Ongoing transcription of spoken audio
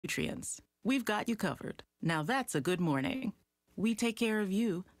nutrients. We've got you covered. Now that's a good morning. We take care of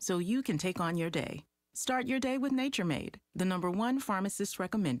you so you can take on your day. Start your day with Nature Made, the #1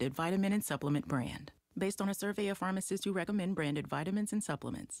 pharmacist-recommended vitamin and supplement brand. Based on a survey of pharmacists who recommend branded vitamins and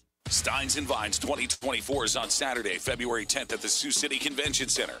supplements. Steins and Vines 2024 is on Saturday, February 10th at the Sioux City Convention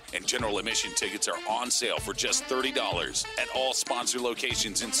Center, and general admission tickets are on sale for just $30 at all sponsor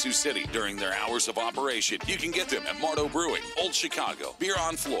locations in Sioux City during their hours of operation. You can get them at Marteau Brewing, Old Chicago, Beer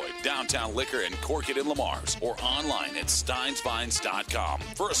on Floyd, Downtown Liquor, and Cork It in Lamar's, or online at steinsvines.com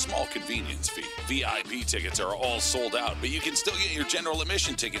for a small convenience fee. VIP tickets are all sold out, but you can still get your general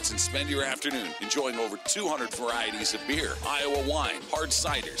admission tickets and spend your afternoon enjoying over 200 varieties of beer, Iowa wine, hard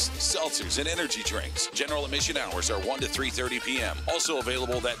ciders, seltzers, and energy drinks. General admission hours are 1 to 3:30 p.m. Also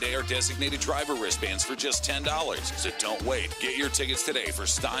available that day are designated driver wristbands for just $10. So don't wait. Get your tickets today for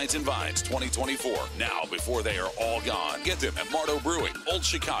Steins and Vines 2024. Now, before they are all gone. Get them at Marteau Brewing, Old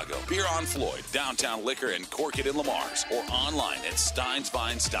Chicago, Beer on Floyd, Downtown Liquor, and Cork It in Lamar's, or online at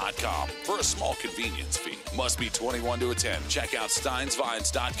steinsvines.com for a small convenience fee. Must be 21 to attend. Check out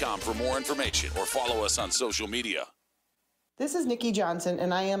steinsvines.com for more information or follow us on social media. This is Nikki Johnson,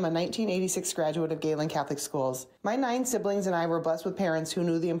 and I am a 1986 graduate of Gehlen Catholic Schools. My 9 siblings and I were blessed with parents who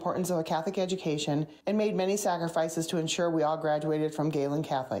knew the importance of a Catholic education and made many sacrifices to ensure we all graduated from Gehlen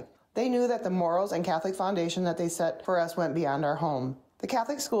Catholic. They knew that the morals and Catholic foundation that they set for us went beyond our home. The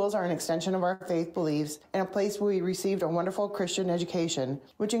Catholic schools are an extension of our faith beliefs and a place where we received a wonderful Christian education,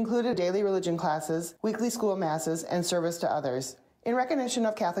 which included daily religion classes, weekly school masses, and service to others. In recognition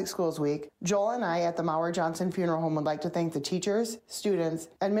of Catholic Schools Week, Joel and I at the Mauer Johnson Funeral Home would like to thank the teachers, students,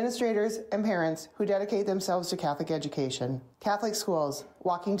 administrators, and parents who dedicate themselves to Catholic education. Catholic schools,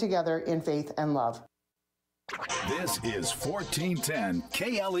 walking together in faith and love. This is 1410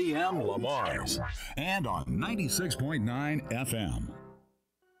 KLEM Lamar's and on 96.9 FM.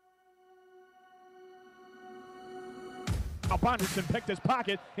 Bonderson picked his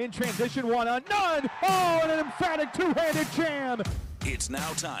pocket in transition, one on none. Oh, and an emphatic two-handed jam. It's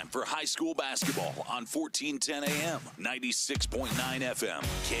now time for high school basketball on 1410 AM, 96.9 FM,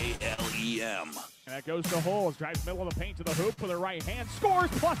 KLEM. And that goes to Holes, drives middle of the paint to the hoop with her right hand, scores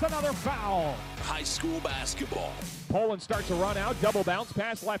plus another foul. High school basketball. Poland starts a run out, double bounce,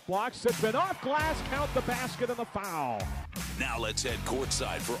 pass left block, Sitzman off glass, count the basket and the foul. Now let's head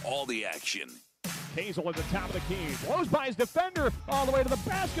courtside for all the action. Hazel at the top of the key, blows by his defender, all the way to the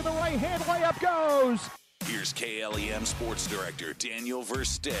basket, the right hand layup goes. Here's KLEM Sports Director Daniel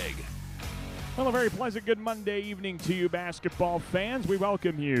Versteg. Well, a very pleasant good Monday evening to you basketball fans. We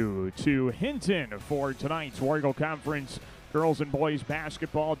welcome you to Hinton for tonight's War Eagle Conference girls and boys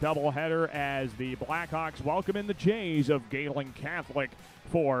basketball doubleheader as the Blackhawks welcome in the Jays of Gehlen Catholic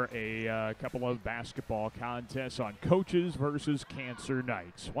for a couple of basketball contests on coaches versus cancer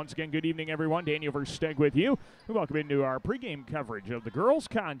nights. Once again, good evening, everyone. Daniel Versteg with you. We welcome into our pregame coverage of the girls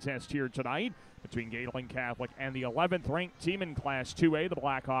contest here tonight between Gehlen Catholic and the 11th ranked team in Class 2A, the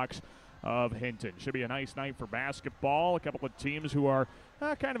Blackhawks of Hinton. Should be a nice night for basketball. A couple of teams who are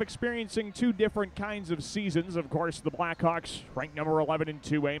kind of experiencing two different kinds of seasons. Of course, the Blackhawks ranked number 11 in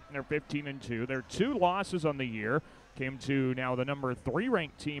 2A. They're 15-2. Their 2 losses on the year came to now the number 3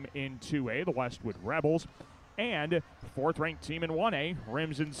 ranked team in 2A, the Westwood Rebels, and 4th ranked team in 1A,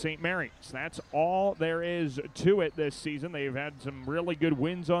 Rims and St. Mary's. That's all there is to it this season. They've had some really good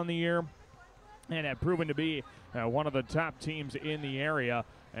wins on the year and have proven to be one of the top teams in the area.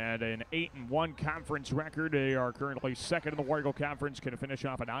 And an 8-1 conference record. They are currently second in the War Eagle Conference. Can finish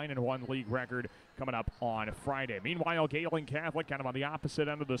off a 9-1 league record coming up on Friday. Meanwhile, Gehlen Catholic kind of on the opposite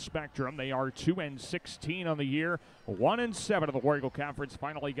end of the spectrum. They are 2-16 on the year, 1-7 of the War Eagle Conference.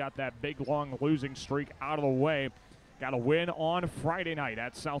 Finally got that big long losing streak out of the way. Got a win on Friday night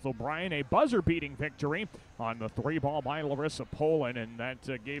at South O'Brien, a buzzer-beating victory on the 3-ball by Larissa Poland, and that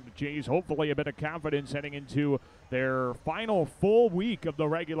gave the Jays hopefully a bit of confidence heading into their final full week of the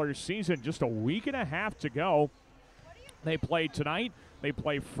regular season. Just a week and a half to go. They play tonight, they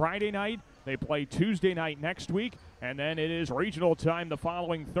play Friday night, they play Tuesday night next week, and then it is regional time the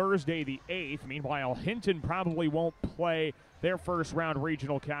following Thursday, the 8th. Meanwhile, Hinton probably won't play their first round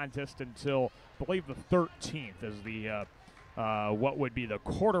regional contest until, I believe, the 13th is the what would be the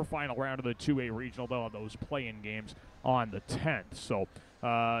quarterfinal round of the 2A regional. They'll have those play-in games on the 10th. So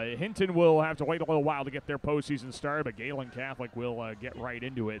Hinton will have to wait a little while to get their postseason started, but Gehlen Catholic will get right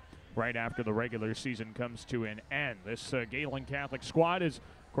into it right after the regular season comes to an end. This Gehlen Catholic squad has,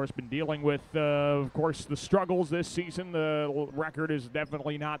 of course, been dealing with, of course, the struggles this season. The record is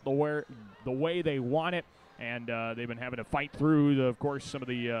definitely not the way they want it, and they've been having to fight through, of course, some of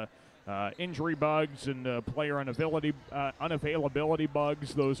the injury bugs and player unavailability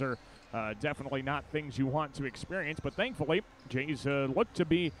bugs. Those are definitely not things you want to experience, but thankfully, Jays look to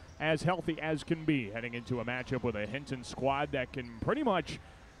be as healthy as can be heading into a matchup with a Hinton squad that can pretty much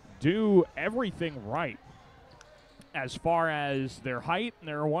do everything right. As far as their height,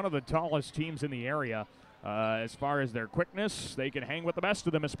 they're one of the tallest teams in the area. As far as their quickness, they can hang with the best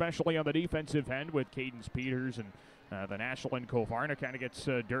of them, especially on the defensive end with Cadence Peters and the Ashland Kovarna kind of gets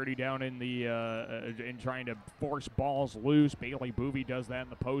dirty down in the in trying to force balls loose. Bailey Boovy does that in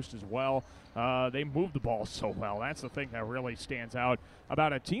the post as well. They move the ball so well. That's the thing that really stands out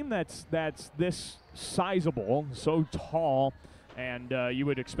about a team that's this sizable, so tall, and you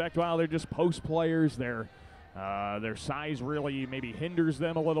would expect, well, they're just post players. Their size really maybe hinders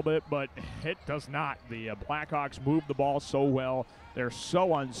them a little bit, but it does not. The Blackhawks move the ball so well. They're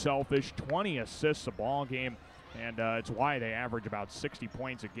so unselfish. 20 assists a ball game. And it's why they average about 60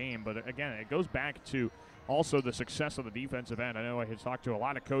 points a game. But, again, it goes back to also the success of the defensive end. I know I have talked to a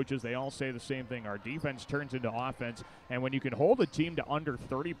lot of coaches. They all say the same thing. Our defense turns into offense. And when you can hold a team to under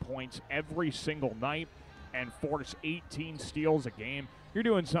 30 points every single night and force 18 steals a game, you're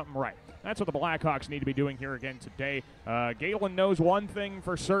doing something right. That's what the Blackhawks need to be doing here again today. Gehlen knows one thing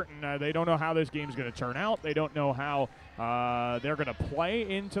for certain. They don't know how this game's going to turn out. They don't know how they're going to play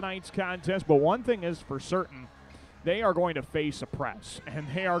in tonight's contest. But one thing is for certain. They are going to face a press, and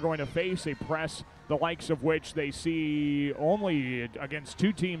they are going to face a press the likes of which they see only against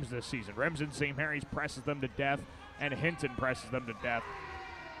two teams this season. Remsen St. Mary's presses them to death, and Hinton presses them to death.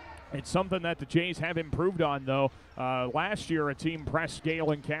 It's something that the Jays have improved on, though. Last year, a team pressed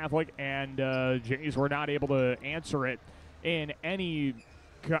Gehlen Catholic, and Jays were not able to answer it in any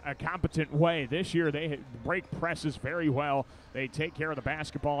competent way. This year, they break presses very well. They take care of the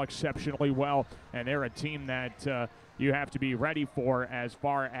basketball exceptionally well, and they're a team that you have to be ready for as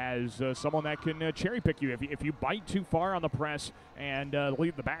far as someone that can cherry pick you. If you bite too far on the press and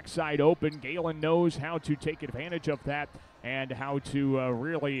leave the backside open, Gehlen knows how to take advantage of that and how to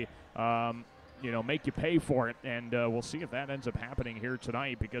really make you pay for it, and we'll see if that ends up happening here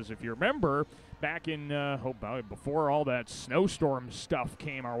tonight, because if you remember, back in before all that snowstorm stuff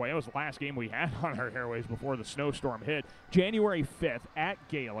came our way, it was the last game we had on our airways before the snowstorm hit, January 5th at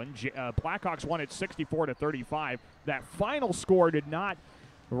Gehlen. Blackhawks won it 64-35. That final score did not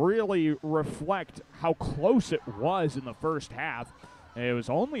really reflect how close it was in the first half. It was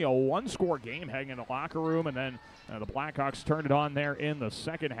only a one-score game heading in the locker room, and then the Blackhawks turned it on there in the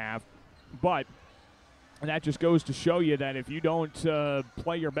second half. But that just goes to show you that if you don't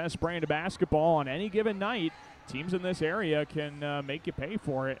play your best brand of basketball on any given night, teams in this area can make you pay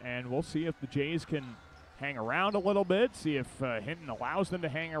for it. And we'll see if the Jays can hang around a little bit, see if Hinton allows them to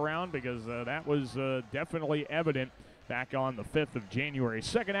hang around, because that was definitely evident back on the 5th of January.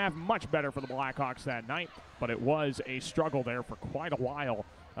 Second half, much better for the Blackhawks that night, but it was a struggle there for quite a while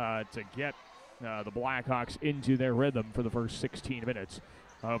to get the Blackhawks into their rhythm for the first 16 minutes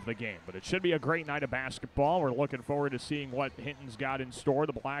of the game. But it should be a great night of basketball. We're looking forward to seeing what Hinton's got in store.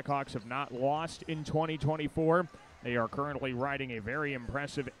 The Blackhawks have not lost in 2024. They are currently riding a very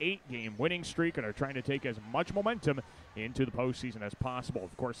impressive 8-game winning streak and are trying to take as much momentum into the postseason as possible.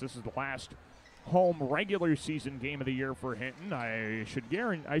 Of course, this is the last home regular season game of the year for Hinton. I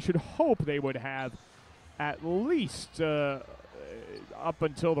should hope they would have at least up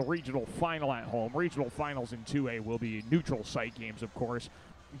until the regional final at home. Regional finals in 2A will be neutral site games, of course.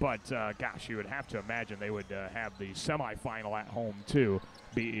 But, gosh, you would have to imagine they would have the semifinal at home, too,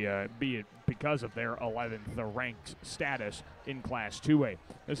 be it because of their 11th ranked status in Class 2A.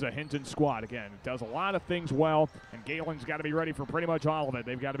 This is a Hinton squad, again. It does a lot of things well, and Gehlen's got to be ready for pretty much all of it.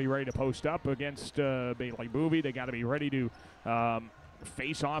 They've got to be ready to post up against Bailey Boovy. They've got to be ready to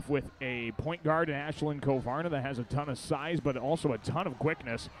face off with a point guard in Ashland Kovarna that has a ton of size, but also a ton of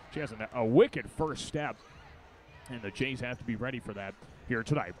quickness. She has a wicked first step, and the Jays have to be ready for that here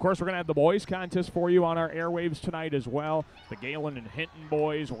tonight. Of course, we're going to have the boys contest for you on our airwaves tonight as well. The Gehlen and Hinton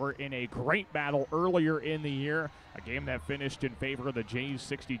boys were in a great battle earlier in the year, a game that finished in favor of the Jays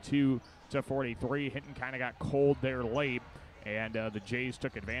 62-43. Hinton kind of got cold there late, and the Jays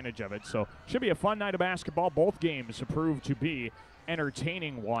took advantage of it. So should be a fun night of basketball. Both games proved to be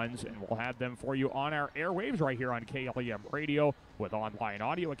entertaining ones, and we'll have them for you on our airwaves right here on KLEM Radio with online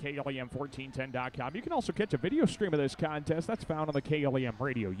audio at KLEM1410.com. You can also catch a video stream of this contest that's found on the KLEM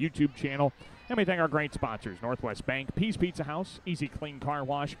Radio YouTube channel. And we thank our great sponsors, Northwest Bank, Peace Pizza House, Easy Clean Car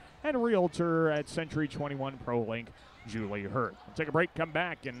Wash, and Realtor at Century 21 ProLink Julie Hurt. We'll take a break, come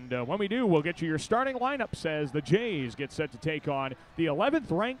back, and when we do, we'll get you your starting lineups as the Jays get set to take on the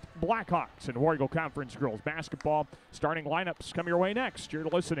 11th-ranked Blackhawks in War Eagle Conference girls basketball. Starting lineups come your way next. You're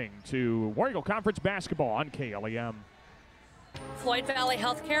listening to War Eagle Conference basketball on KLEM. Floyd Valley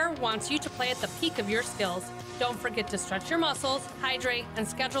Healthcare wants you to play at the peak of your skills. Don't forget to stretch your muscles, hydrate, and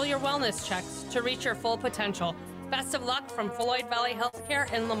schedule your wellness checks to reach your full potential. Best of luck from Floyd Valley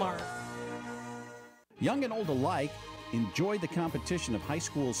Healthcare in Lamar. Young and old alike enjoy the competition of high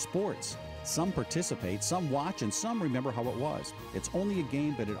school sports. Some participate, some watch, and some remember how it was. It's only a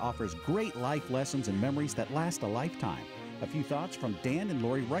game, but it offers great life lessons and memories that last a lifetime. A few thoughts from Dan and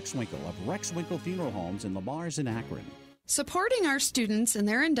Lori Rexwinkle of Rexwinkle Funeral Homes in Lamar's and Akron. Supporting our students in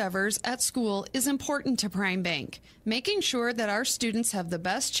their endeavors at school is important to Prime Bank. Making sure that our students have the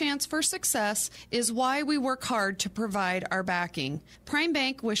best chance for success is why we work hard to provide our backing. Prime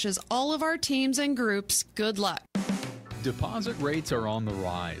Bank wishes all of our teams and groups good luck. Deposit rates are on the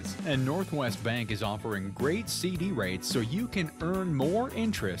rise, and Northwest Bank is offering great CD rates so you can earn more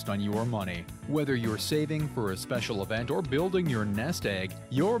interest on your money. Whether you're saving for a special event or building your nest egg,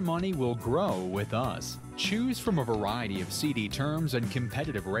 your money will grow with us. Choose from a variety of CD terms and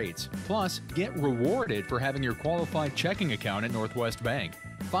competitive rates. Plus, get rewarded for having your qualified checking account at Northwest Bank.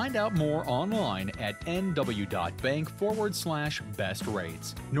 Find out more online at nw.bank/best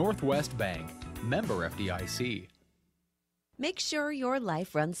rates. Northwest Bank, member FDIC. Make sure your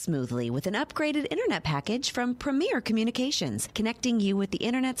life runs smoothly with an upgraded internet package from Premier Communications, connecting you with the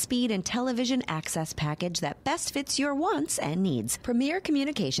internet speed and television access package that best fits your wants and needs. Premier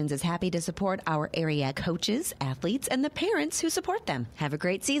Communications is happy to support our area coaches, athletes, and the parents who support them. Have a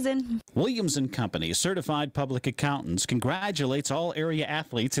great season. Williams & Company, certified public accountants, congratulates all area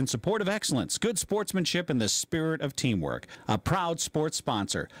athletes in support of excellence, good sportsmanship, and the spirit of teamwork. A proud sports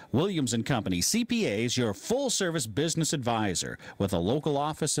sponsor, Williams & Company, CPAs, your full-service business advisor with a local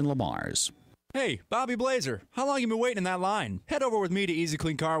office in Lamar's. Hey, Bobby Blazer, how long you been waiting in that line? Head over with me to Easy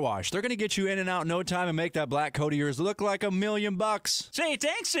Clean Car Wash. They're going to get you in and out in no time and make that black coat of yours look like $1,000,000. Say,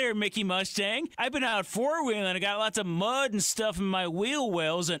 thanks there, Mickey Mustang. I've been out four-wheeling and I got lots of mud and stuff in my wheel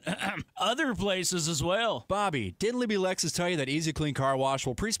wells and other places as well. Bobby, didn't Libby Lexus tell you that Easy Clean Car Wash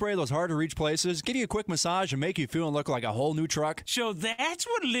will pre-spray those hard-to-reach places, give you a quick massage, and make you feel and look like a whole new truck? So that's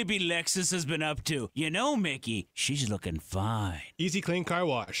what Libby Lexus has been up to. You know, Mickey, she's looking fine. Easy Clean Car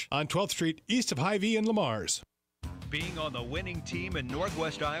Wash on 12th Street, east of Hy-Vee in Lamar's. Being on the winning team in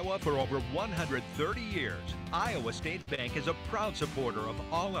Northwest Iowa for over 130 years, Iowa State Bank is a proud supporter of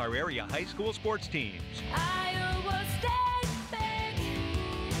all our area high school sports teams. Iowa State Bank,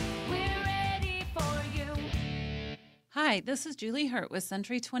 we're ready for you. Hi, this is Julie Hurt with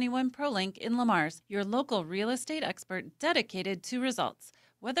Century 21 ProLink in Lamar's, your local real estate expert dedicated to results.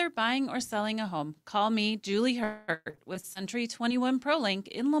 Whether buying or selling a home, call me, Julie Hurt, with Century 21 ProLink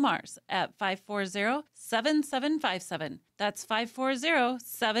in Lamar's at 540-7757. That's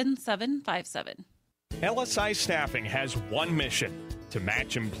 540-7757. LSI Staffing has one mission: to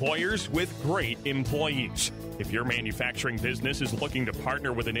match employers with great employees. If your manufacturing business is looking to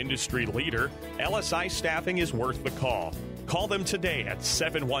partner with an industry leader, LSI Staffing is worth the call. Call them today at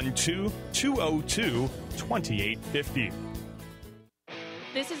 712-202-2850.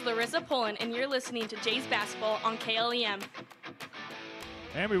 This is Larissa Pullen, and you're listening to Jays Basketball on KLEM.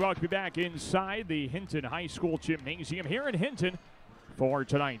 And we welcome you back inside the Hinton High School Gymnasium here in Hinton for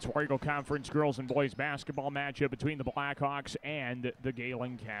tonight's War Eagle Conference girls and boys basketball matchup between the Blackhawks and the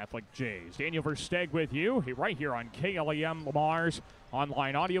Gehlen Catholic Jays. Daniel Versteg with you right here on KLEM Lamar's,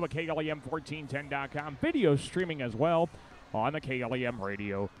 online audio at KLEM1410.com, video streaming as well on the KLEM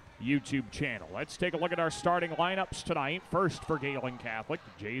radio YouTube channel. Let's take a look at our starting lineups tonight. First for Gehlen Catholic,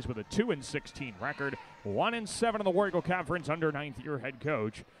 the Jays with a 2-16 record, 1-7 in the War Eagle Conference under ninth-year head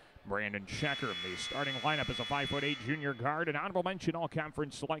coach Brandon Shecker. The starting lineup is a 5'8" junior guard, an honorable mention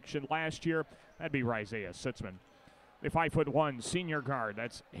all-conference selection last year. That'd be Isaiah Sitzman. The 5'1" senior guard,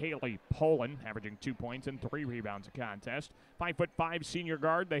 that's Haley Poland, averaging 2 points and 3 rebounds a contest. 5'5" senior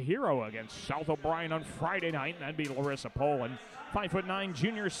guard, the hero against South O'Brien on Friday night, that'd be Larissa Poland. 5'9"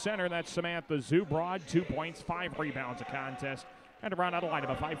 junior center, that's Samantha Zubrod, 2 points, 5 rebounds a contest. And to round out a line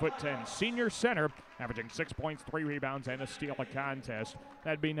of a 5'10" senior center, averaging 6 points, 3 rebounds, and a steal a contest.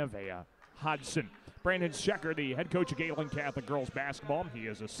 That'd be Nevaeh Hodson. Brandon Shecker, the head coach of Gehlen Catholic girls basketball, he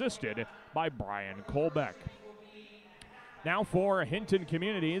is assisted by Brian Kolbeck. Now for Hinton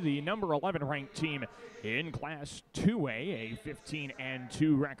Community, the number 11 ranked team in Class 2A, a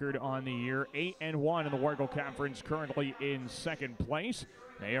 15-2 record on the year, 8-1 in the War Eagle Conference, currently in second place.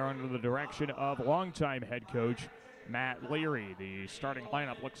 They are under the direction of longtime head coach Matt Leary. The starting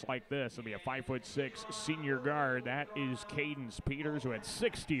lineup looks like this. It'll be a 5'6" senior guard. That is Cadence Peters, who had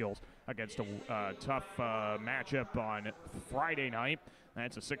 6 steals against a tough matchup on Friday night.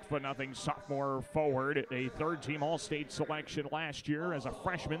 That's a 6'0" sophomore forward, a third-team All-State selection last year as a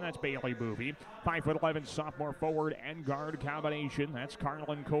freshman. That's Bailey Boovy. 5'11" sophomore forward and guard combination. That's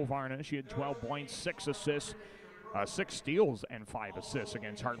Carlin Kovarna. She had 12 points, 6 assists. 6 steals and 5 assists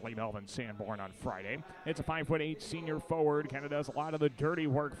against Hartley Melvin Sanborn on Friday. It's a 5'8" senior forward. Kind of does a lot of the dirty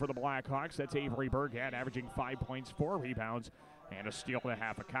work for the Blackhawks. That's Avery Burkhead, averaging 5 points, 4 rebounds, and a steal and a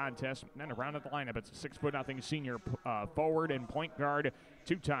half a contest. And then around at the lineup, it's a 6'0" senior forward and point guard,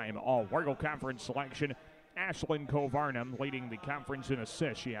 2-time All-Wargo Conference selection. Ashlyn Kovarnum leading the conference in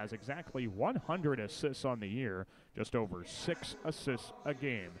assists. She has exactly 100 assists on the year, just over 6 assists a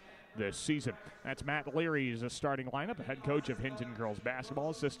game this season. That's Matt Leary's starting lineup, the head coach of Hinton girls basketball,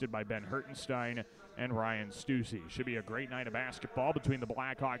 assisted by Ben Hertenstein and Ryan Stussy. Should be a great night of basketball between the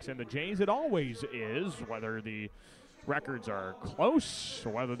Blackhawks and the Jays. It always is, whether the records are close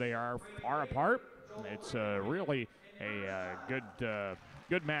or whether they are far apart. It's really a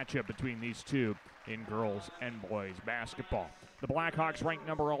good matchup between these two in girls and boys basketball. The Blackhawks ranked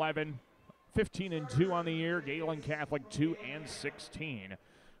number 11, 15-2 on the year. Gehlen Catholic 2-16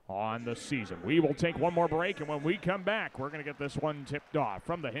 on the season. We will take one more break, and when we come back, we're going to get this one tipped off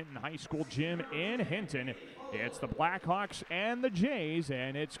from the Hinton High School gym in Hinton. It's the Blackhawks and the Jays,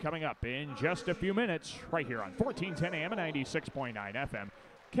 and it's coming up in just a few minutes right here on 1410 AM and 96.9 FM,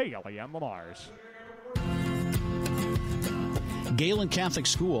 KLEM Lamars. Gehlen Catholic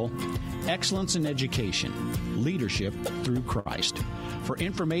School, excellence in education, leadership through Christ. For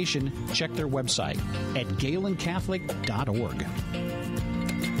information, check their website at GehlenCatholic.org.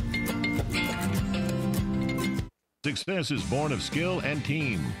 Success is born of skill and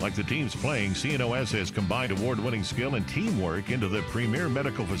team. Like the teams playing, CNOS has combined award-winning skill and teamwork into the premier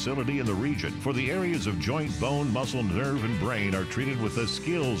medical facility in the region. For the areas of joint, bone, muscle, nerve, and brain are treated with the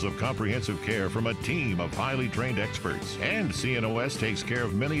skills of comprehensive care from a team of highly trained experts. And CNOS takes care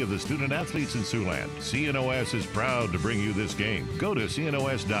of many of the student athletes in Siouxland. CNOS is proud to bring you this game. Go to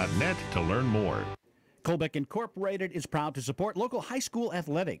cnos.net to learn more. Colbeck Incorporated is proud to support local high school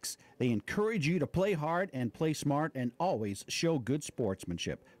athletics. They encourage you to play hard and play smart and always show good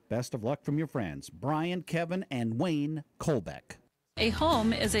sportsmanship. Best of luck from your friends, Brian, Kevin, and Wayne Colbeck. A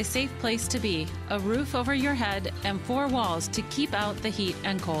home is a safe place to be, a roof over your head, and 4 walls to keep out the heat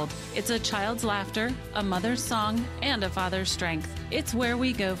and cold. It's a child's laughter, a mother's song, and a father's strength. It's where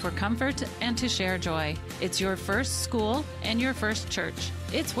we go for comfort and to share joy. It's your first school and your first church.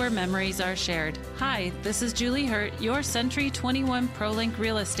 It's where memories are shared. Hi, this is Julie Hurt, your Century 21 ProLink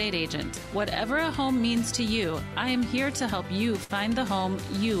real estate agent. Whatever a home means to you, I am here to help you find the home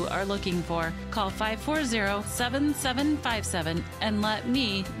you are looking for. Call 540-7757 and let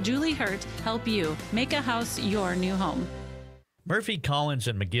me, Julie Hurt, help you make a house your new home. Murphy, Collins,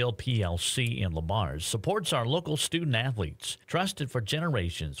 and McGill PLC in Lamars supports our local student athletes, trusted for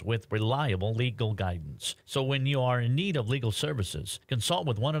generations with reliable legal guidance. So when you are in need of legal services, consult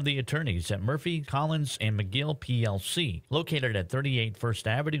with one of the attorneys at Murphy, Collins, and McGill PLC, located at 38 First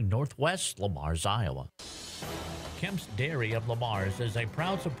Avenue Northwest, Lamars, Iowa. Kemp's Dairy of Lamars is a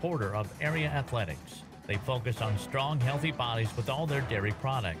proud supporter of area athletics. They focus on strong, healthy bodies with all their dairy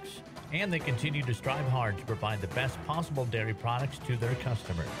products. And they continue to strive hard to provide the best possible dairy products to their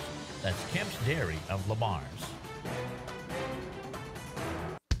customers. That's Kemp's Dairy of Lamars.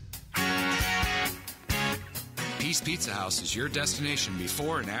 Peace Pizza House is your destination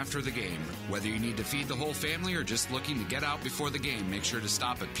before and after the game. Whether you need to feed the whole family or just looking to get out before the game, make sure to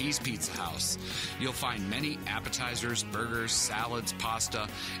stop at Peace Pizza House. You'll find many appetizers, burgers, salads, pasta,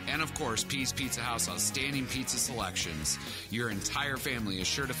 and of course, Peace Pizza House outstanding pizza selections. Your entire family is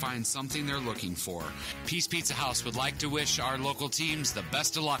sure to find something they're looking for. Peace Pizza House would like to wish our local teams the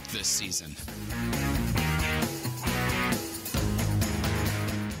best of luck this season.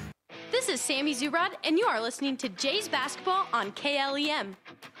 This is Sammy Zurad, and you are listening to Jays Basketball on KLEM.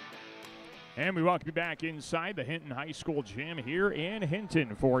 And we welcome you back inside the Hinton High School gym here in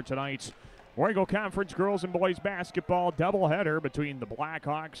Hinton for tonight's Wargo Conference Girls and Boys Basketball doubleheader between the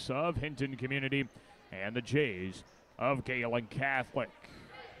Blackhawks of Hinton Community and the Jays of Gehlen Catholic.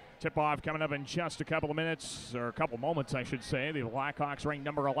 Tip-off coming up in just a couple of minutes, or a couple moments, I should say. The Blackhawks ranked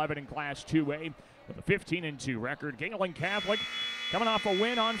number 11 in Class 2A with a 15-2 record. Gehlen Catholic coming off a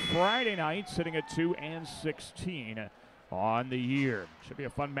win on Friday night, sitting at 2-16 on the year. Should be a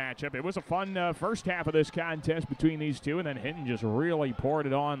fun matchup. It was a fun first half of this contest between these two, and then Hinton just really poured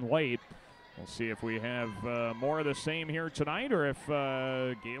it on late. We'll see if we have more of the same here tonight or if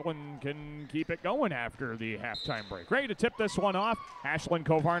Gehlen can keep it going after the halftime break. Ready to tip this one off. Ashlyn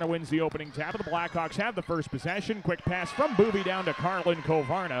Kovarna wins the opening tap. The Blackhawks have the first possession. Quick pass from Booby down to Carlin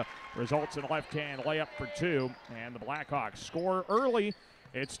Kovarna. Results in a left-hand layup for 2. And the Blackhawks score early.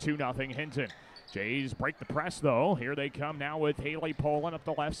 It's 2-0 Hinton. Jays break the press, though. Here they come now with Haley Poland up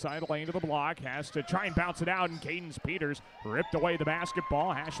the left side lane to the block. Has to try and bounce it out, and Cadence Peters ripped away the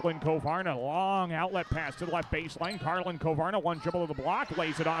basketball. Ashlyn Kovarna, long outlet pass to the left baseline. Carlin Kovarna, one dribble to the block,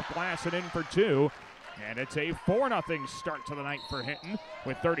 lays it off glass and in for 2. And it's a 4-0 start to the night for Hinton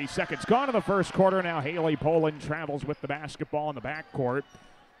with 30 seconds gone in the first quarter. Now Haley Poland travels with the basketball in the backcourt,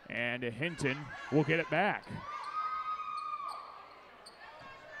 and Hinton will get it back.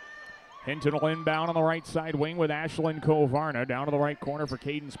 Hinton will inbound on the right side wing with Ashlyn Kovarna. Down to the right corner for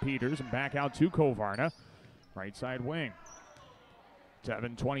Cadence Peters and back out to Kovarna. Right side wing.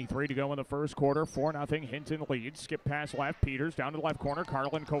 7:23 to go in the first quarter. 4-0 Hinton leads. Skip pass left. Peters down to the left corner.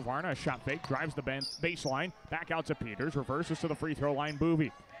 Carlin Kovarna, a shot fake. Drives the baseline. Back out to Peters. Reverses to the free throw line.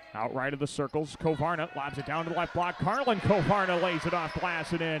 Boovy. Out right of the circles. Kovarna lobs it down to the left block. Carlin Kovarna lays it off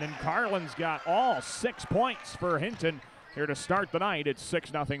glass and in. And Carlin's got all 6 points for Hinton. Here to start the night, it's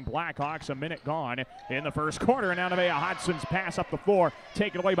 6-0 Blackhawks, a minute gone in the first quarter. And now Nevaeh Hodson's pass up the floor,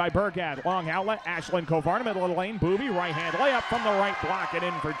 taken away by Burgad. Long outlet, Ashlyn Kovarna, middle of the lane, Booby, right-hand layup from the right block and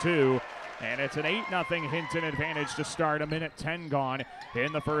in for 2. And it's an 8-0 Hinton advantage to start, a minute 10 gone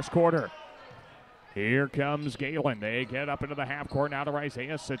in the first quarter. Here comes Gehlen. They get up into the half court now to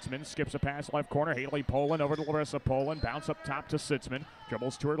Isaiah Sitzman. Skips a pass left corner. Haley Poland over to Larissa Poland. Bounce up top to Sitzman.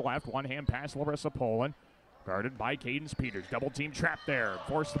 Dribbles to her left. One-hand pass Larissa Poland. Guarded by Cadence Peters. Double team trap there.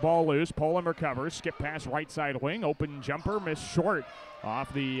 Force the ball loose. Poland recovers. Skip pass right side wing. Open jumper. Missed short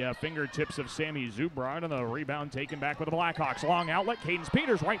off the fingertips of Sammy Zubrod. And the rebound taken back with the Blackhawks. Long outlet. Cadence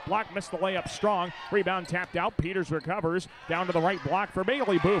Peters. Right block. Missed the layup strong. Rebound tapped out. Peters recovers. Down to the right block for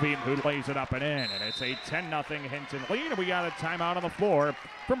Bailey Booby, who lays it up and in. And it's a 10-0 Hinton lead. And we got a timeout on the floor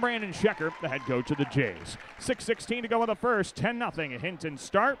from Brandon Schecker, the head coach of the Jays. 6:16 to go in the first. 10-0 Hinton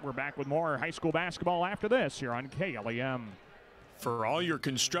start. We're back with more high school basketball after this here on KLEM. For all your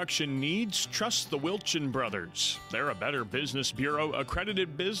construction needs, trust the Wilchin Brothers. They're a Better Business Bureau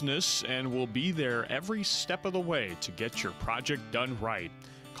accredited business and will be there every step of the way to get your project done right.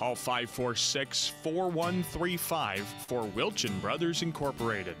 Call 546-4135 for Wilchin Brothers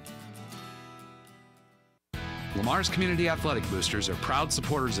Incorporated. Lamar's Community Athletic Boosters are proud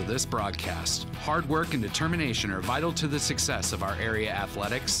supporters of this broadcast. Hard work and determination are vital to the success of our area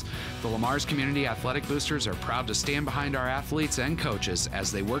athletics. The Lamar's Community Athletic Boosters are proud to stand behind our athletes and coaches as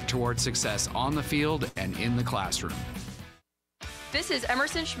they work towards success on the field and in the classroom. This is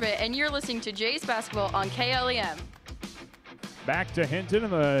Emerson Schmidt, and you're listening to Jays Basketball on KLEM. Back to Hinton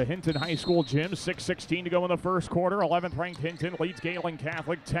in the Hinton High School gym. 6:16 to go in the first quarter. 11th ranked Hinton leads Gehlen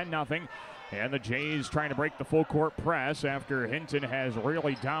Catholic 10-0. And the Jays trying to break the full court press after Hinton has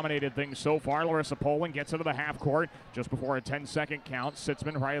really dominated things so far. Larissa Poland gets into the half court just before a 10-second count.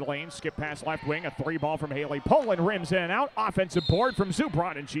 Sitzman right lane, skip pass left wing, a 3-ball from Haley Poland, rims in and out. Offensive board from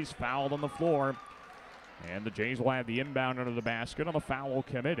Zubrod, and she's fouled on the floor. And the Jays will have the inbound under the basket on the foul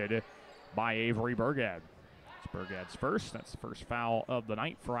committed by Avery Burgad. It's Burgad's first. That's the first foul of the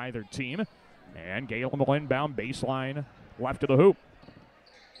night for either team. And Gehlen will inbound baseline left of the hoop.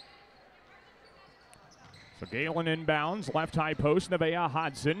 So Gehlen inbounds, left high post. Nevaeh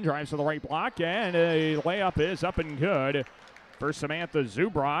Hodson drives to the right block, and a layup is up and good for Samantha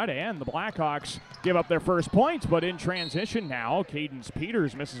Zubrod. And the Blackhawks give up their first points, but in transition now, Cadence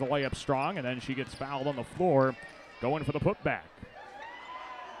Peters misses a layup strong, and then she gets fouled on the floor, going for the putback.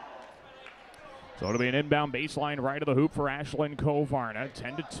 So it'll be an inbound baseline right of the hoop for Ashlyn Kovarna.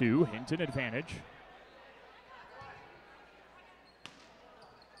 10-2, Hinton advantage.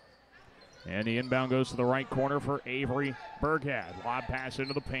 And the inbound goes to the right corner for Avery Burgad. Lob pass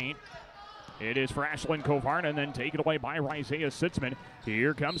into the paint. It is for Ashlyn Kovarna, and then taken away by Isaiah Sitzman.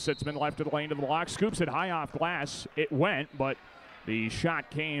 Here comes Sitzman, left of the lane to the block. Scoops it high off glass. It went, but the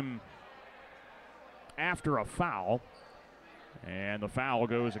shot came after a foul. And the foul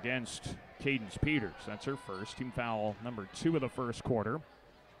goes against Cadence Peters. That's her first. Team foul number 2 of the first quarter.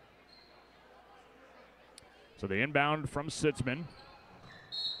 So the inbound from Sitzman.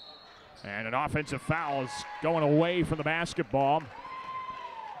 And an offensive foul is going away from the basketball.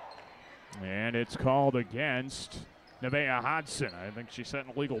 And it's called against Nevaeh Hodson. I think she set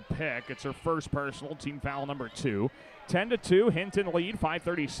an illegal pick. It's her first personal, team foul number 2. 10-2, Hinton lead,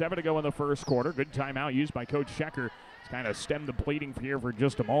 5:37 to go in the first quarter. Good timeout used by Coach Schecker. It's kind of stemmed the bleeding here for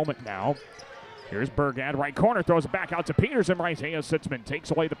just a moment now. Here's Bergad, right corner, throws it back out to Peters, and Isaiah Sitzman takes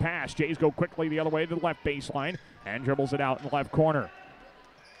away the pass. Jays go quickly the other way to the left baseline and dribbles it out in the left corner.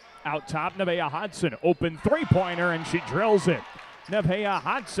 Out top, Nevaeh Hodson, open three-pointer, and she drills it. Nevaeh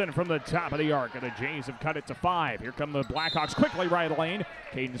Hodson from the top of the arc, and the Jays have cut it to 5. Here come the Blackhawks quickly right of the lane.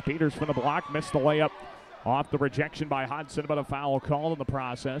 Cadence Peters from the block, missed the layup off the rejection by Hodson, but a foul call in the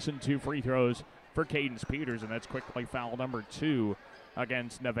process, and 2 free throws for Cadence Peters, and that's quickly foul number 2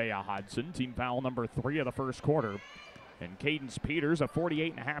 against Nevaeh Hodson. Team foul number 3 of the first quarter. And Cadence Peters, a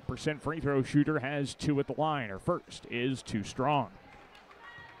 48.5% free throw shooter, has 2 at the line. Her first is too strong.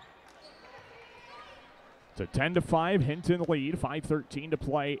 It's a 10-5 Hinton lead, 5:13 to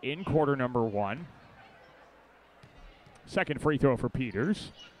play in quarter number 1. Second free throw for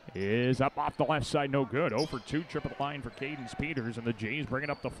Peters is up off the left side, no good. 0 for 2, trip at the line for Cadence Peters, and the Jays bring it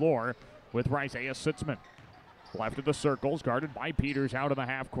up the floor with Isaiah Sitzman. Left of the circles, guarded by Peters out of the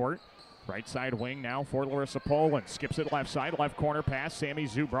half court. Right side wing now for Larissa Poland. Skips it left side, left corner pass. Sammy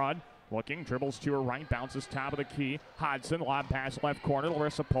Zubrod looking, dribbles to her right, bounces top of the key. Hodson, lob pass left corner.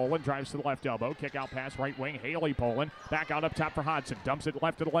 Larissa Poland drives to the left elbow. Kick out pass right wing. Haley Poland back out up top for Hodson. Dumps it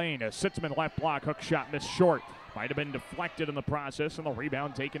left of the lane. Sitzman left block, hook shot missed short. Might have been deflected in the process, and the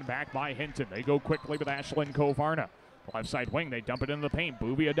rebound taken back by Hinton. They go quickly with Ashlyn Kovarna. Left side wing, they dump it into the paint.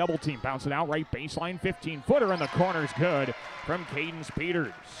 Boovie a double team, bounce it out right baseline, 15-footer, and the corner's good from Cadence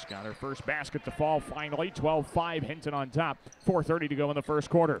Peters. Got her first basket to fall finally, 12-5, Hinton on top, 4:30 to go in the first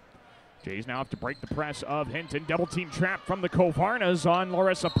quarter. Jays now have to break the press of Hinton. Double team trap from the Kovarnas on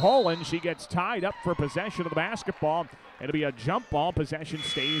Larissa Poland. She gets tied up for possession of the basketball. It'll be a jump ball. Possession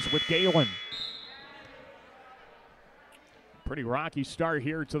stays with Gehlen. Pretty rocky start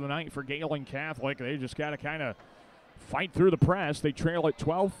here to the night for Gehlen Catholic. They just got to kind of fight through the press. They trail at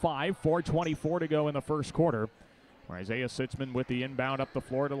 12-5, 4:24 to go in the first quarter. Isaiah Sitzman with the inbound up the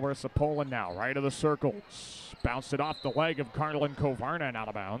floor to Larissa Poland now. Right of the circles. Bounced it off the leg of Carlin Kovarna and out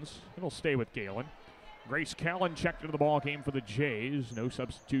of bounds. It'll stay with Gehlen. Grace Kellen checked into the ball game for the Jays. No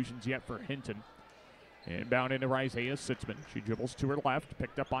substitutions yet for Hinton. Inbound into Isaiah Sitzman. She dribbles to her left.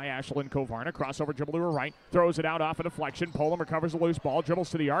 Picked up by Ashlyn Kovarna. Crossover dribble to her right. Throws it out off a deflection. Poland recovers a loose ball. Dribbles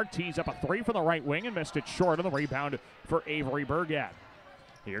to the arc. Tees up a 3 from the right wing and missed it short on the rebound for Avery Bergad.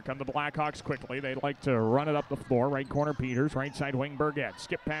 Here come the Blackhawks quickly. They'd like to run it up the floor. Right corner Peters. Right side wing Bergad.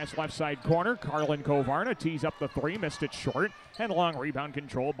 Skip pass left side corner. Carlin Kovarna tees up the 3. Missed it short. And long rebound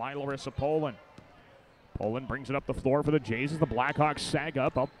controlled by Larissa Poland. Poland brings it up the floor for the Jays as the Blackhawks sag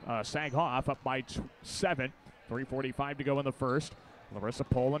off up by 7. 3:45 to go in the first. Larissa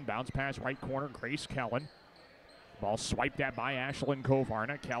Poland bounce pass right corner. Grace Kellen. Ball swiped at by Ashlyn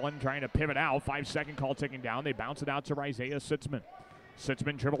Kovarna. Kellen trying to pivot out. 5-second call ticking down. They bounce it out to Isaiah Sitzman.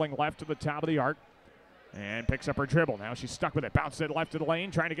 Sitzman dribbling left to the top of the arc and picks up her dribble. Now she's stuck with it. Bounces it left to the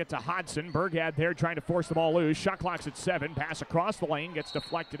lane, trying to get to Hodson. Bergad there trying to force the ball loose. Shot clock's at 7. Pass across the lane. Gets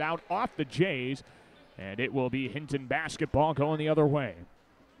deflected out off the Jays. And it will be Hinton basketball going the other way.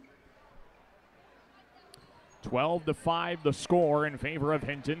 12-5 the score in favor of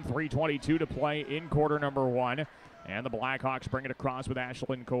Hinton. 3:22 to play in quarter number 1. And the Blackhawks bring it across with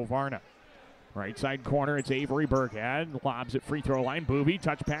Ashlyn Kovarna. Right side corner, it's Avery Bergad. Lobs at free throw line. Boovie,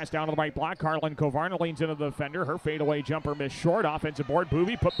 touch pass down to the right block. Carlin Kovarna leans into the defender. Her fadeaway jumper missed short. Offensive board.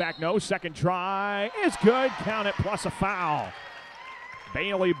 Boovie, put back no. Second try is good. Count it plus a foul.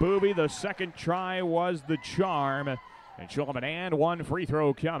 Bailey Boovie, the second try was the charm. And she'll have an and one free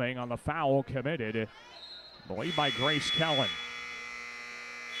throw coming on the foul committed, I believe, by Grace Kellen.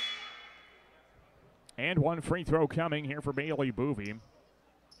 And one free throw coming here for Bailey Boovie,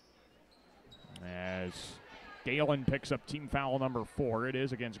 as Gehlen picks up team foul number 4. It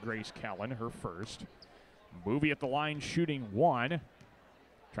is against Grace Kellen, her first. Boovie at the line shooting 1.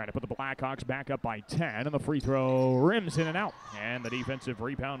 Trying to put the Blackhawks back up by 10, and the free throw rims in and out. And the defensive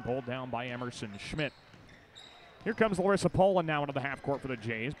rebound pulled down by Emerson Schmidt. Here comes Larissa Poland now into the half court for the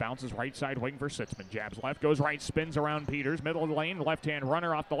Jays. Bounces right side wing for Sitzman. Jabs left, goes right, spins around Peters. Middle of the lane, left-hand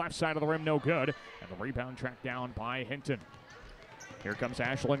runner off the left side of the rim, no good. And the rebound tracked down by Hinton. Here comes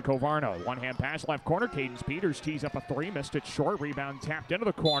Ashlyn Kovarna. One-hand pass left corner. Cadence Peters tees up a 3, missed it short. Rebound tapped into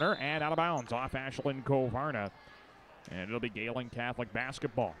the corner and out of bounds off Ashlyn Kovarna. And it'll be Gehlen Catholic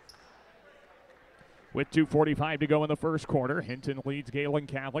basketball. With 2:45 to go in the first quarter, Hinton leads Gehlen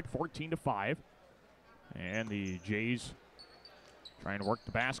Catholic 14-5. And the Jays trying to work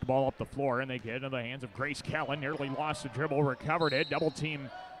the basketball up the floor, and they get into the hands of Grace Kellen. Nearly lost the dribble, recovered it. Double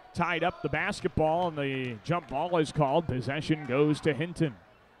team tied up the basketball, and the jump ball is called. Possession goes to Hinton.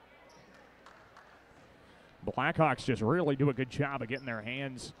 Blackhawks just really do a good job of getting their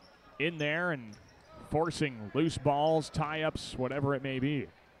hands in there and forcing loose balls, tie-ups, whatever it may be.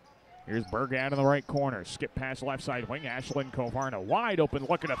 Here's Burgad in the right corner. Skip past left side wing. Ashlyn Kovarna wide open,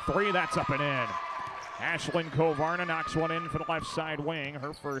 looking at three. That's up and in. Ashlyn Kovarna knocks one in for the left side wing.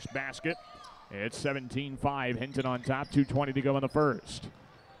 Her first basket. It's 17-5. Hinton on top. 2:20 to go in the first.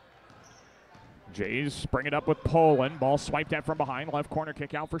 Jays bring it up with Poland. Ball swiped at from behind. Left corner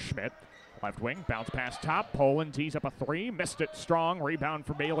kick out for Schmidt. Left wing, bounce past top. Poland tees up a three. Missed it strong. Rebound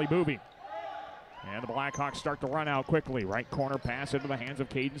for Bailey Boovie. And the Blackhawks start to run out quickly. Right corner pass into the hands of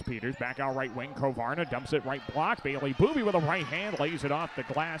Cadence Peters. Back out right wing. Kovarna dumps it right block. Bailey Boovie with a right hand lays it off the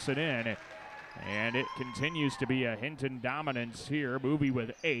glass and in. And it continues to be a Hinton dominance here. Boovie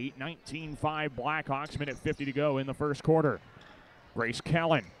with 8. 19-5 Blackhawks. Minute 50 to go in the first quarter. Grace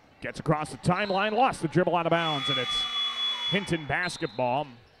Kellen gets across the timeline. Lost the dribble out of bounds. And it's Hinton basketball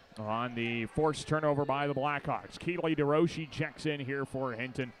on the forced turnover by the Blackhawks. Keely DeRoshi checks in here for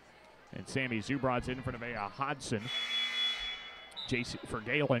Hinton. And Sammy Zubrod's in for Nevaeh Hodson. For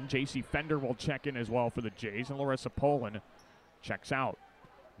Galen, J.C. Fender will check in as well for the Jays. And Larissa Poland checks out.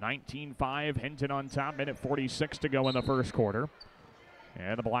 19-5, Hinton on top. Minute 46 to go in the first quarter.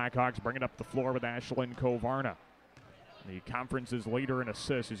 And the Blackhawks bring it up the floor with Ashlyn Kovarna. The conference's leader in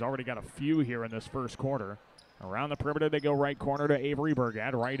assists. He's already got a few here in this first quarter. Around the perimeter, they go right corner to Avery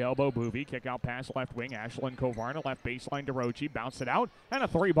Burgad. Right elbow, Boovie. Kick out pass left wing. Ashlyn Kovarna. Left baseline, DeRochi. Bounce it out. And a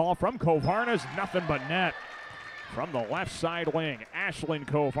three ball from Kovarna's nothing but net. From the left side wing, Ashlyn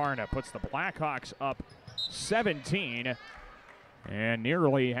Kovarna puts the Blackhawks up 17. And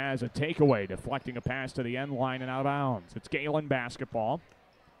nearly has a takeaway, deflecting a pass to the end line and out of bounds. It's Galen basketball.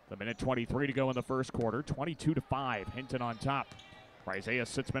 The minute 23 to go in the first quarter. 22-5. Hinton on top. Isaiah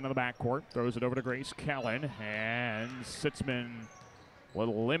Sitzman in the backcourt. Throws it over to Grace Kellen. And Sitzman a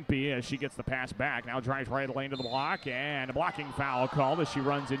little limpy as she gets the pass back. Now drives right lane to the block. And a blocking foul called as she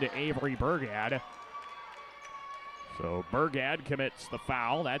runs into Avery Burgad. So Burgad commits the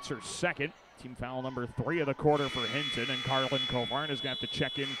foul. That's her second. Team foul number 3 of the quarter for Hinton. And Carlin Kovarna is going to have to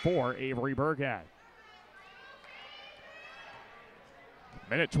check in for Avery Burgad.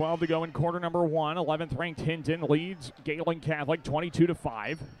 Minute 12 to go in quarter number 1. 11th ranked Hinton leads Gehlen Catholic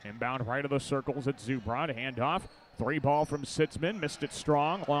 22-5. Inbound right of the circles at Zubrod. Handoff. Three ball from Sitzman. Missed it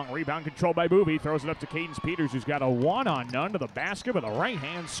strong. Long rebound controlled by Boovie. Throws it up to Cadence Peters, who's got a 1-on-none to the basket with a right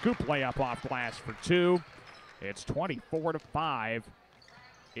hand scoop layup off glass for 2. It's 24-5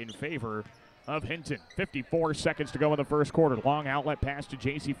 in favor of Hinton. 54 seconds to go in the first quarter. Long outlet pass to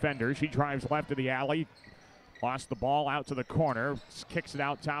J.C. Fender. She drives left of the alley. Lost the ball out to the corner. Kicks it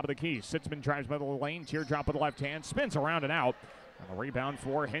out top of the key. Sitzman drives middle of the lane. Teardrop with the left hand. Spins around and out. And the rebound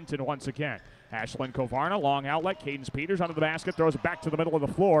for Hinton once again. Ashlyn Kovarna, long outlet. Cadence Peters onto the basket. Throws it back to the middle of the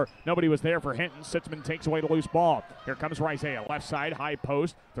floor. Nobody was there for Hinton. Sitzman takes away the loose ball. Here comes Isaiah. Left side, high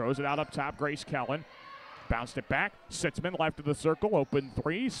post. Throws it out up top. Grace Kellen. Bounced it back. Sitzman left of the circle. Open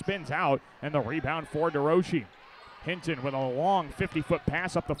three. Spins out. And the rebound for DeRochi. Hinton with a long 50-foot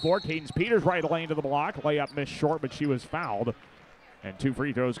pass up the floor. Cadence Peters right lane to the block. Layup missed short, but she was fouled. And 2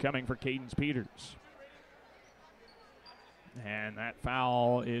 free throws coming for Cadence Peters. And that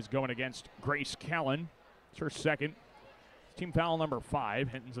foul is going against Grace Kellen. It's her second. Team foul number 5.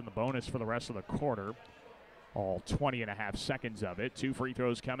 Hinton's in the bonus for the rest of the quarter. All 20.5 seconds of it. 2 free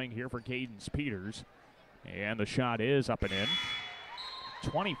throws coming here for Cadence Peters. And the shot is up and in.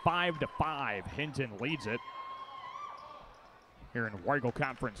 25-5. Hinton leads it here in Weigel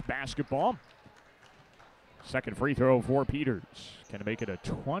Conference basketball. Second free throw for Peters. Can make it a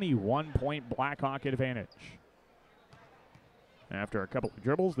 21-point Blackhawk advantage. After a couple of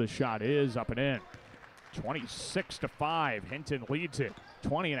dribbles, the shot is up and in. 26-5. Hinton leads it.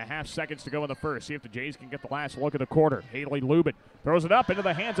 20.5 seconds to go in the first. See if the Jays can get the last look of the quarter. Haley Lubin throws it up into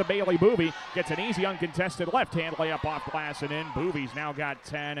the hands of Bailey Boovie. Gets an easy uncontested left-hand layup off glass and in. Boovie's now got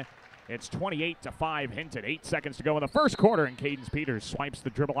 10. It's 28-5 Hinton. 8 seconds to go in the first quarter, and Cadence Peters swipes the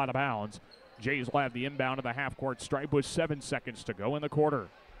dribble out of bounds. Jays will have the inbound of the half-court stripe with 7 seconds to go in the quarter.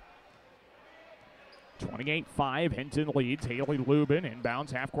 28-5, Hinton leads. Haley Lubin inbounds,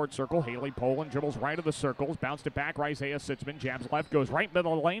 half-court circle. Haley Poland dribbles right of the circles. Bounced it back, Isaiah Sitzman jabs left, goes right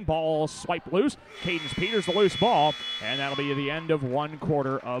middle of the lane. Ball swiped loose. Cadence Peters the loose ball, and that'll be the end of 1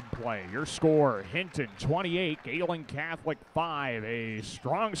 quarter of play. Your score, Hinton 28, Gehlen Catholic 5. A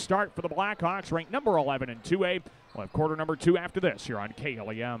strong start for the Blackhawks, ranked number 11 in 2A. We'll have quarter number 2 after this here on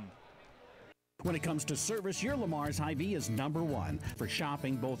KLEM. When it comes to service, your Lamar's Hy-Vee is number 1 for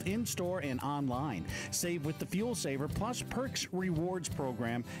shopping both in-store and online. Save with the Fuel Saver Plus Perks Rewards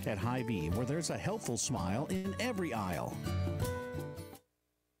program at Hy-Vee, where there's a helpful smile in every aisle.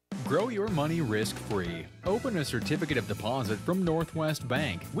 Grow your money risk-free. Open a certificate of deposit from Northwest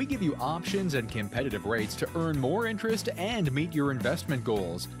Bank. We give you options and competitive rates to earn more interest and meet your investment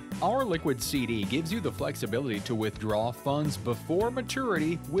goals. Our liquid CD gives you the flexibility to withdraw funds before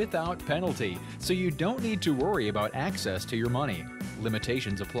maturity without penalty, so you don't need to worry about access to your money.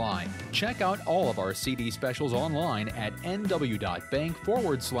 Limitations apply. Check out all of our CD specials online at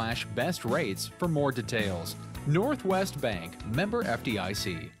nw.bank/best rates for more details. Northwest Bank, member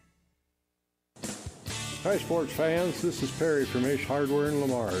FDIC. Hi sports fans, this is Perry from Ace Hardware in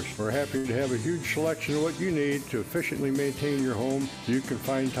Lamar's. We're happy to have a huge selection of what you need to efficiently maintain your home so you can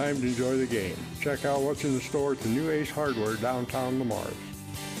find time to enjoy the game. Check out what's in the store at the new Ace Hardware downtown Lamar's.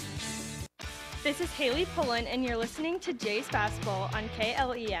 This is Haley Pullen, and you're listening to Jays Basketball on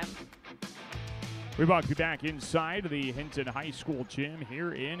KLEM. We welcome you back inside the Hinton High School gym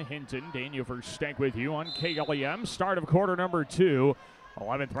here in Hinton. Daniel Versteeg with you on KLEM. Start of quarter number 2.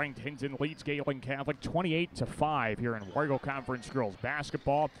 11th ranked Hinton leads Gehlen Catholic 28-5 here in War Eagle Conference girls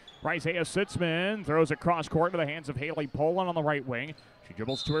basketball. Isaiah Sitzman throws it cross court into the hands of Haley Poland on the right wing. She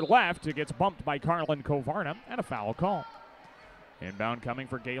dribbles to her left. It gets bumped by Carlin Kovarna and a foul call. Inbound coming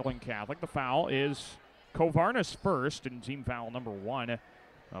for Gehlen Catholic. The foul is Kovarna's first and team foul number 1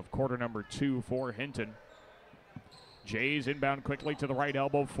 of quarter number 2 for Hinton. Jays inbound quickly to the right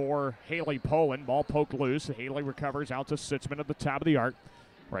elbow for Haley Poland. Ball poked loose. Haley recovers out to Sitzman at the top of the arc.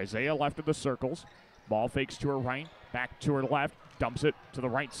 Isaiah left of the circles. Ball fakes to her right, back to her left. Dumps it to the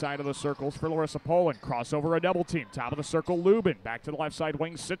right side of the circles for Larissa Poland. Crossover a double team. Top of the circle, Lubin. Back to the left side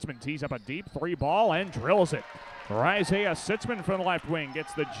wing. Sitzman tees up a deep 3 ball and drills it. Isaiah Sitzman from the left wing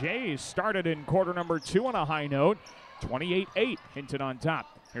gets the Jays started in quarter number 2 on a high note. 28-8, Hinton on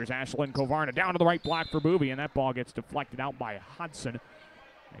top. Here's Ashlyn Kovarna down to the right block for Booby, and that ball gets deflected out by Hudson.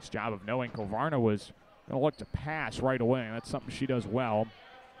 Nice job of knowing Kovarna was going to look to pass right away. That's something she does well,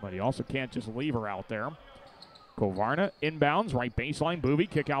 but he also can't just leave her out there. Kovarna inbounds, right baseline. Booby,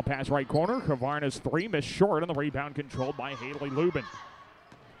 kick out pass right corner. Kovarna's 3 missed short, and the rebound controlled by Haley Lubin.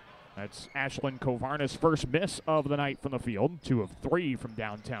 That's Ashlyn Kovarna's first miss of the night from the field. 2 of 3 from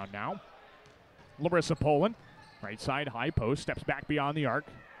downtown now. Larissa Poland. Right side, high post, steps back beyond the arc.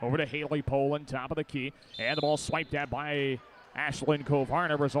 Over to Haley Poland, top of the key. And the ball swiped at by Ashlyn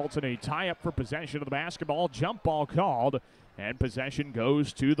Kovarna. Results in a tie-up for possession of the basketball. Jump ball called. And possession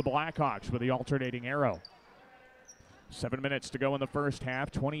goes to the Blackhawks with the alternating arrow. 7 minutes to go in the first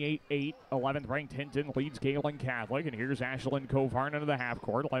half. 28-8. 11th ranked Hinton leads Gehlen Catholic. And here's Ashlyn Kovarna to the half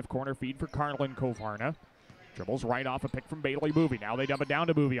court. Left corner feed for Carlin Kovarna. Dribbles right off a pick from Bailey Boovy. Now they dump it down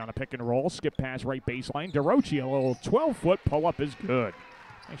to Boovy on a pick and roll. Skip pass right baseline. DeRochi, a little 12-foot pull-up is good.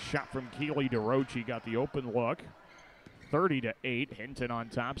 Nice shot from Keely DeRochi. Got the open look. 30-8. Hinton on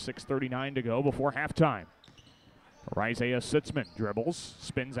top. 6:39 to go before halftime. Isaiah Sitzman dribbles.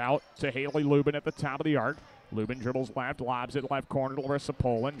 Spins out to Haley Lubin at the top of the arc. Lubin dribbles left. Lobs it left corner to Larissa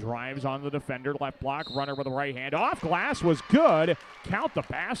Poland. Drives on the defender. Left block. Runner with the right hand. Off glass was good. Count the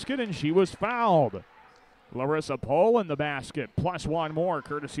basket, and she was fouled. Larissa Poland the basket, plus 1 more,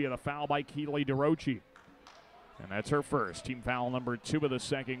 courtesy of the foul by Keely DeRochi. And that's her first. Team foul number 2 of the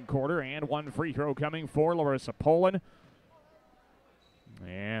second quarter, and 1 free throw coming for Larissa Poland.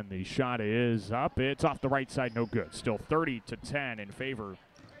 And the shot is up. It's off the right side, no good. Still 30-10 in favor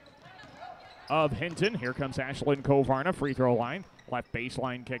of Hinton. Here comes Ashlyn Kovarna, free throw line. Left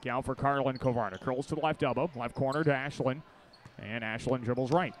baseline kick out for Carlin Kovarna. Curls to the left elbow, left corner to Ashlyn. And Ashlyn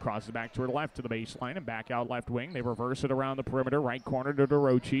dribbles right, crosses back to her left to the baseline and back out left wing. They reverse it around the perimeter, right corner to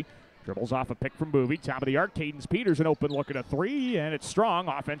DeRochi. Dribbles off a pick from Boovy, top of the arc. Cadence Peters an open look at a 3, and it's strong.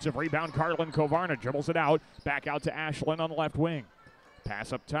 Offensive rebound, Carlin Kovarna dribbles it out. Back out to Ashlyn on the left wing.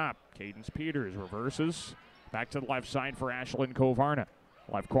 Pass up top, Cadence Peters reverses. Back to the left side for Ashlyn Kovarna.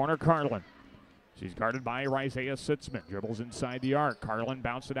 Left corner, Carlin. She's guarded by Isaiah Sitzman. Dribbles inside the arc. Carlin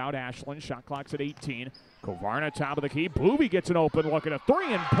bounced it out. Ashlyn. Shot clock's at 18. Kovarna top of the key. Boovy gets an open look at a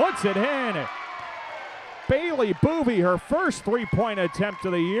 3 and puts it in. Bailey Boovy, her first 3-point attempt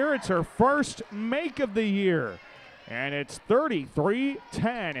of the year. It's her first make of the year. And it's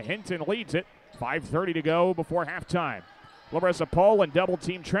 33-10. Hinton leads it. 5:30 to go before halftime. Larissa Poland double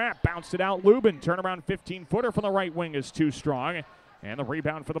team trap. Bounced it out. Lubin. Turnaround 15-footer from the right wing is too strong. And the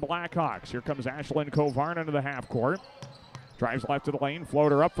rebound for the Blackhawks. Here comes Ashlyn Kovarna into the half court. Drives left to the lane.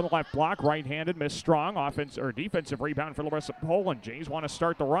 Floater up from the left block. Right-handed. Missed strong. Defensive rebound for Larissa Poland. Jays want to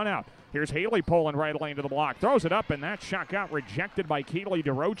start the run out. Here's Haley Poland right lane to the block. Throws it up, and that shot got rejected by Keely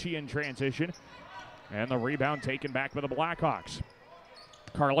DeRochi in transition. And the rebound taken back by the Blackhawks.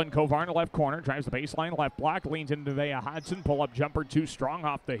 Carlin Kovarna left corner. Drives the baseline. Left block. Leans into Nevaeh Hudson. Pull-up jumper too strong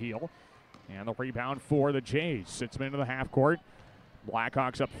off the heel. And the rebound for the Jays. Sitzman into the half court.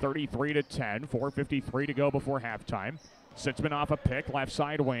 Blackhawks up 33-10, 4:53 to go before halftime. Sitzman off a pick, left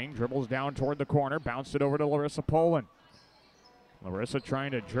side wing, dribbles down toward the corner, bounced it over to Larissa Poland. Larissa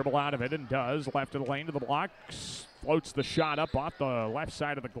trying to dribble out of it and does. Left of the lane to the block, floats the shot up off the left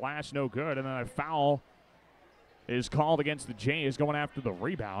side of the glass, no good. And then a foul is called against the Jays going after the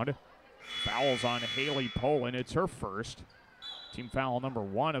rebound. Foul's on Haley Poland. It's her first. Team foul number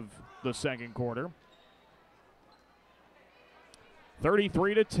 1 of the second quarter.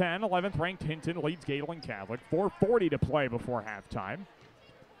 33-10, 11th ranked Hinton leads Gehlen Catholic. 4:40 to play before halftime.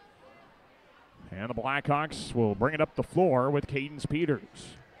 And the Blackhawks will bring it up the floor with Cadence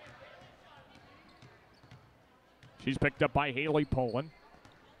Peters. She's picked up by Haley Poland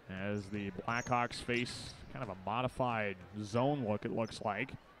as the Blackhawks face kind of a modified zone look, it looks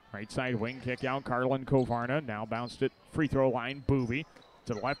like. Right side wing kick out, Carlin Kovarna. Now bounced it, free throw line, Boovy.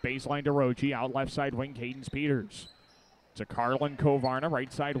 To the left baseline to Rochi. Out left side wing, Cadence Peters. To Carlin Kovarna,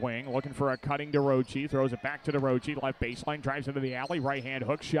 right side wing, looking for a cutting to Rochi. Throws it back to Rochi. Left baseline, drives into the alley. Right hand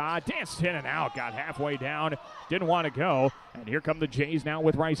hook shot. Danced in and out. Got halfway down. Didn't want to go. And here come the Jays now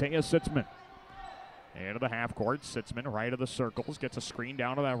with Isaiah Sitzman. Into the half court. Sitzman, right of the circles. Gets a screen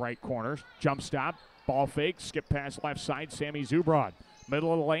down to that right corner. Jump stop. Ball fake. Skip pass left side. Sammy Zubrod.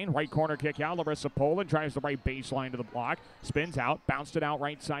 Middle of the lane. Right corner kick out. Larissa Poland drives the right baseline to the block. Spins out. Bounced it out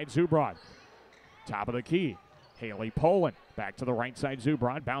right side. Zubrod. Top of the key. Haley Poland back to the right side.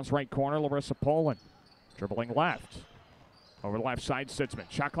 Zubrod. Bounce right corner. Larissa Poland. Dribbling left. Over the left side. Sitzman.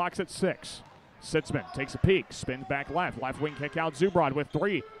 Shot clock's at 6. Sitzman takes a peek. Spins back left. Left wing kick out. Zubrod with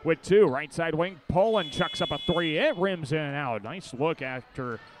 3. With 2. Right side wing. Poland chucks up a 3. It rims in and out. Nice look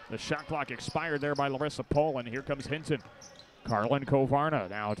after the shot clock expired there by Larissa Poland. Here comes Hinton. Carlin Kovarna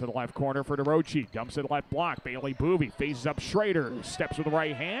now to the left corner for DeRochi. Dumps it left block. Bailey Boovy faces up Schrader. Steps with the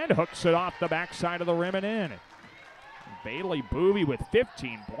right hand. Hooks it off the backside of the rim and in. Bailey Boovy with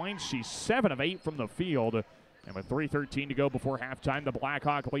 15 points. She's 7 of 8 from the field. And with 3:13 to go before halftime, the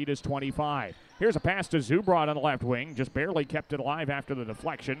Blackhawk lead is 25. Here's a pass to Zubrod on the left wing. Just barely kept it alive after the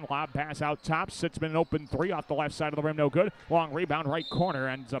deflection. Lob pass out top. Sitzman an open 3 off the left side of the rim. No good. Long rebound right corner.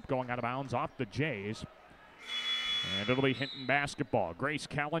 Ends up going out of bounds off the Jays. And it'll be Hinton basketball. Grace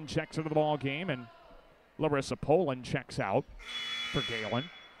Callan checks into the ball game. And Larissa Poland checks out for Gehlen.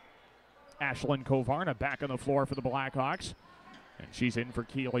 Ashlyn Kovarna back on the floor for the Blackhawks. And she's in for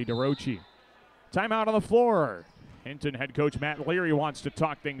Keely DeRochi. Timeout on the floor. Hinton head coach Matt Leary wants to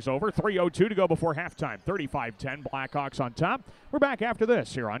talk things over. 3:02 to go before halftime. 35-10, Blackhawks on top. We're back after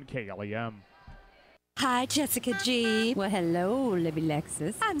this here on KLEM. Hi, Jessica G. Well, hello, Libby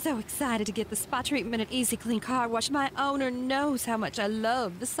Lexus. I'm so excited to get the spa treatment at Easy Clean Car Wash. My owner knows how much I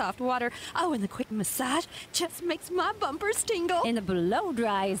love the soft water. Oh, and the quick massage just makes my bumpers tingle. And the blow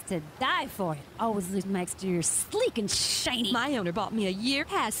dry is to die for. It always leaves my exterior sleek and shiny. My owner bought me a year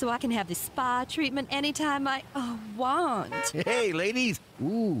pass so I can have the spa treatment anytime I want. Hey, ladies.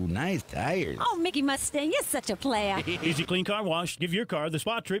 Ooh, nice tires. Oh, Mickey Mustang is such a player. Easy Clean Car Wash. Give your car the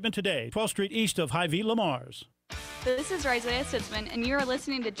spa treatment today. 12th Street east of Hy-Vee, Lamar's. This is Isaiah Sitzman, and you are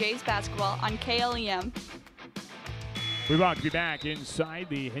listening to Jays Basketball on KLEM. We're about to be back inside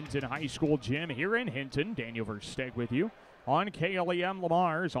the Hinton High School gym here in Hinton. Daniel Versteg with you on KLEM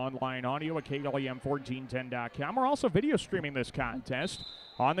Lamar's online audio at KLEM1410.com. We're also video streaming this contest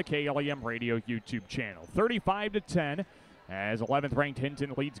on the KLEM Radio YouTube channel. 35-10 as 11th ranked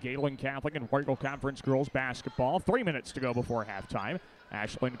Hinton leads Gehlen Catholic in Warrigal Conference girls basketball. 3 minutes to go before halftime.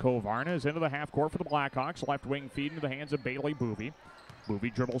 Ashlyn Kovarna is into the half court for the Blackhawks. Left wing feed into the hands of Bailey Boovy.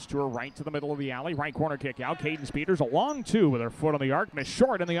 Boovy dribbles to her right to the middle of the alley. Right corner kick out. Cadence Peters a long 2 with her foot on the arc. Miss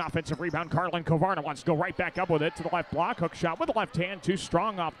short in the offensive rebound. Carlin Kovarna wants to go right back up with it to the left block. Hook shot with the left hand. Too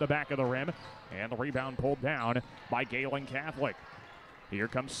strong off the back of the rim. And the rebound pulled down by Gehlen Catholic. Here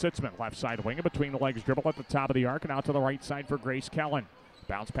comes Sitzman. Left side wing between the legs. Dribble at the top of the arc and out to the right side for Grace Callan.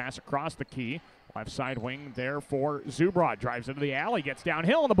 Bounce pass across the key. Left side wing there for Zubrod. Drives into the alley, gets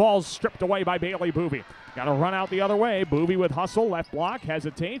downhill, and the ball's stripped away by Bailey Boovy. Got to run out the other way. Boovy with hustle, left block,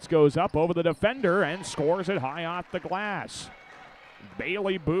 hesitates, goes up over the defender, and scores it high off the glass.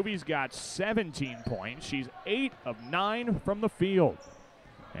 Bailey Boovy's got 17 points. She's 8 of 9 from the field.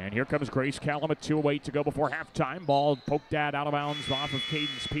 And here comes Grace Callum at 2:08 to go before halftime. Ball poked out of bounds off of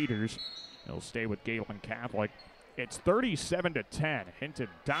Cadence Peters. He'll stay with Gehlen Catholic. It's 37-10. Hinton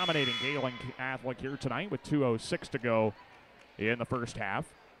dominating Gehlen Catholic here tonight with 2:06 to go in the first half.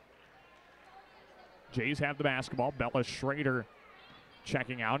 Jays have the basketball. Bella Schrader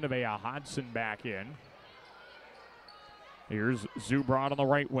checking out. Nevaeh Hodson back in. Here's Zubrod on the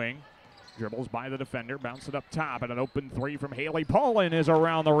right wing. Dribbles by the defender. Bounce it up top. And an open 3 from Haley Poland is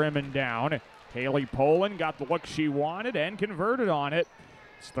around the rim and down. Haley Poland got the look she wanted and converted on it.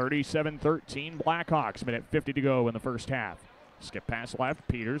 It's 37-13 Blackhawks. Minute 50 to go in the first half. Skip pass left.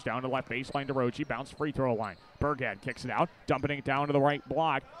 Peters down to left baseline to Roche. Bounce free throw line. Bergad kicks it out. Dumping it down to the right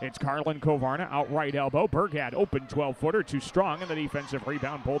block. It's Carlin Kovarna out right elbow. Bergad open 12-footer. Too strong. And the defensive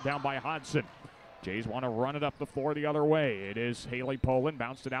rebound pulled down by Hodson. Jays want to run it up the floor the other way. It is Haley Poland.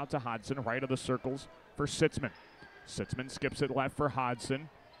 Bounced it out to Hodson. Right of the circles for Sitzman. Sitzman skips it left for Hodson.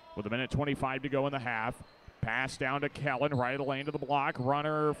 With a minute 25 to go in the half. Pass down to Kellen, right of the lane to the block.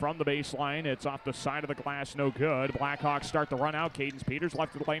 Runner from the baseline. It's off the side of the glass, no good. Blackhawks start the run out. Cadence Peters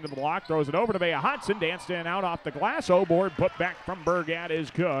left of the lane to the block. Throws it over to Bea Hodson. Danced in and out off the glass. O-board put back from Bergad is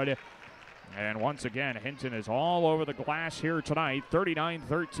good. And once again, Hinton is all over the glass here tonight.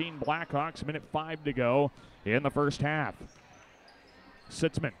 39-13 Blackhawks. Minute 5 to go in the first half.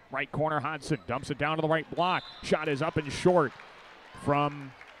 Sitzman, right corner Hodson. Dumps it down to the right block. Shot is up and short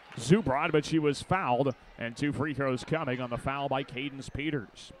from Zubrod, but she was fouled, and 2 free throws coming on the foul by Cadence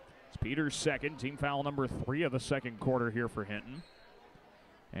Peters. It's Peters' second, team foul number 3 of the second quarter here for Hinton.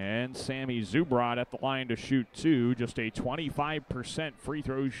 And Sammy Zubrod at the line to shoot 2, just a 25% free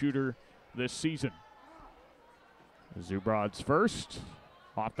throw shooter this season. Zubrod's first,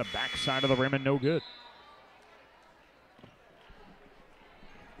 off the backside of the rim and no good.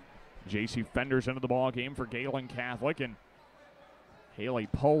 J.C. Fender's into the ball game for Gehlen Catholic, and Haley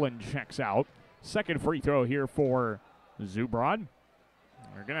Poland checks out. Second free throw here for Zubrod.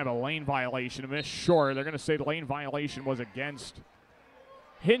 They're going to have a lane violation. Miss short. They're going to say the lane violation was against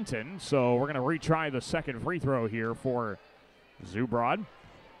Hinton. So we're going to retry the second free throw here for Zubrod.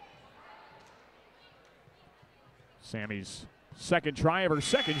 Sammy's second try of her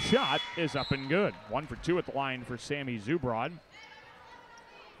second shot is up and good. 1 for 2 at the line for Sammy Zubrod.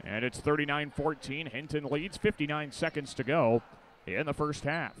 And it's 39-14. Hinton leads. 59 seconds to go in the first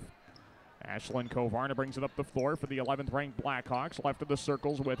half. Ashlyn Kovarna brings it up the floor for the 11th ranked Blackhawks. Left of the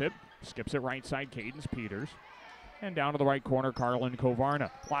circles with it. Skips it right side, Cadence Peters. And down to the right corner, Carlin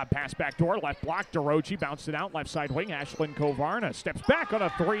Kovarna. Lob pass back door, left block, DeRochi bounced it out, left side wing, Ashlyn Kovarna. Steps back on a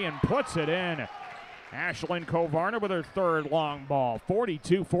 3 and puts it in. Ashlyn Kovarna with her third long ball.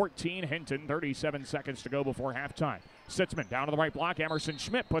 42-14 Hinton, 37 seconds to go before halftime. Sitzman down to the right block, Emerson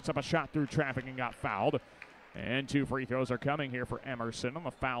Schmidt puts up a shot through traffic and got fouled. And 2 free throws are coming here for Emerson on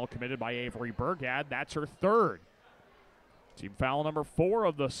the foul committed by Avery Bergad. That's her third. Team foul number 4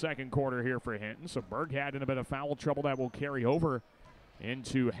 of the second quarter here for Hinton. So Bergad in a bit of foul trouble that will carry over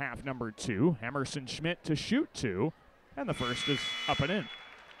into half number 2. Emerson Schmidt to shoot 2. And the first is up and in.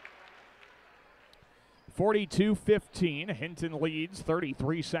 42-15. Hinton leads.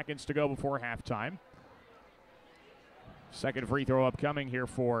 33 seconds to go before halftime. Second free throw upcoming here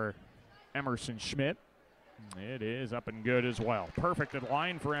for Emerson Schmidt. It is up and good as well. Perfect at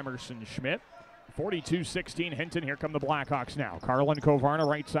line for Emerson Schmidt. 42-16 Hinton. Here come the Blackhawks now. Carlin Kovarna,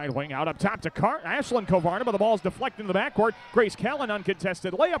 right side wing, out up top to Ashlyn Kovarna, but the ball's deflected into the backcourt. Grace Kellen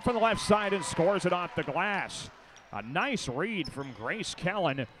uncontested. Layup from the left side and scores it off the glass. A nice read from Grace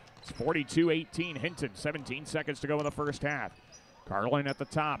Kellen. It's 42-18 Hinton. 17 seconds to go in the first half. Carlin at the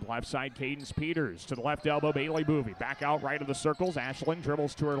top, left side Cadence Peters. To the left elbow, Bailey Boovy. Back out right of the circles. Ashlyn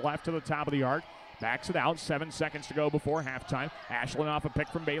dribbles to her left to the top of the arc. Backs it out, 7 seconds to go before halftime. Ashlyn off a pick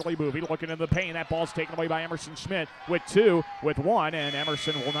from Bailey Boovy, looking into the paint. That ball's taken away by Emerson Schmidt with 2, with 1, and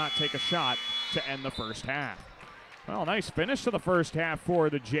Emerson will not take a shot to end the first half. Well, nice finish to the first half for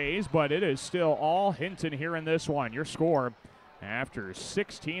the Jays, but it is still all Hinton here in this one. Your score after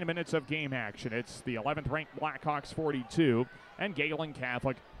 16 minutes of game action. It's the 11th ranked Blackhawks 42 and Gehlen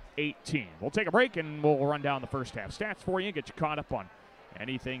Catholic 18. We'll take a break and we'll run down the first half stats for you, get you caught up on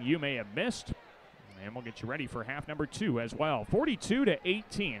anything you may have missed. And we'll get you ready for half number 2 as well.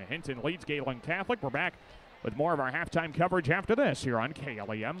 42-18. Hinton leads Gehlen Catholic. We're back with more of our halftime coverage after this here on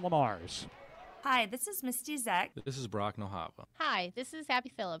KLEM Lamar's. Hi, this is Misty Zek. This is Brock Nohava. Hi, this is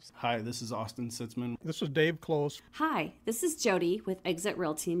Abby Phillips. Hi, this is Austin Sitzman. This is Dave Close. Hi, this is Jody with Exit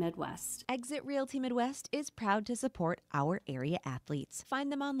Realty Midwest. Exit Realty Midwest is proud to support our area athletes.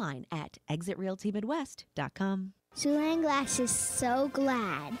 Find them online at exitrealtymidwest.com. Siouxland Glass is so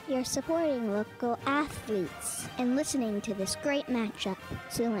glad you're supporting local athletes and listening to this great matchup.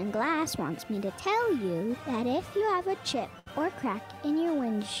 Siouxland Glass wants me to tell you that if you have a chip or crack in your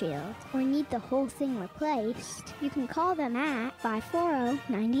windshield or need the whole thing replaced, you can call them at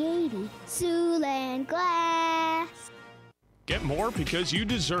 540-9080. Siouxland Glass. Get more because you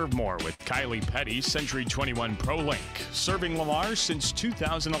deserve more with Kylie Petty, Century 21 ProLink, serving Lamar since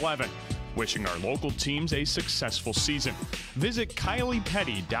 2011. Wishing our local teams a successful season. Visit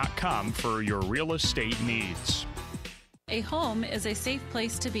KyliePetty.com for your real estate needs. A home is a safe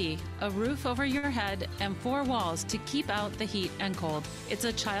place to be, a roof over your head, and 4 walls to keep out the heat and cold. It's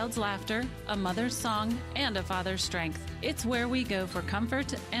a child's laughter, a mother's song, and a father's strength. It's where we go for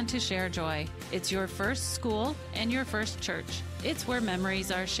comfort and to share joy. It's your first school and your first church. It's where memories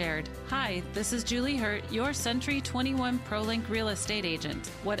are shared. Hi, this is Julie Hurt, your Century 21 ProLink real estate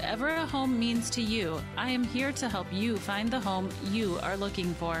agent. Whatever a home means to you, I am here to help you find the home you are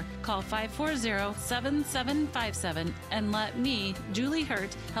looking for. Call 540-7757 and let me, Julie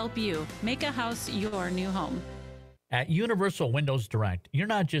Hurt, help you make a house your new home. At Universal Windows Direct, you're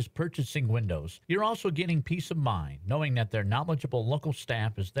not just purchasing windows, you're also getting peace of mind, knowing that their knowledgeable local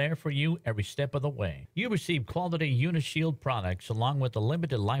staff is there for you every step of the way. You receive quality Unishield products along with a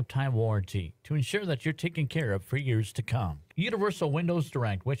limited lifetime warranty to ensure that you're taken care of for years to come. Universal Windows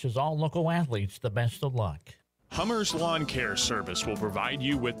Direct wishes all local athletes the best of luck. Hummer's Lawn Care Service will provide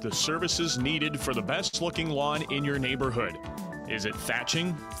you with the services needed for the best-looking lawn in your neighborhood. Is it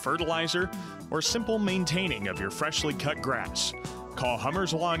thatching, fertilizer, or simple maintaining of your freshly cut grass? Call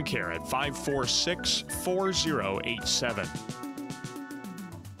Hummer's Lawn Care at 546-4087.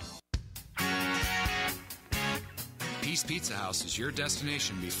 Peace Pizza House is your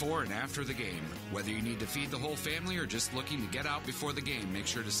destination before and after the game. Whether you need to feed the whole family or just looking to get out before the game, make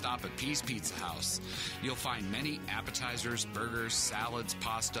sure to stop at Peace Pizza House. You'll find many appetizers, burgers, salads,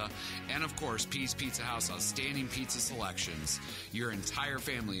 pasta, and of course, Peace Pizza House outstanding pizza selections. Your entire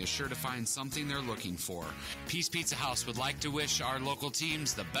family is sure to find something they're looking for. Peace Pizza House would like to wish our local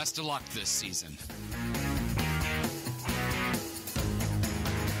teams the best of luck this season.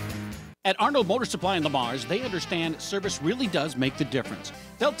 At Arnold Motor Supply in Lamars, they understand service really does make the difference.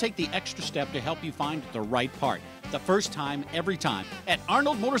 They'll take the extra step to help you find the right part. The first time, every time. At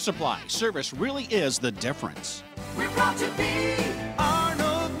Arnold Motor Supply, service really is the difference. We're proud to be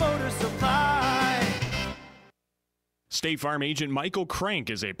Arnold Motor Supply. State Farm agent Michael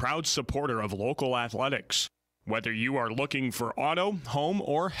Crank is a proud supporter of local athletics. Whether you are looking for auto, home,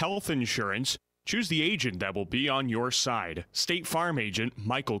 or health insurance, choose the agent that will be on your side. State Farm agent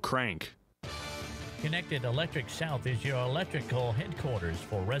Michael Crank. Connected Electric South is your electrical headquarters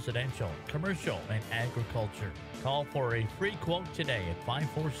for residential, commercial, and agriculture. Call for a free quote today at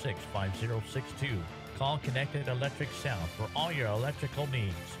 546-5062. Call Connected Electric South for all your electrical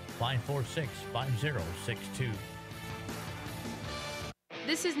needs. 546-5062.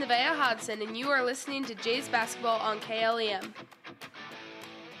 This is Nevaeh Hodson, and you are listening to Jays Basketball on KLEM.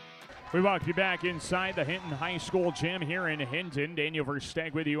 We welcome you back inside the Hinton High School gym here in Hinton. Daniel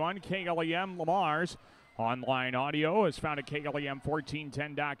Versteg with you on KLEM Lamar's. Online audio is found at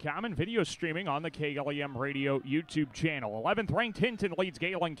KLEM1410.com and video streaming on the KLEM Radio YouTube channel. 11th ranked Hinton leads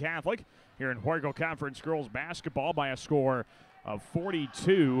Gehlen Catholic here in Wargo Conference girls basketball by a score of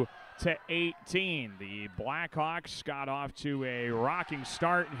 42-18. The Blackhawks got off to a rocking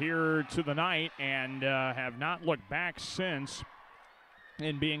start here to the night and have not looked back since,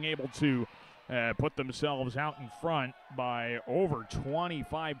 in being able to put themselves out in front by over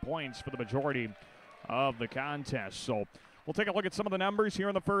 25 points for the majority of the contest. So we'll take a look at some of the numbers here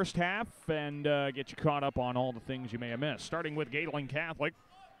in the first half and get you caught up on all the things you may have missed. Starting with Gehlen Catholic,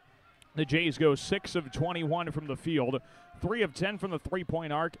 the Jays go 6 of 21 from the field, 3 of 10 from the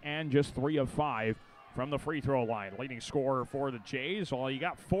three-point arc, and just 3 of 5 from the free throw line. Leading scorer for the Jays, well, you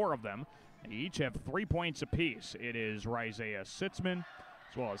got 4 of them. They each have 3 points apiece. It is Isaiah Sitzman,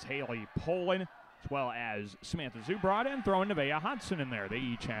 as well as Haley Poland, as well as Samantha Zubrod, and throwing Nevaeh Hodson in there. They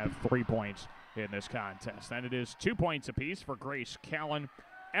each have 3 points in this contest. And it is 2 points apiece for Grace Callen,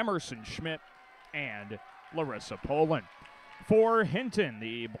 Emerson Schmidt, and Larissa Poland. For Hinton,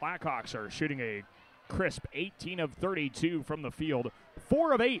 the Blackhawks are shooting a crisp 18 of 32 from the field,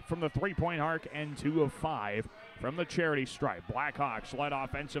 4 of 8 from the three-point arc, and 2 of 5 from the charity stripe. Blackhawks led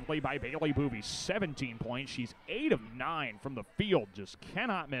offensively by Bailey Boovy, 17 points. She's 8 of 9 from the field, just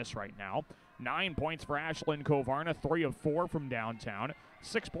cannot miss right now. 9 points for Ashlyn Kovarna, 3 of 4 from downtown.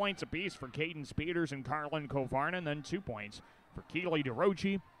 6 points apiece for Caden Speeders and Carlin Kovarna, and then 2 points for Keely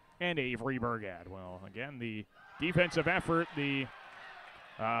DeRochi and Avery Burgad. Well, again, the defensive effort, the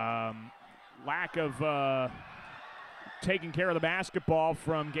lack of taking care of the basketball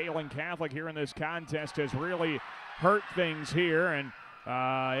from Gehlen Catholic here in this contest has really hurt things here, and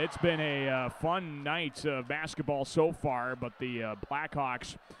it's been a fun night of basketball so far, but the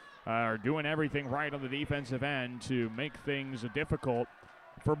Blackhawks are doing everything right on the defensive end to make things difficult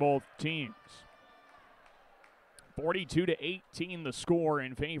for both teams. 42-18 the score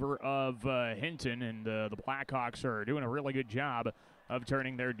in favor of Hinton, and the Blackhawks are doing a really good job of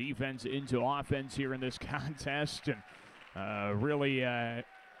turning their defense into offense here in this contest, and really a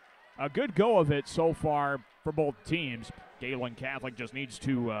good go of it so far for both teams. Gehlen Catholic just needs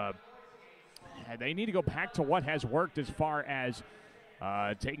to they need to go back to what has worked as far as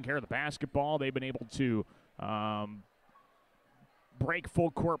taking care of the basketball. They've been able to break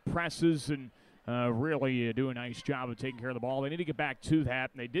full court presses and really do a nice job of taking care of the ball. They need to get back to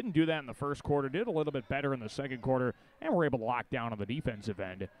that. And they didn't do that in the first quarter, did a little bit better in the second quarter, and were able to lock down on the defensive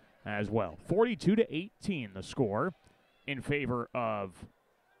end as well. 42-18 the score in favor of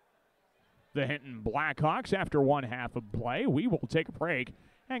the Hinton Blackhawks after one half of play. We will take a break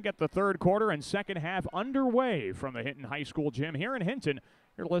and get the third quarter and second half underway from the Hinton High School gym here in Hinton.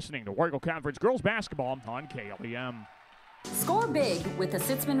 You're listening to War Eagle Conference Girls Basketball on KLEM. Score big with the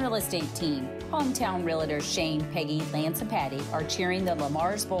Sitzman Real Estate Team. Hometown realtors Shane, Peggy, Lance, and Patty are cheering the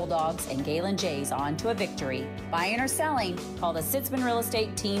Lamar's Bulldogs and Galen Jays on to a victory. Buying or selling, call the Sitzman Real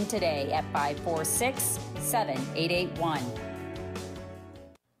Estate Team today at 546-7881.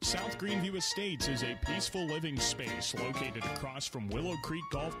 South Greenview Estates is a peaceful living space located across from Willow Creek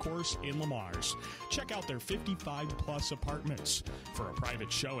Golf Course in Lamars. Check out their 55-plus apartments. For a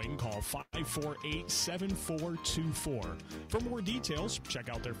private showing, call 548-7424. For more details, check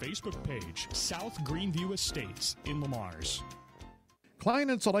out their Facebook page, South Greenview Estates in Lamars. Klein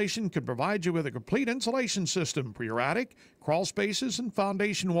Insulation can provide you with a complete insulation system for your attic, crawl spaces, and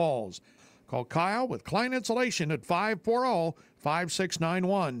foundation walls. Call Kyle with Klein Insulation at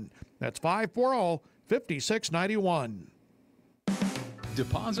 540-5691. That's 540-5691.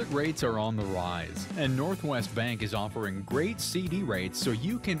 Deposit rates are on the rise, and Northwest Bank is offering great CD rates so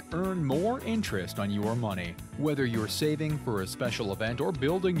you can earn more interest on your money. Whether you're saving for a special event or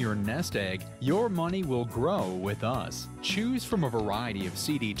building your nest egg, your money will grow with us. Choose from a variety of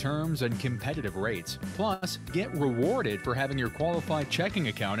CD terms and competitive rates. Plus, get rewarded for having your qualified checking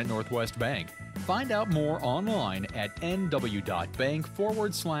account at Northwest Bank. Find out more online at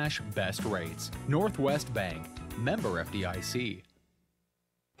nw.bank/best rates. Northwest Bank, member FDIC.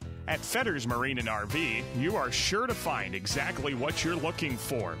 At Fetters Marine and RV, you are sure to find exactly what you're looking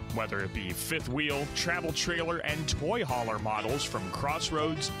for, whether it be fifth wheel, travel trailer, and toy hauler models from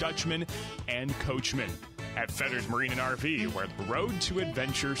Crossroads, Dutchman, and Coachman. At Fetters Marine and RV, where the road to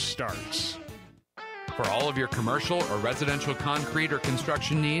adventure starts. For all of your commercial or residential concrete or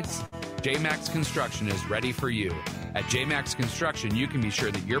construction needs, J-Max Construction is ready for you. At J-Max Construction, you can be sure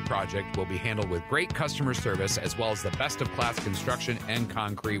that your project will be handled with great customer service as well as the best of class construction and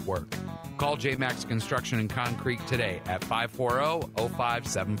concrete work. Call J-Max Construction and Concrete today at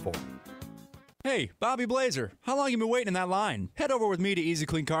 540-0574. Hey, Bobby Blazer, how long you been waiting in that line? Head over with me to Easy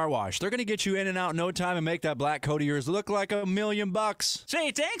Clean Car Wash. They're going to get you in and out in no time and make that black coat of yours look like $1,000,000. Say,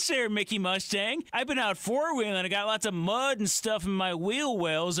 thanks there, Mickey Mustang. I've been out four-wheeling. I got lots of mud and stuff in my wheel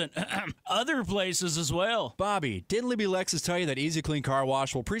wells and other places as well. Bobby, didn't Libby Lexus tell you that Easy Clean Car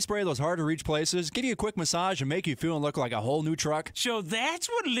Wash will pre-spray those hard-to-reach places, give you a quick massage, and make you feel and look like a whole new truck? So that's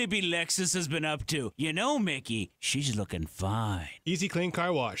what Libby Lexus has been up to. You know, Mickey, she's looking fine. Easy Clean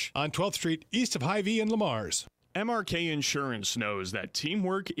Car Wash on 12th Street, east of Hy-Vee in Lamars. MRK Insurance knows that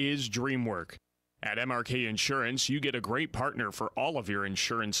teamwork is dream work. At MRK Insurance, you get a great partner for all of your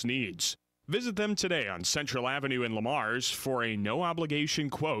insurance needs. Visit them today on Central Avenue in Lamars for a no-obligation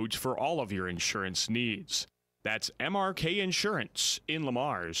quote for all of your insurance needs. That's MRK Insurance in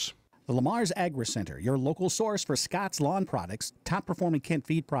Lamars. The Lamar's Agri Center, your local source for Scott's lawn products, top-performing Kent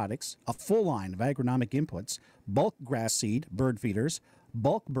feed products, a full line of agronomic inputs, bulk grass seed, bird feeders,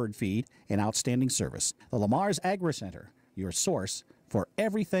 bulk bird feed, and outstanding service. The Lamar's Agri Center, your source for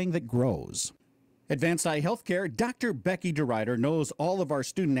everything that grows. Advanced Eye Healthcare, Dr. Becky DeRuyter knows all of our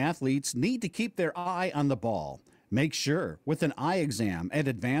student athletes need to keep their eye on the ball. Make sure with an eye exam at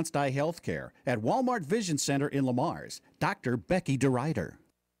Advanced Eye Healthcare at Walmart Vision Center in Lamars. Dr. Becky DeRuyter.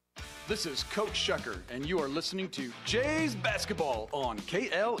 This is Coach Shucker, and you are listening to Jays Basketball on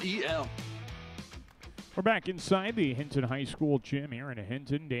KLEM. We're back inside the Hinton High School gym here in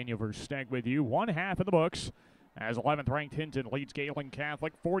Hinton. Daniel Versteg with you. One half of the books as 11th-ranked Hinton leads Gehlen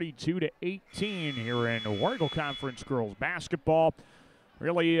Catholic 42-18 here in War Eagle Conference Girls Basketball.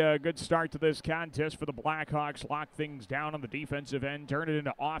 Really a good start to this contest for the Blackhawks. Lock things down on the defensive end, turn it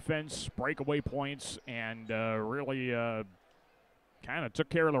into offense, breakaway points, and really kind of took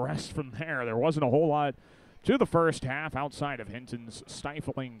care of the rest from there. There wasn't a whole lot to the first half outside of Hinton's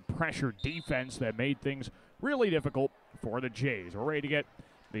stifling pressure defense that made things really difficult for the Jays. We're ready to get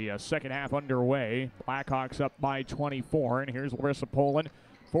the second half underway. Blackhawks up by 24, and here's Larissa Poland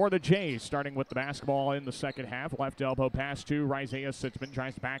for the Jays, starting with the basketball in the second half. Left elbow pass to Isaiah Sitzman.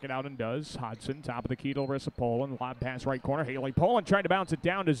 Tries to back it out and does. Hodson, top of the key to Larissa Poland. Lob pass right corner. Haley Poland trying to bounce it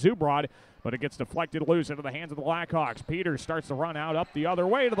down to Zubrod, but it gets deflected loose into the hands of the Blackhawks. Peters starts to run out up the other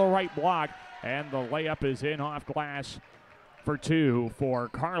way to the right block, and the layup is in off glass for two for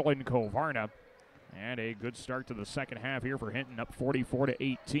Carlin Kovarna. And a good start to the second half here for Hinton, up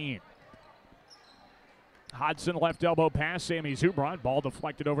 44-18. Hodson, left elbow pass, Sammy Zubrod. Ball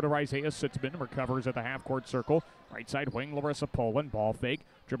deflected over to Isaiah Sitzman. Recovers at the half-court circle. Right side wing, Larissa Poland. Ball fake,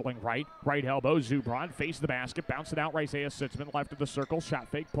 dribbling right elbow. Zubrod, face the basket, bounce it out. Isaiah Sitzman, left of the circle. Shot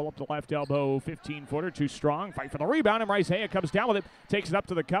fake, pull up the left elbow, 15-footer, too strong. Fight for the rebound, and Isaiah comes down with it. Takes it up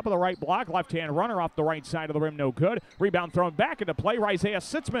to the cup of the right block. Left-hand runner off the right side of the rim, no good. Rebound thrown back into play. Isaiah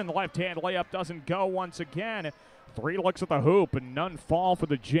Sitzman, left-hand layup doesn't go once again. 3 looks at the hoop, and none fall for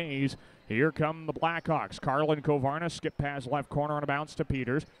the Jays. Here come the Blackhawks. Carlin Kovarna, skip pass left corner on a bounce to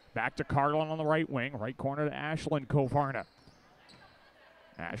Peters. Back to Carlin on the right wing. Right corner to Ashlyn Kovarna.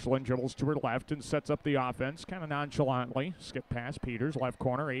 Ashlyn dribbles to her left and sets up the offense kind of nonchalantly. Skip pass, Peters, left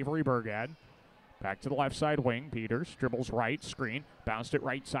corner, Avery Burgad. Back to the left side wing. Peters dribbles right, screen. Bounced it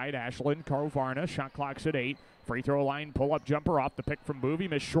right side, Ashlyn Kovarna. Shot clock's at 8. Free throw line, pull-up jumper off the pick from Boovie.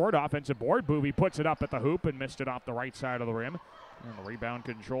 Missed short, offensive board. Boovie puts it up at the hoop and missed it off the right side of the rim. And the rebound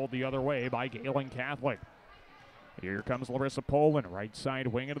controlled the other way by Gehlen Catholic. Here comes Larissa Poland, right side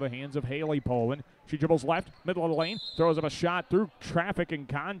wing into the hands of Haley Poland. She dribbles left, middle of the lane, throws up a shot through traffic and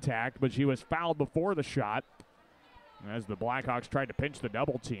contact, but she was fouled before the shot. As the Blackhawks tried to pinch the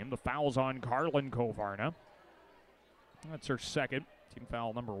double team, the foul's on Carlin Kovarna. That's her second, team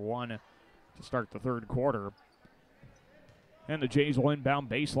foul number 1 to start the third quarter. And the Jays will inbound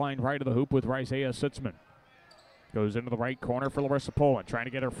baseline right of the hoop with Isaiah Sitzman. Goes into the right corner for Larissa Poland, trying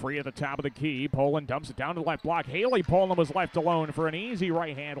to get her free at the top of the key. Poland dumps it down to the left block. Haley Poland was left alone for an easy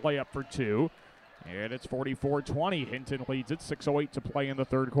right-hand layup for 2. And it's 44-20. Hinton leads it, 6:08 to play in the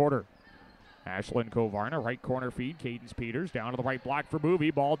third quarter. Ashlyn Kovarna, right corner feed. Cadence Peters down to the right block for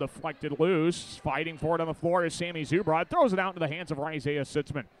Boovie. Ball deflected loose. Fighting for it on the floor is Sammy Zubrod. Throws it out into the hands of Isaiah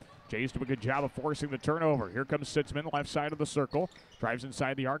Sitzman. Jays do a good job of forcing the turnover. Here comes Sitzman, left side of the circle. Drives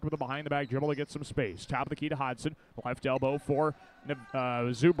inside the arc with a behind-the-back dribble to get some space. Top of the key to Hodson. Left elbow for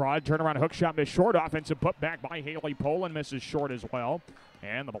Zubrod. Turnaround hook shot missed short. Offensive put back by Haley Poland. Misses short as well.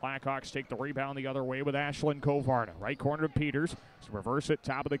 And the Blackhawks take the rebound the other way with Ashlyn Kovarna. Right corner to Peters. So reverse it,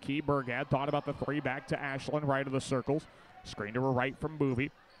 top of the key. Burgad thought about the 3. Back to Ashlyn, right of the circles. Screen to her right from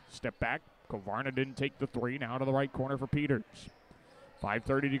Boovie. Step back. Kovarna didn't take the 3. Now to the right corner for Peters.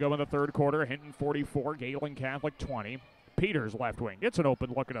 5:30 to go in the third quarter. Hinton 44, Gehlen Catholic 20. Peters left wing gets an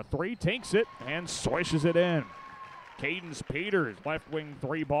open look at a 3, takes it, and swishes it in. Cadence Peters, left wing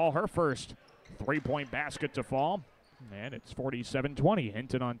 3 ball, her first 3-point basket to fall. And it's 47-20,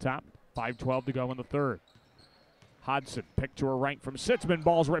 Hinton on top. 5:12 to go in the third. Hodson picked to her right from Sitzman.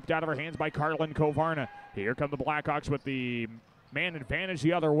 Ball's ripped out of her hands by Carlin Kovarna. Here come the Blackhawks with the man advantage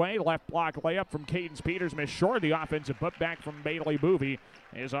the other way. Left block layup from Cadence Peters. Missed short. The offensive putback from Bailey Boovie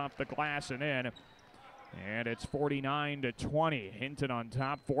is off the glass and in. And it's 49-20. Hinton on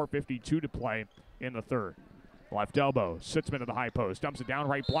top. 4:52 to play in the third. Left elbow. Sitzman to the high post. Dumps it down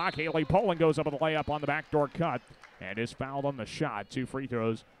right block. Haley Poland goes up with a layup on the backdoor cut and is fouled on the shot. 2 free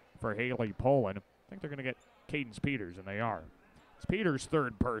throws for Haley Poland. I think they're going to get Cadence Peters, and they are. It's Peters'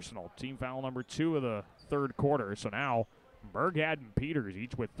 third personal. Team foul number 2 of the third quarter. So now Burgad and Peters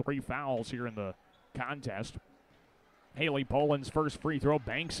each with 3 fouls here in the contest. Haley Poland's first free throw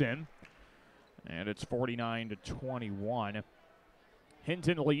banks in, and it's 49-21.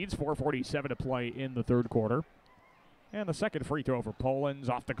 Hinton leads, 4:47 to play in the third quarter. And the second free throw for Poland's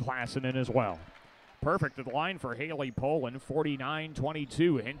off the glass and in as well. Perfect at the line for Haley Poland,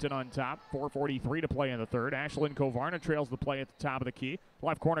 49-22. Hinton on top, 4:43 to play in the third. Ashlyn Kovarna trails the play at the top of the key.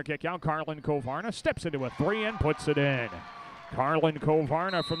 Left corner kick out. Carlin Kovarna steps into a 3 and puts it in. Carlin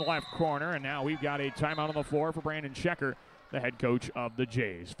Kovarna from the left corner, and now we've got a timeout on the floor for Brandon Schecker, the head coach of the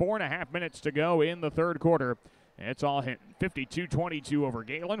Jays. 4.5 minutes to go in the third quarter. It's all Hinton, 52-22 over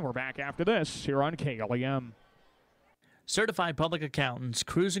Gehlen. We're back after this here on KLEM. Certified public accountants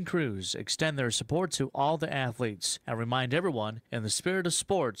Cruz & Cruz extend their support to all the athletes and remind everyone, in the spirit of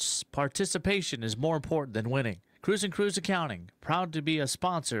sports, participation is more important than winning. Cruz & Cruz Accounting, proud to be a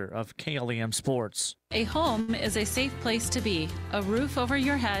sponsor of KLEM Sports. A home is a safe place to be, a roof over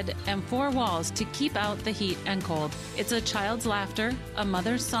your head, and 4 walls to keep out the heat and cold. It's a child's laughter, a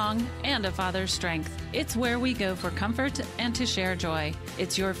mother's song, and a father's strength. It's where we go for comfort and to share joy.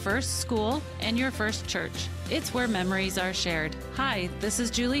 It's your first school and your first church. It's where memories are shared. Hi, this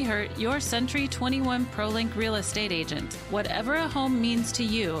is Julie Hurt, your Century 21 ProLink real estate agent. Whatever a home means to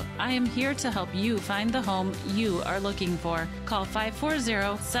you, I am here to help you find the home you are looking for. Call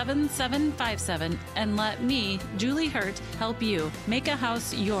 540-7757 and let me, Julie Hurt, help you make a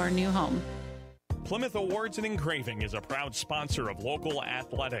house your new home. Plymouth Awards and Engraving is a proud sponsor of local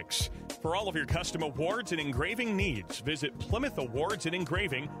athletics. For all of your custom awards and engraving needs, visit Plymouth Awards and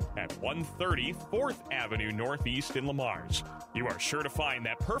Engraving at 130 4th Avenue Northeast in Lamars. You are sure to find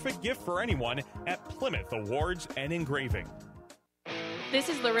that perfect gift for anyone at Plymouth Awards and Engraving. This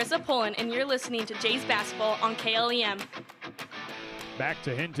is Larissa Pullen, and you're listening to Jays Basketball on KLEM. Back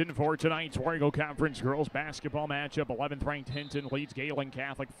to Hinton for tonight's War Eagle Conference girls basketball matchup. 11th ranked Hinton leads Gehlen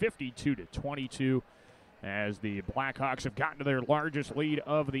Catholic 52-22 as the Blackhawks have gotten to their largest lead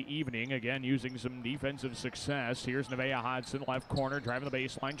of the evening, again using some defensive success. Here's Nevaeh Hodson, left corner, driving the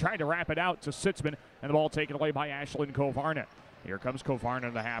baseline, trying to wrap it out to Sitzman, and the ball taken away by Ashlyn Kovarna. Here comes Kovarna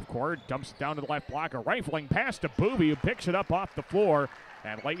in the half court, dumps it down to the left block, a rifling pass to Booby, who picks it up off the floor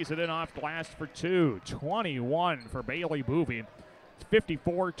and lays it in off glass for two. 21 for Bailey Booby.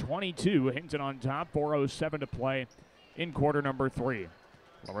 54-22, Hinton on top, 4:07 to play in quarter number 3.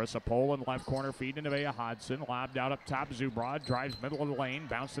 Larissa Poland, left corner, feed to Nevaeh Hodson, lobbed out up top, Zubrod drives middle of the lane,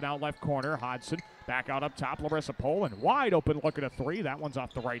 bounced it out left corner, Hodson back out up top, Larissa Poland, wide open look at a three, that one's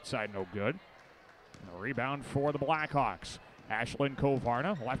off the right side, no good. And a rebound for the Blackhawks. Ashlyn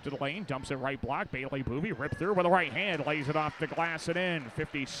Kovarna, left of the lane, dumps it right block, Bailey Booby, ripped through with a right hand, lays it off the glass and in.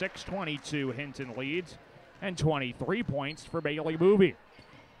 56-22, Hinton leads. And 23 points for Bailey Booby.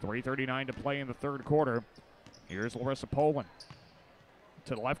 3:39 to play in the third quarter. Here's Larissa Poland.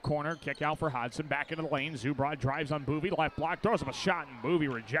 To the left corner, kick out for Hodson. Back into the lane. Zubrod drives on Booby. Left block, throws him a shot, and Booby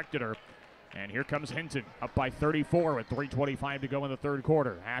rejected her. And here comes Hinton, up by 34 with 3:25 to go in the third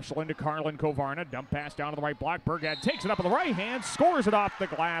quarter. Ashlyn to Carlin Kovarna. Dump pass down to the right block. Burgad takes it up with the right hand, scores it off the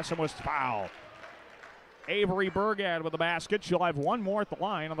glass, and was fouled. Avery Burgad with the basket. She'll have one more at the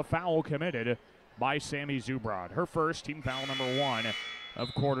line on the foul committed by Sammy Zubrod. Her first, team foul number 1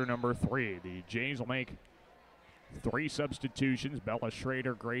 of quarter number 3. The Jays will make 3 substitutions. Bella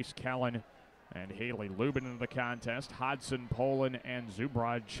Schrader, Grace Kellen, and Haley Lubin into the contest. Hodson, Poland, and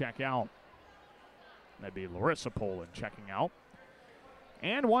Zubrod check out. That'd be Larissa Poland checking out.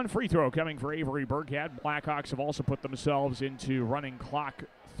 And one free throw coming for Avery Burgad. Blackhawks have also put themselves into running clock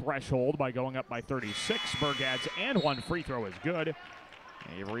threshold by going up by 36. Burgad's and one free throw is good.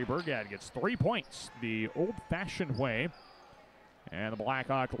 Avery Burgad gets 3 points the old-fashioned way. And the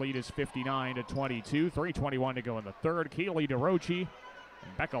Blackhawk lead is 59-22. 3:21 to go in the third. Keely DeRochi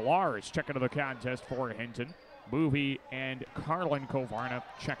and Becca Lars check into the contest for Hinton. Boovy and Carlin Kovarna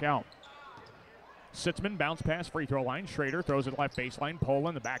check out. Sitzman bounce pass free throw line. Schrader throws it left baseline.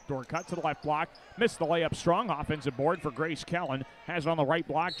 Poland, the backdoor cut to the left block. Missed the layup strong. Offensive board for Grace Kellen. Has it on the right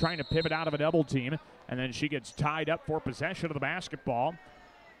block, trying to pivot out of a double team. And then she gets tied up for possession of the basketball.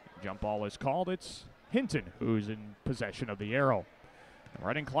 Jump ball is called. It's Hinton who's in possession of the arrow. The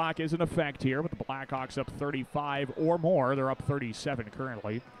running clock is in effect here with the Blackhawks up 35 or more. They're up 37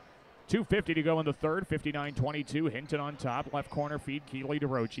 currently. 2:50 to go in the third. 59-22. Hinton on top. Left corner feed. Keely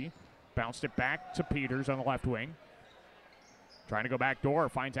DeRochi. Bounced it back to Peters on the left wing. Trying to go back door.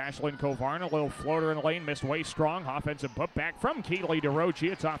 Finds Ashlyn Kovarna. A little floater in the lane. Missed way strong. Offensive putback from Keely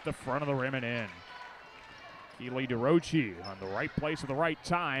DeRochi. It's off the front of the rim and in. Keely DeRochi on the right place at the right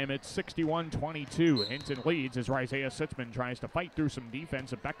time. It's 61-22. Hinton leads as Isaiah Sitzman tries to fight through some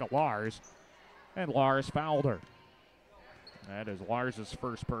defense of Becca Lars. And Lars fouled her. That is Lars'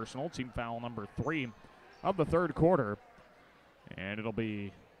 first personal. Team foul number 3 of the third quarter. And it'll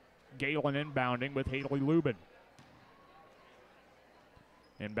be Gehlen inbounding with Haley Lubin.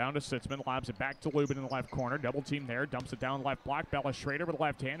 Inbound to Sitzman, lobs it back to Lubin in the left corner. Double team there, dumps it down left block. Bella Schrader with the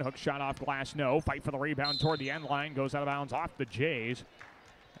left hand, hook shot off glass, no. Fight for the rebound toward the end line, goes out of bounds off the Jays.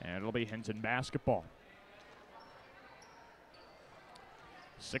 And it'll be Hinton basketball.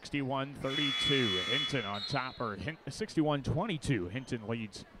 61-32, Hinton on top, or 61-22, Hinton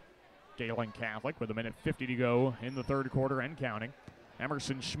leads Gehlen Catholic with 1:50 to go in the third quarter and counting.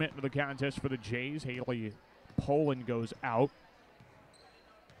 Emerson Schmidt into the contest for the Jays. Haley Poland goes out.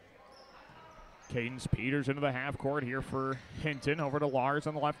 Cadence Peters into the half court here for Hinton. Over to Lars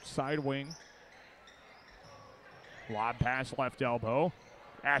on the left side wing. Lob pass left elbow.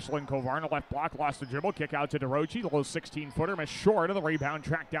 Ashlyn Kovarna left block, lost the dribble. Kick out to DeRochi. The low 16-footer missed short of the rebound,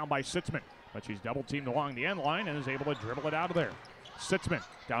 tracked down by Sitzman. But she's double teamed along the end line and is able to dribble it out of there. Sitzman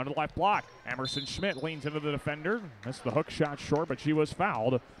down to the left block. Emerson Schmidt leans into the defender. Missed the hook shot short, but she was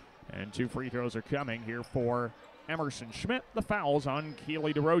fouled. And 2 free throws are coming here for Emerson Schmidt. The foul's on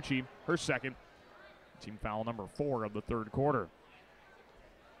Keely DeRochi, her second. Team foul number 4 of the third quarter.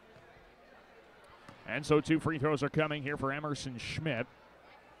 And so 2 free throws are coming here for Emerson Schmidt.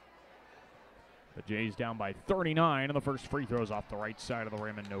 The Jays down by 39, and the first free throws off the right side of the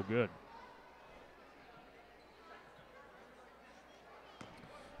rim and no good.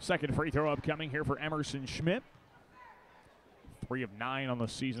 Second free throw upcoming here for Emerson Schmidt. 3 of 9 on the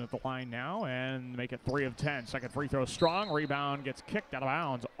season at the line now, and make it 3 of 10. Second free throw strong. Rebound gets kicked out of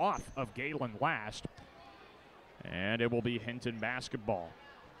bounds off of Gehlen last. And it will be Hinton basketball.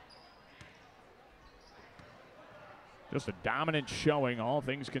 Just a dominant showing, all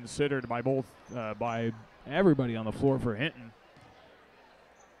things considered, by by everybody on the floor for Hinton.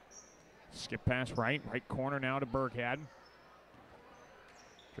 Skip pass right corner now to Burkhead.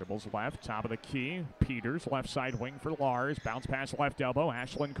 Dribbles left, top of the key. Peters, left side wing for Lars. Bounce pass left elbow.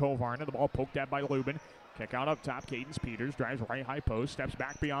 Ashlyn Kovarna, the ball poked at by Lubin. Kick out up top, Cadence Peters drives right high post, steps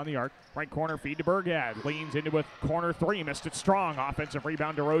back beyond the arc. Right corner feed to Burgad. Leans into a corner 3, missed it strong. Offensive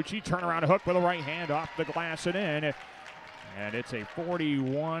rebound to Rochi. Turnaround hook with a right hand off the glass and in. And it's a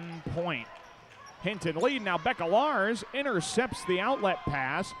 41-point Hinton lead. Now Becca Lars intercepts the outlet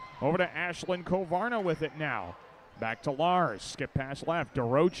pass. Over to Ashlyn Kovarna with it now. Back to Lars. Skip pass left.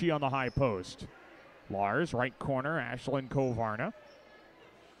 DeRochi on the high post. Lars, right corner. Ashlyn Kovarna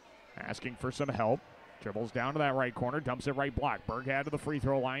asking for some help. Dribbles down to that right corner. Dumps it right block. Burghead to the free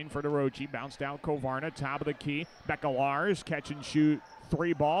throw line for DeRochi. Bounced out Kovarna. Top of the key. Becca Lars. Catch and shoot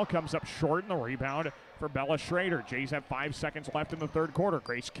 3 ball. Comes up short in the rebound for Bella Schrader. Jays have 5 seconds left in the third quarter.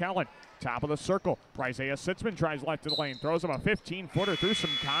 Grace Kellen, top of the circle. Isaiah Sitzman tries left of the lane. Throws him a 15-footer through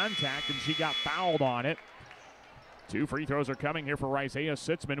some contact, and she got fouled on it. 2 free throws are coming here for Isaiah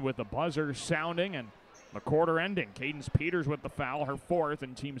Sitzman with the buzzer sounding and the quarter ending. Cadence Peters with the foul, her 4th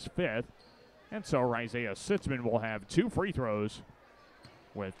and team's 5th. And so Isaiah Sitzman will have 2 free throws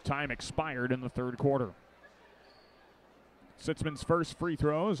with time expired in the third quarter. Sitzman's first free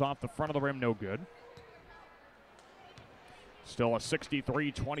throws off the front of the rim, no good. Still a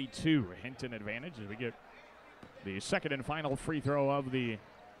 63-22 Hinton advantage as we get the second and final free throw of the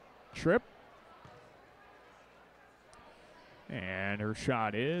trip. And her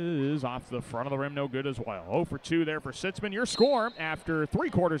shot is off the front of the rim, no good as well. 0 for 2 there for Sitzman. Your score after 3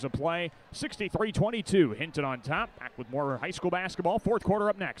 quarters of play, 63-22. Hinton on top. Back with more high school basketball. Fourth quarter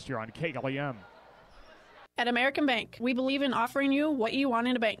up next here on KLEM. At American Bank, we believe in offering you what you want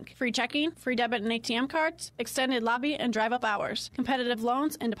in a bank. Free checking, free debit and ATM cards, extended lobby and drive-up hours, competitive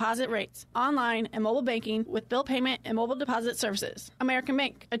loans and deposit rates, online and mobile banking with bill payment and mobile deposit services. American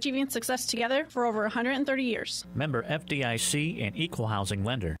Bank, achieving success together for over 130 years. Member FDIC and equal housing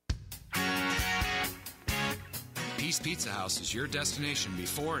lender. Peace Pizza House is your destination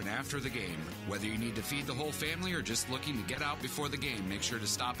before and after the game. Whether you need to feed the whole family or just looking to get out before the game, make sure to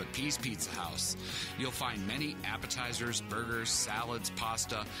stop at Peace Pizza House. You'll find many appetizers, burgers, salads,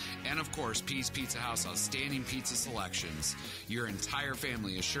 pasta, and of course, Peace Pizza House outstanding pizza selections. Your entire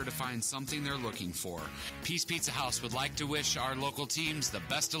family is sure to find something they're looking for. Peace Pizza House would like to wish our local teams the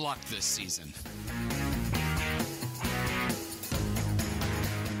best of luck this season.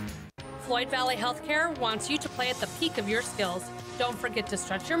 Floyd Valley Healthcare wants you to play at the peak of your skills. Don't forget to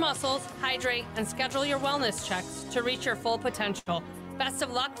stretch your muscles, hydrate, and schedule your wellness checks to reach your full potential. Best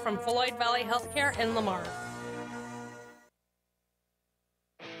of luck from Floyd Valley Healthcare in Lamar.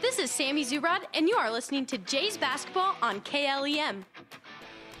 This is Sammy Zurad, and you are listening to Jays Basketball on KLEM.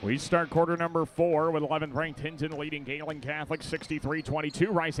 We start quarter number 4 with 11th ranked Hinton leading Gehlen Catholic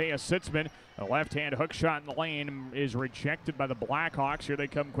 63-22. Isaiah Sitzman, a left-hand hook shot in the lane, is rejected by the Blackhawks. Here they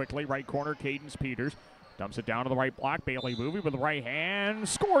come quickly. Right corner, Cadence Peters. Dumps it down to the right block. Bailey Bovey with the right hand.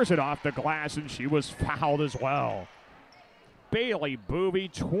 Scores it off the glass, and she was fouled as well. Bailey Bovey,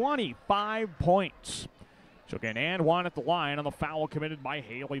 25 points. She'll get and 1 at the line on the foul committed by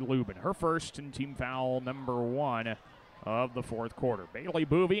Haley Lubin. Her first and team foul number 1 of the fourth quarter. Bailey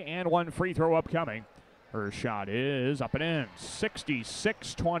Bovey and 1 free throw upcoming. Her shot is up and in.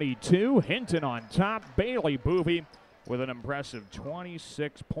 66-22. Hinton on top. Bailey Bovey with an impressive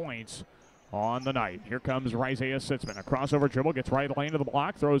 26 points on the night. Here comes Isaiah Sitzman. A crossover dribble, gets right lane to the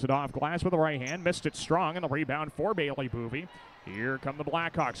block, throws it off glass with the right hand, missed it strong, and the rebound for Bailey Bovey. Here come the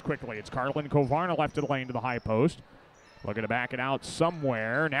Blackhawks quickly. It's Carlin Kovarna left of the lane to the high post. Looking to back it out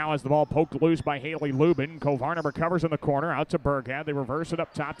somewhere. Now as the ball poked loose by Haley Lubin, Kovarna recovers in the corner, out to Burghead. They reverse it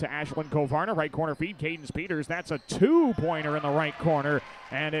up top to Ashlyn Kovarna. Right corner feed, Cadence Peters. That's a 2-pointer in the right corner,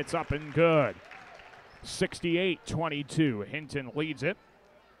 and it's up and good. 68-22. Hinton leads it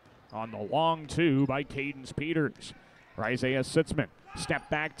on the long 2 by Cadence Peters. Isaiah Sitzman, step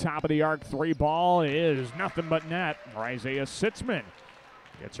back, top of the arc, 3 ball is nothing but net. Isaiah Sitzman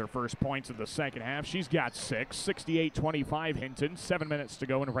Gets her first points in the second half. She's got 6. 68-25 Hinton. 7 minutes to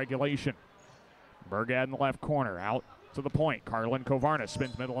go in regulation. Burgad in the left corner. Out to the point. Carlin Kovarna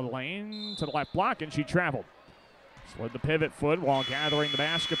spins middle of the lane to the left block, and she traveled. Slid the pivot foot while gathering the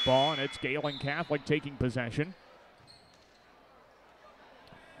basketball, and it's Gehlen Catholic taking possession.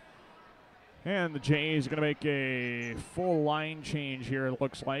 And the Jays are going to make a full line change here, it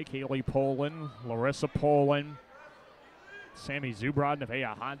looks like. Haley Poland, Larissa Poland, Sammy Zubrod,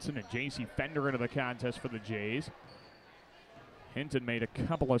 Nevaeh Hodson, and J.C. Fender into the contest for the Jays. Hinton made a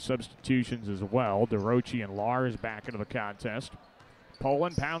couple of substitutions as well. DeRochi and Lars back into the contest.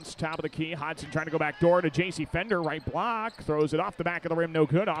 Poland pounds top of the key. Hodson trying to go back door to J.C. Fender. Right block. Throws it off the back of the rim. No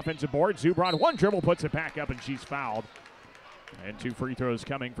good. Offensive board. Zubrod one dribble. Puts it back up, and she's fouled. And 2 free throws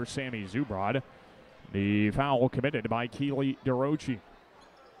coming for Sammy Zubrod. The foul committed by Keely DeRochi.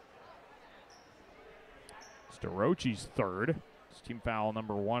 It's DeRochi's third. It's team foul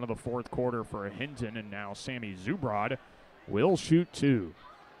number 1 of the fourth quarter for Hinton, and now Sammy Zubrod will shoot 2.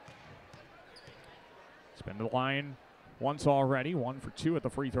 It's been to the line once already. 1 for 2 at the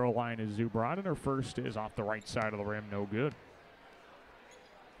free throw line is Zubrod, and her first is off the right side of the rim. No good.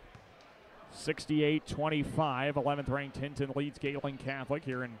 68-25, 11th ranked Hinton leads Gehlen Catholic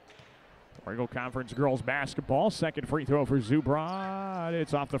here in Oregon Conference girls basketball. Second free throw for Zubrod.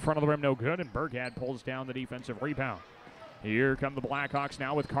 It's off the front of the rim, no good, and Burgad pulls down the defensive rebound. Here come the Blackhawks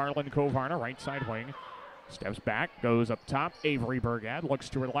now with Carlin Kovarna, right side wing. Steps back, goes up top. Avery Burgad looks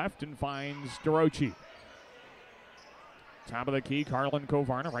to her left and finds DeRochi. Top of the key, Carlin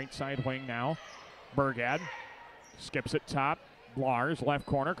Kovarna, right side wing now. Burgad skips it top. Lars, left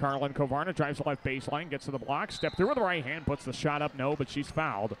corner. Carlin Kovarna drives the left baseline, gets to the block, step through with the right hand, puts the shot up, no, but she's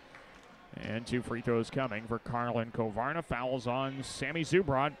fouled. And 2 free throws coming for Carlin Kovarna. Fouls on Sammy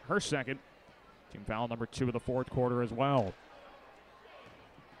Zubrod, her second. Team foul number 2 of the fourth quarter as well.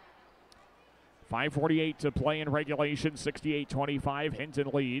 5:48 to play in regulation, 68-25. Hinton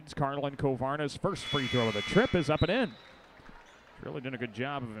leads. Carlin Kovarna's first free throw of the trip is up and in. Really done a good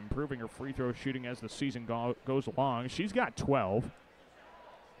job of improving her free throw shooting as the season goes along. She's got 12.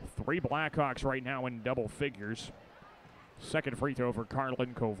 3 Blackhawks right now in double figures. Second free throw for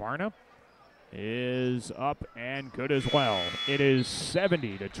Carlin Kovarna is up and good as well. It is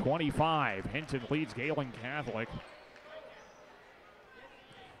 70-25. Hinton leads Gehlen Catholic.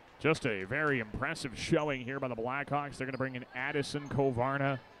 Just a very impressive showing here by the Blackhawks. They're going to bring in Addison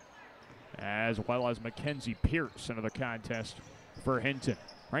Kovarna as well as Mackenzie Pierce into the contest for Hinton.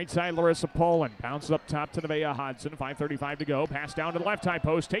 Right side, Larissa Poland bounces up top to Nevaeh Hodson. 5:35 to go. Pass down to the left high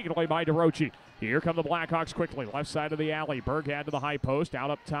post. Taken away by DeRochi. Here come the Blackhawks quickly. Left side of the alley. Burgad to the high post.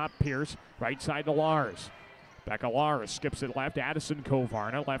 Out up top, Pierce. Right side to Lars. Becca Lars skips it left. Addison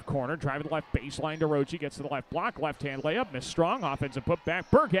Kovarna, left corner. Driving the left baseline. DeRochi gets to the left block. Left hand layup. Missed strong. Offensive putback.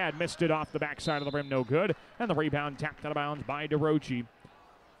 Burgad missed it off the backside of the rim. No good. And the rebound tapped out of bounds by DeRochi.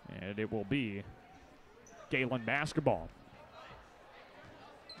 And it will be Gehlen basketball.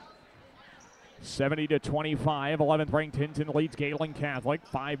 70-25, 11th ranked Hinton leads Gehlen Catholic.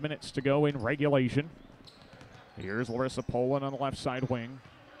 5 minutes to go in regulation. Here's Larissa Poland on the left side wing.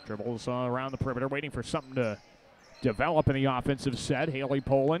 Dribbles around the perimeter, waiting for something to develop in the offensive set. Haley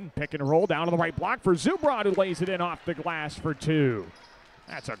Poland, pick and roll down to the right block for Zubrod, who lays it in off the glass for 2.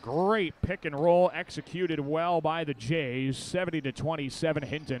 That's a great pick and roll, executed well by the Jays. 70-27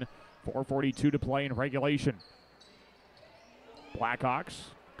 Hinton. 4:42 to play in regulation. Blackhawks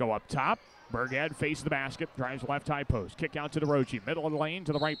go up top. Burgad faces the basket, drives left high post. Kick out to DeRochi, middle of the lane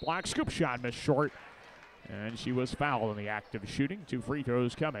to the right block. Scoop shot missed short. And she was fouled in the act of shooting. 2 free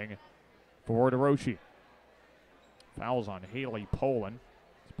throws coming for DeRochi. Fouls on Haley Poland.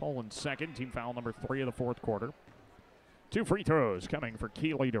 It's Poland's second, team foul number 3 of the fourth quarter. 2 free throws coming for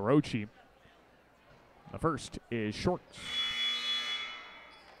Keely DeRochi. The first is short.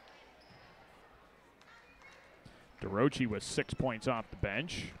 DeRochi with 6 points off the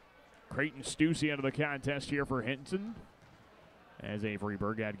bench. Creighton Stussy into the contest here for Hinton as Avery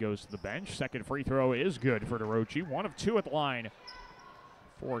Burgad goes to the bench. Second free throw is good for DeRochi. 1 of 2 at the line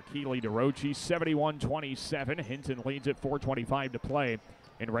for Keely DeRochi. 71-27. Hinton leads at 4:25 to play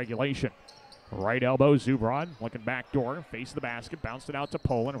in regulation. Right elbow, Zubrod looking back door, face the basket, bounced it out to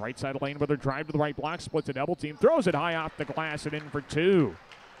Poland. Right side of lane with her drive to the right block, splits a double team, throws it high off the glass and in for 2.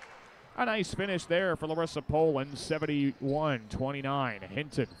 A nice finish there for Larissa Poland, 71-29.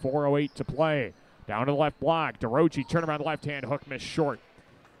 Hinton, 4:08 to play. Down to the left block. DeRochi, turnaround left hand, hook missed short.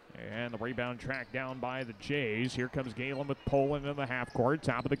 And the rebound tracked down by the Jays. Here comes Gehlen with Poland in the half court,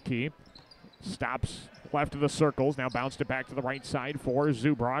 top of the key. Stops left of the circles, now bounced it back to the right side for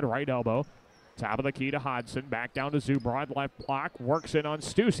Zubrod, right elbow. Top of the key to Hodson. Back down to Zubrod. Left block. Works in on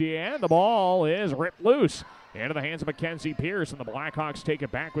Stussy. And the ball is ripped loose. Into the hands of Mackenzie Pierce. And the Blackhawks take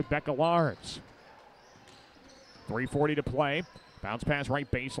it back with Becca Lars. 3:40 to play. Bounce pass right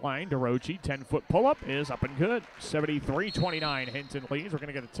baseline. DeRochi. 10-foot pull-up is up and good. 73-29. Hinton leads. We're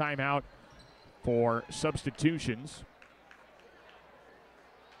going to get a timeout for substitutions.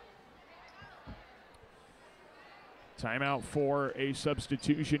 Timeout for a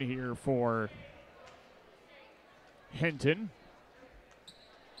substitution here for Hinton.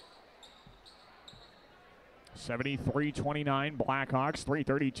 73-29 Blackhawks.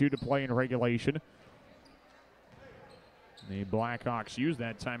 3:32 to play in regulation. The Blackhawks use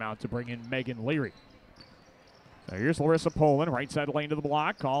that timeout to bring in Megan Leary. So here's Larissa Poland, right side lane to the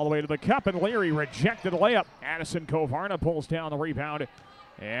block, all the way to the cup, and Leary rejected a layup. Addison Kovarna pulls down the rebound,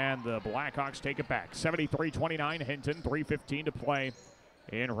 and the Blackhawks take it back. 73-29 Hinton, 3:15 to play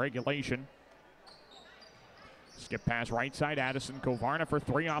in regulation. Skip pass right side, Addison Kovarna for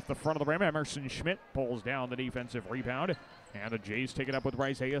three off the front of the rim. Emerson Schmidt pulls down the defensive rebound, and the Jays take it up with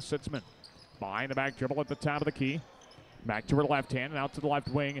Isaiah Sitzman. Behind the back dribble at the top of the key. Back to her left hand and out to the left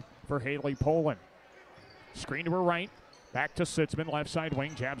wing for Haley Poland. Screen to her right. Back to Sitzman, left side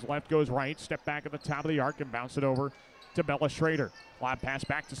wing. Jabs left, goes right. Step back at the top of the arc and bounce it over to Bella Schrader. Lob pass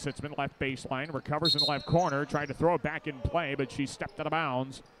back to Sitzman, left baseline. Recovers in the left corner. Tried to throw it back in play, but she stepped out of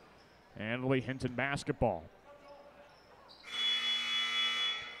bounds. And it'll be Hinton basketball.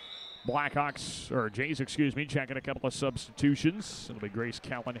 Blackhawks, or Jays, excuse me, checking a couple of substitutions. It'll be Grace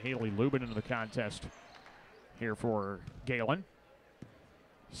Callan, Haley Lubin into the contest here for Gehlen.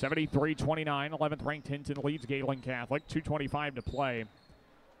 73-29, 11th ranked Hinton leads Gehlen Catholic. 2:25 to play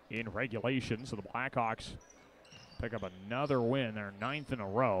in regulation. So the Blackhawks pick up another win, their 9th in a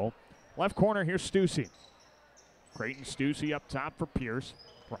row. Left corner, here's Stussy. Creighton Stussy up top for Pierce.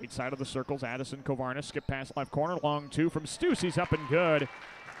 Right side of the circles, Addison Kovarna. Skip pass left corner, long two from Stussy's up and good.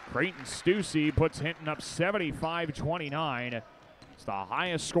 Creighton Stussy puts Hinton up 75-29. It's the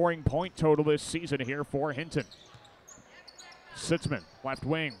highest scoring point total this season here for Hinton. Sitzman, left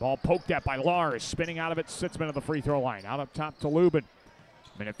wing. Ball poked at by Lars. Spinning out of it, Sitzman at the free throw line. Out up top to Lubin.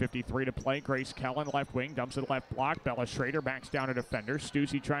 Minute 53 to play. Grace Callan, left wing. Dumps it left block. Bella Schrader backs down a defender.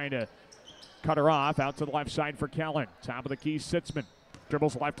 Stussy trying to cut her off. Out to the left side for Callan. Top of the key, Sitzman.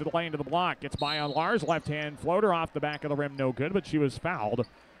 Dribbles left to the lane to the block. Gets by on Lars. Left hand floater off the back of the rim. No good, but she was fouled.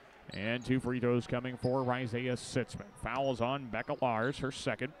 And two free throws coming for Isaiah Sitzman. Fouls on Becca Lars, her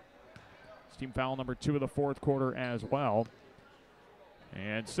second. It's team foul number 2 of the fourth quarter as well.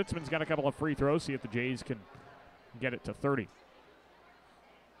 And Sitzman's got a couple of free throws. See if the Jays can get it to 30.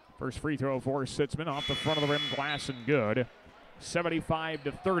 First free throw for Sitzman off the front of the rim, glass and good.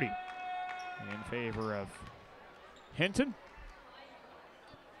 75-30 in favor of Hinton.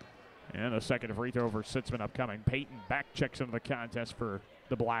 And the second free throw for Sitzman upcoming. Peyton back checks into the contest for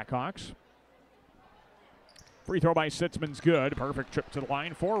the Blackhawks. Free throw by Sitzman's good. Perfect trip to the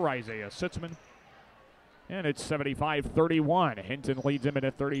line for Isaiah Sitzman. And it's 75-31. Hinton leads him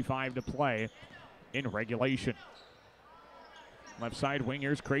at 35 to play in regulation. Left side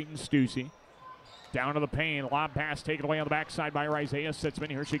wingers, Creighton Stussy. Down to the paint. Lob pass taken away on the backside by Isaiah Sitzman.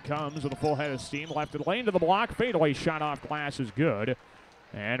 Here she comes with a full head of steam. Left of the lane to the block. Fadeaway shot off glass is good.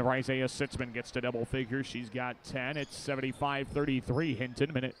 And Isaiah Sitzman gets to double figures. She's got 10. It's 75-33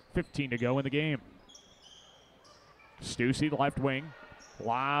 Hinton. Minute 15 to go in the game. Stussy, the left wing.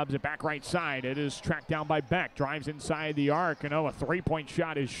 Lobs it back right side. It is tracked down by Beck. Drives inside the arc. And a three-point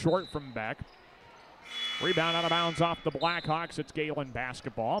shot is short from Beck. Rebound out of bounds off the Blackhawks. It's Gehlen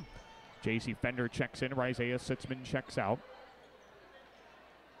basketball. J.C. Fender checks in. Isaiah Sitzman checks out.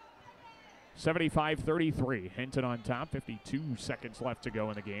 75-33. Hinton on top. 52 seconds left to go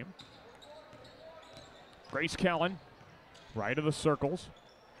in the game. Grace Callan, right of the circles.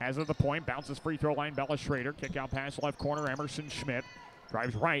 Has it at the point. Bounces free throw line. Bella Schrader. Kick out pass left corner. Emerson Schmidt.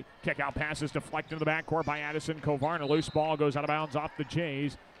 Drives right. Kick out pass is deflected into the backcourt by Addison Kovarna. Loose ball goes out of bounds off the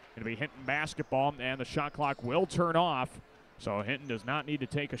Jays. Going to be Hinton basketball. And the shot clock will turn off. So Hinton does not need to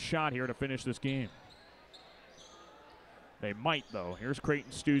take a shot here to finish this game. They might, though. Here's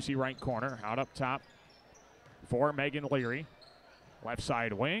Creighton Stussy, right corner. Out up top for Megan Leary. Left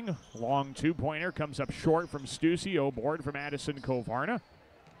side wing. Long two-pointer. Comes up short from Stussy. O-board from Addison Kovarna.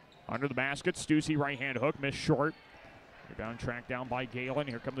 Under the basket, Stussy right-hand hook. Missed short. Rebound tracked down by Gehlen.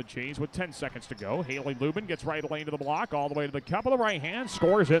 Here come the Jays with 10 seconds to go. Haley Lubin gets right lane to the block. All the way to the cup of the right hand.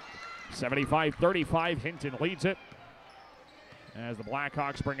 Scores it. 75-35. Hinton leads it. As the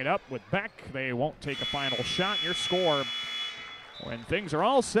Blackhawks bring it up with Beck, they won't take a final shot. Your score when things are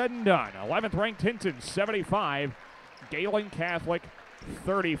all said and done. 11th ranked Hinton, 75. Gehlen Catholic,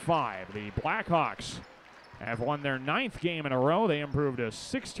 35. The Blackhawks have won their 9th game in a row. They improved to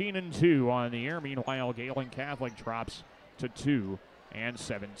 16-2 on the year. Meanwhile, Gehlen Catholic drops to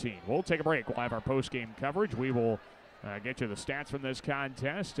 2-17. We'll take a break. We'll have our post-game coverage. We will get you the stats from this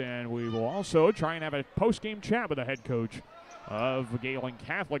contest, and we will also try and have a post-game chat with the head coach of Gehlen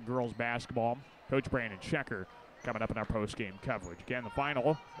Catholic girls basketball, Coach Brandon Schecker, coming up in our post-game coverage. Again, the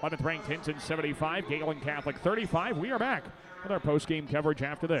final, 11th ranked Hinton 75, Gehlen Catholic 35. We are back with our post-game coverage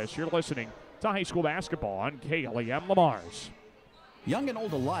after this. You're listening to high school basketball on KLEM Lamar's. Young and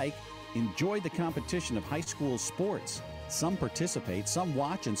old alike enjoy the competition of high school sports. Some participate, some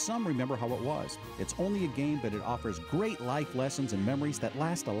watch, and some remember how it was. It's only a game, but it offers great life lessons and memories that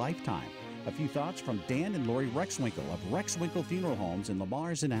last a lifetime. A few thoughts from Dan and Lori Rexwinkle of Rexwinkle Funeral Homes in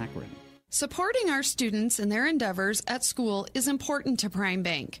Lamar's and Akron. Supporting our students in their endeavors at school is important to Prime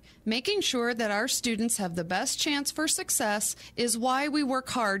Bank. Making sure that our students have the best chance for success is why we work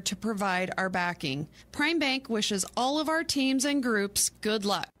hard to provide our backing. Prime Bank wishes all of our teams and groups good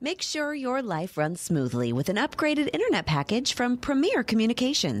luck. Make sure your life runs smoothly with an upgraded internet package from Premier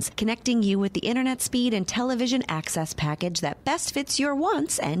Communications, connecting you with the internet speed and television access package that best fits your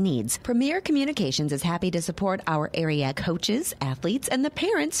wants and needs. Premier Communications is happy to support our area coaches, athletes, and the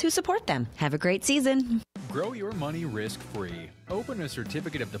parents who support them. Have a great season. Grow your money risk-free. Open a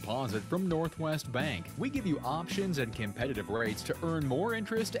certificate of deposit from Northwest Bank. We give you options and competitive rates to earn more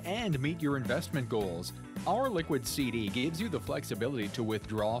interest and meet your investment goals. Our liquid CD gives you the flexibility to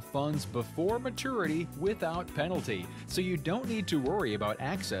withdraw funds before maturity without penalty, so you don't need to worry about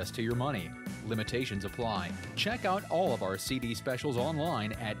access to your money. Limitations apply. Check out all of our CD specials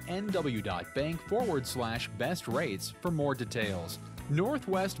online at nw.bank/best rates for more details.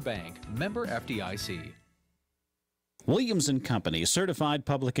 Northwest Bank, member FDIC. Williams & Company, certified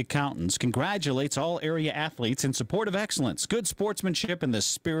public accountants, congratulates all area athletes in support of excellence, good sportsmanship, and the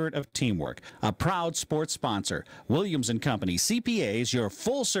spirit of teamwork. A proud sports sponsor, Williams & Company, CPAs, your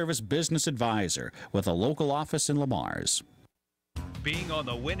full-service business advisor with a local office in Lamar's. Being on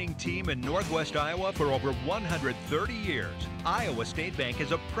the winning team in Northwest Iowa for over 130 years, Iowa State Bank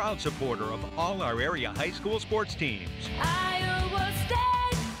is a proud supporter of all our area high school sports teams. Iowa State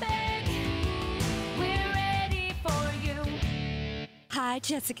Bank, we're ready for you. Hi,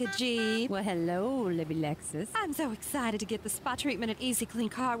 Jessica G. Well, hello, Libby Lexus. I'm so excited to get the spa treatment at Easy Clean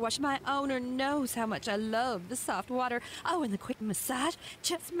Car Wash. My owner knows how much I love the soft water. Oh, and the quick massage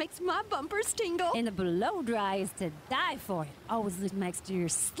just makes my bumpers tingle. And the blow dry is to die for. It always leaves my exterior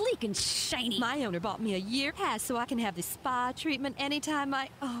sleek and shiny. My owner bought me a year pass so I can have the spa treatment anytime I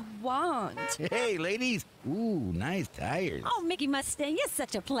want. Hey, ladies. Ooh, nice tires. Oh, Mickey Mustang, you're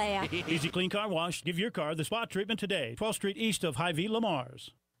such a player. Easy Clean Car Wash. Give your car the spa treatment today. 12th Street east of Hy-Vee, Lamar's.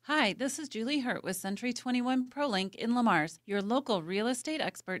 Hi, this is Julie Hurt with Century 21 ProLink in Lamar's, your local real estate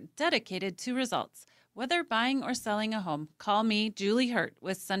expert dedicated to results. Whether buying or selling a home, call me, Julie Hurt,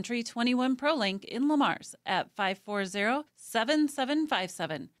 with Century 21 ProLink in Lamar's at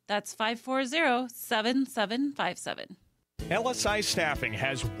 540-7757. That's 540-7757. LSI Staffing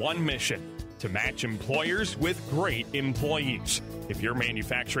has one mission: to match employers with great employees. If your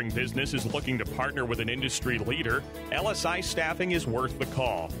manufacturing business is looking to partner with an industry leader, LSI Staffing is worth the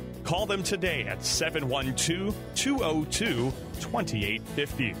call. Call them today at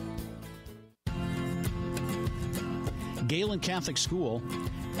 712-202-2850. Gehlen Catholic School,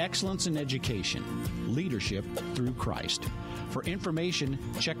 excellence in education, leadership through Christ. For information,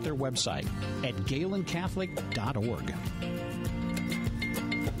 check their website at GehlenCatholic.org.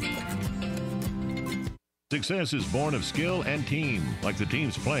 Success is born of skill and team. Like the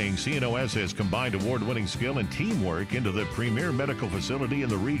teams playing, CNOS has combined award-winning skill and teamwork into the premier medical facility in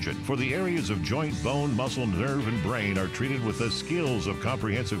the region. For the areas of joint, bone, muscle, nerve, and brain are treated with the skills of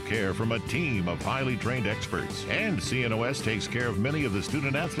comprehensive care from a team of highly trained experts. And CNOS takes care of many of the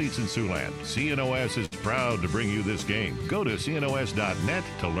student athletes in Siouxland. CNOS is proud to bring you this game. Go to cnos.net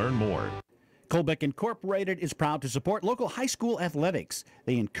to learn more. Colbeck Incorporated is proud to support local high school athletics.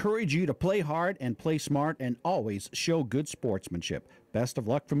 They encourage you to play hard and play smart and always show good sportsmanship. Best of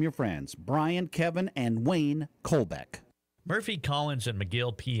luck from your friends, Brian, Kevin, and Wayne Colbeck. Murphy, Collins, and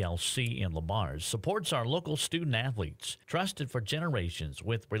McGill PLC in Lamar's supports our local student athletes, trusted for generations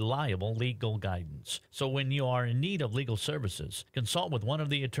with reliable legal guidance. So when you are in need of legal services, consult with one of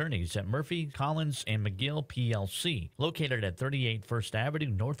the attorneys at Murphy, Collins, and McGill PLC, located at 38 First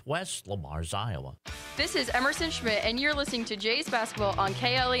Avenue Northwest, Lamar's, Iowa. This is Emerson Schmidt, and you're listening to Jays Basketball on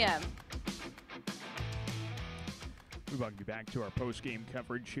KLEM. We welcome you back to our post-game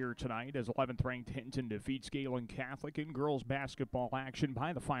coverage here tonight as 11th-ranked Hinton defeats Gehlen Catholic in girls basketball action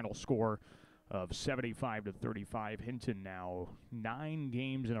by the final score of 75-35. Hinton now 9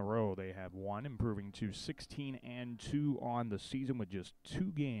 games in a row they have won, improving to 16-2 on the season with just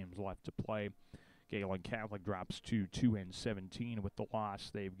 2 games left to play. Gehlen Catholic drops to 2-17 with the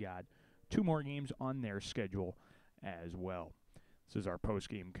loss. They've got 2 more games on their schedule as well. This is our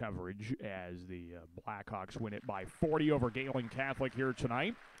post-game coverage as the Blackhawks win it by 40 over Gehlen Catholic here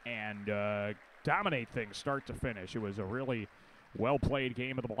tonight and dominate things start to finish. It was a really well-played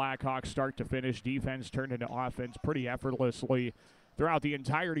game of the Blackhawks start to finish. Defense turned into offense pretty effortlessly throughout the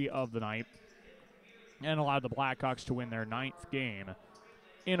entirety of the night and allowed the Blackhawks to win their 9th game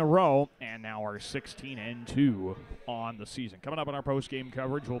in a row and now are 16-2 on the season. Coming up on our post-game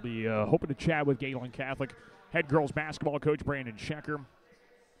coverage, we'll be hoping to chat with Gehlen Catholic head girls basketball coach Brandon Schecker,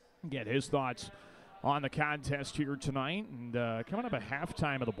 get his thoughts on the contest here tonight. And coming up at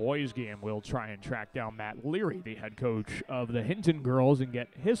halftime of the boys' game, we'll try and track down Matt Leary, the head coach of the Hinton girls, and get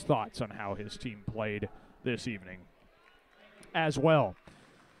his thoughts on how his team played this evening as well.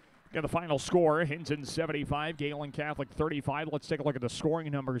 Got the final score, Hinton 75, Gehlen Catholic 35. Let's take a look at the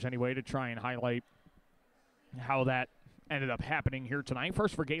scoring numbers anyway to try and highlight how that ended up happening here tonight.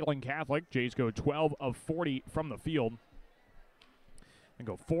 First for Gehlen Catholic, Jays go 12 of 40 from the field and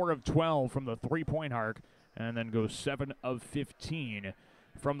go 4 of 12 from the three-point arc, and then go 7 of 15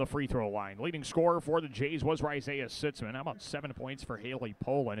 from the free throw line. Leading scorer for the Jays was Isaiah Sitzman. How about 7 points for Haley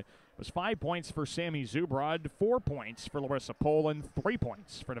Poland? It was 5 points for Sammy Zubrod, 4 points for Larissa Poland, 3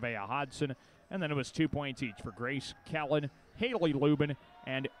 points for Nevaeh Hodson, and then it was 2 points each for Grace Kellen, Haley Lubin,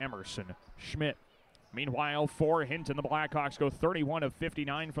 and Emerson Schmidt. Meanwhile, for Hinton, the Blackhawks go 31 of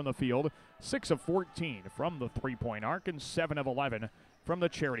 59 from the field, 6 of 14 from the three-point arc, and 7 of 11 from the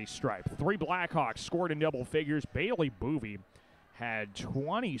charity stripe. 3 Blackhawks scored in double figures. Bailey Boovey had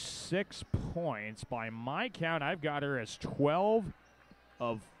 26 points. By my count, I've got her as 12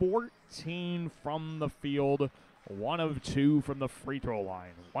 of 14 from the field, 1 of 2 from the free throw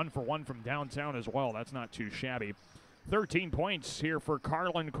line. 1 for 1 from downtown as well. That's not too shabby. 13 points here for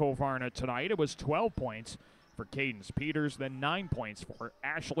Carlin Kovarna tonight. It was 12 points for Cadence Peters, then 9 points for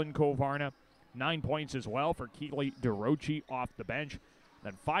Ashlyn Kovarna, 9 points as well for Keely DeRochi off the bench,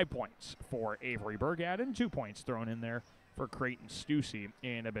 then 5 points for Avery Burgad, and 2 points thrown in there for Creighton Stussy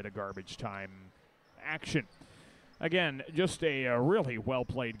in a bit of garbage time action. Again, just a really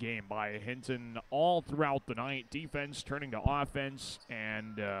well-played game by Hinton all throughout the night. Defense turning to offense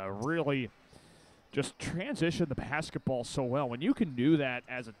and really just transition the basketball so well. When you can do that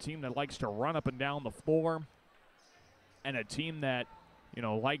as a team that likes to run up and down the floor and a team that, you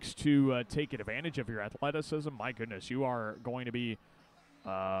know, likes to take advantage of your athleticism, my goodness, you are going to be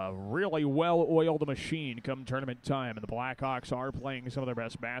really well-oiled machine come tournament time. And the Blackhawks are playing some of their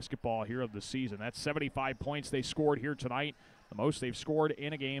best basketball here of the season. That's 75 points they scored here tonight, the most they've scored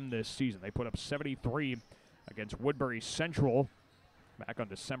in a game this season. They put up 73 against Woodbury Central back on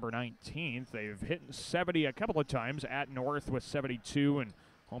December 19th. They've hit 70 a couple of times at North with 72 and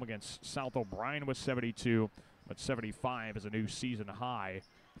home against South O'Brien with 72. But 75 is a new season high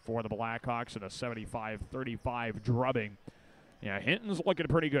for the Blackhawks and a 75-35 drubbing. Yeah, Hinton's looking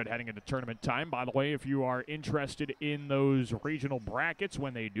pretty good heading into tournament time. By the way, if you are interested in those regional brackets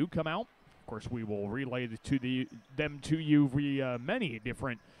when they do come out, of course, we will relay them to you via many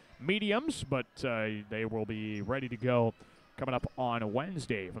different mediums, but they will be ready to go coming up on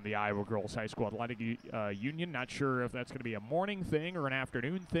Wednesday from the Iowa Girls High School Athletic Union. Not sure if that's going to be a morning thing or an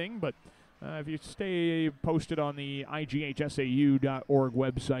afternoon thing, but if you stay posted on the ighsau.org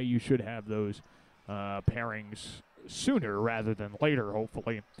website, you should have those pairings sooner rather than later,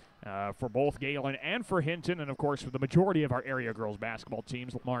 hopefully, for both Gehlen and for Hinton. And, of course, for the majority of our area girls basketball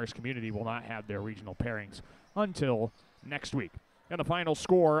teams, Lamar's community will not have their regional pairings until next week. And the final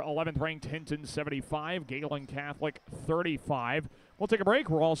score, 11th-ranked Hinton 75, Gehlen Catholic 35. We'll take a break.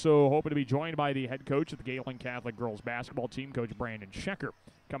 We're also hoping to be joined by the head coach of the Gehlen Catholic girls basketball team, Coach Brandon Schecker,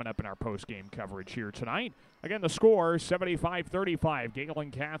 coming up in our post-game coverage here tonight. Again, the score, 75-35.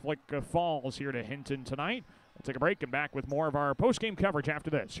 Gehlen Catholic falls here to Hinton tonight. We'll take a break and back with more of our post-game coverage after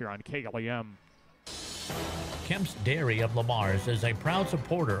this here on KLEM. Kemp's Dairy of Lamar's is a proud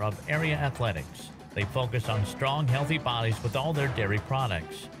supporter of area athletics. They focus on strong, healthy bodies with all their dairy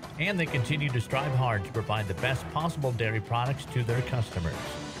products, and they continue to strive hard to provide the best possible dairy products to their customers.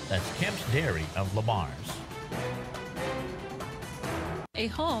 That's Kemp's Dairy of Lamar's. A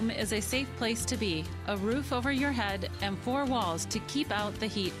home is a safe place to be, a roof over your head, and 4 walls to keep out the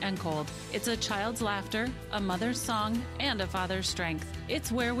heat and cold. It's a child's laughter, a mother's song, and a father's strength.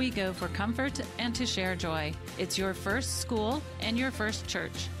 It's where we go for comfort and to share joy. It's your first school and your first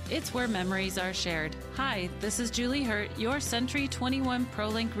church. It's where memories are shared. Hi, this is Julie Hurt, your Century 21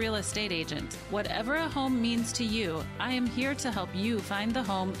 ProLink real estate agent. Whatever a home means to you, I am here to help you find the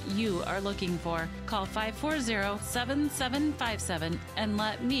home you are looking for. Call 540-7757 and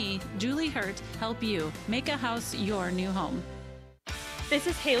let me, Julie Hurt, help you make a house your new home. This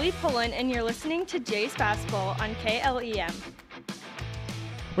is Haley Pullen, and you're listening to Jays Basketball on KLEM.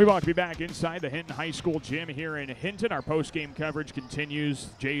 We want to be back inside the Hinton High School gym here in Hinton. Our post-game coverage continues.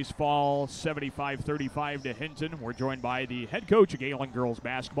 Jays fall 75-35 to Hinton. We're joined by the head coach of Gehlen girls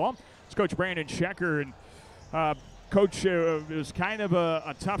basketball. It's Coach Brandon Schecker. And Coach, it was kind of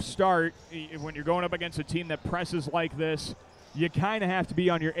a tough start when you're going up against a team that presses like this. You kind of have to be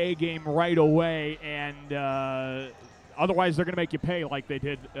on your A game right away, and otherwise they're going to make you pay like they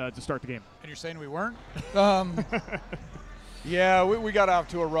did to start the game. And you're saying we weren't? Yeah, we got off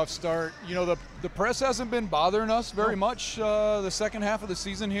to a rough start. You know, the press hasn't been bothering us very much the second half of the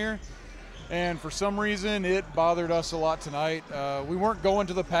season here. And for some reason, it bothered us a lot tonight. We weren't going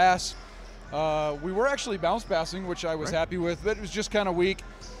to the pass. We were actually bounce passing, which I was happy with, but it was just kind of weak.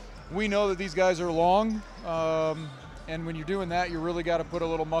 We know that these guys are long. And when you're doing that, you really got to put a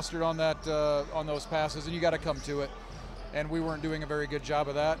little mustard on that on those passes, and you got to come to it. And we weren't doing a very good job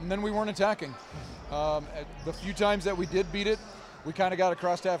of that. And then we weren't attacking. The few times that we did beat it, we kind of got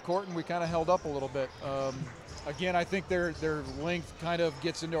across half court and we kind of held up a little bit. Again, I think their length kind of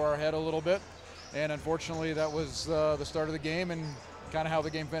gets into our head a little bit, and unfortunately that was the start of the game and kind of how the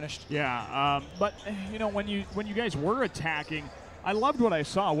game finished. Yeah, but you know, when you guys were attacking, I loved what I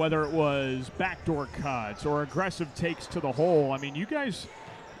saw, whether it was backdoor cuts or aggressive takes to the hole. I mean, you guys,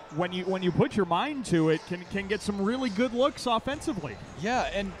 when you put your mind to it, can get some really good looks offensively. Yeah,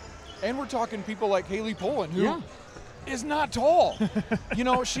 and we're talking people like Haley Pullen, who is not tall. You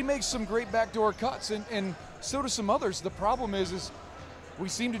know, she makes some great backdoor cuts, and so do some others. The problem is we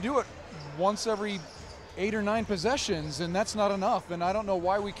seem to do it once every 8 or 9 possessions, and that's not enough. And I don't know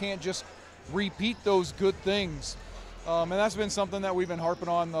why we can't just repeat those good things. And that's been something that we've been harping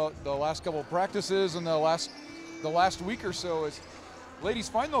on the last couple of practices and the last week or so is, ladies,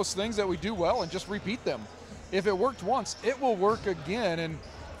 find those things that we do well and just repeat them. If it worked once, it will work again. And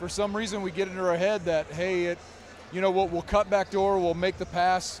for some reason, we get into our head that, hey, we'll cut back door, we'll make the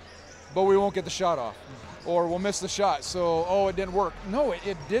pass, but we won't get the shot off, or we'll miss the shot. So, it didn't work. No,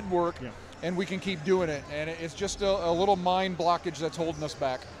 it did work, and we can keep doing it. And it's just a little mind blockage that's holding us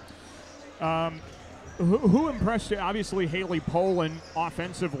back. Who impressed you? Obviously, Haley Pullen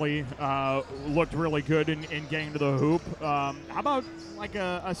offensively looked really good in getting to the hoop. How about like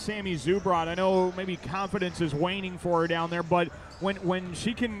a Sammy Zubrod? I know maybe confidence is waning for her down there, but when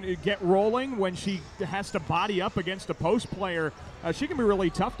she can get rolling, when she has to body up against a post player, she can be really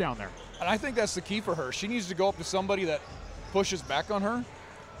tough down there. And I think that's the key for her. She needs to go up to somebody that pushes back on her.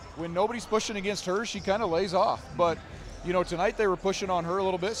 When nobody's pushing against her, she kind of lays off. But, tonight they were pushing on her a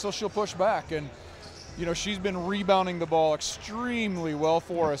little bit, so she'll push back. And, she's been rebounding the ball extremely well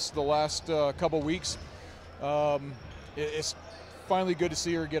for us the last couple weeks. It's finally good to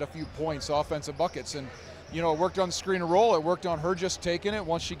see her get a few points, offensive buckets. And, it worked on the screen and roll. It worked on her just taking it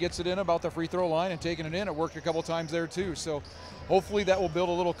once she gets it in about the free throw line and taking it in. It worked a couple times there too. So hopefully that will build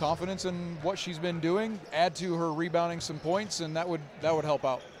a little confidence in what she's been doing, add to her rebounding some points, and that would help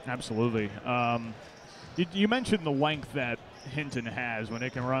out. Absolutely. You mentioned the length that Hinton has when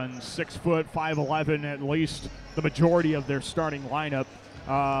it can run 6 foot, 5'11", at least the majority of their starting lineup.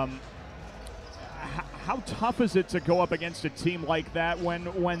 How tough is it to go up against a team like that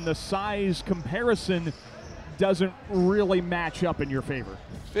when the size comparison doesn't really match up in your favor?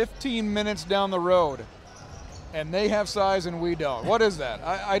 15 minutes down the road, and they have size and we don't. What is that?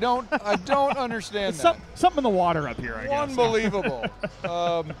 I don't understand that. Something in the water up here, I guess. Unbelievable.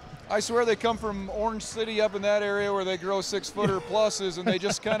 I swear they come from Orange City up in that area where they grow 6-footer pluses, and they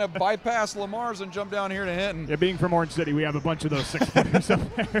just kind of bypass Lamar's and jump down here to Hinton. Yeah, being from Orange City, we have a bunch of those 6-footers up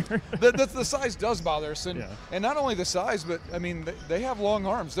there. The size does bother us, and not only the size, but I mean they have long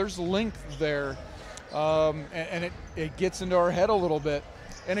arms. There's length there, and it gets into our head a little bit.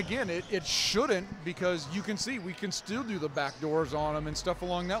 And again, it shouldn't, because you can see we can still do the back doors on them and stuff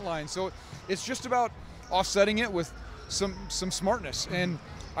along that line. So it's just about offsetting it with some smartness. And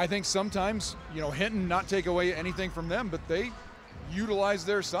I think sometimes, Hinton, not take away anything from them, but they utilize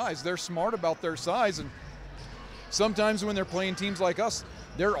their size. They're smart about their size. And sometimes when they're playing teams like us,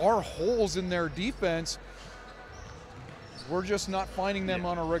 there are holes in their defense. We're just not finding them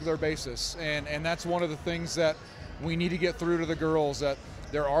on a regular basis. And that's one of the things that we need to get through to the girls, that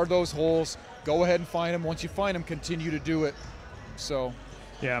there are those holes. Go ahead and find them. Once you find them, continue to do it. So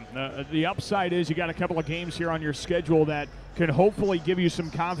Yeah, the upside is you got a couple of games here on your schedule that can hopefully give you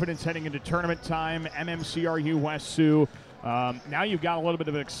some confidence heading into tournament time. MMCRU West Sioux. Now you've got a little bit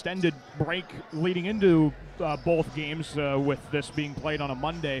of an extended break leading into both games with this being played on a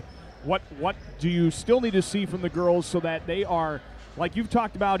Monday. What do you still need to see from the girls so that they are, like you've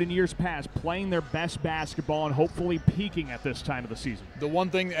talked about in years past, playing their best basketball and hopefully peaking at this time of the season? The one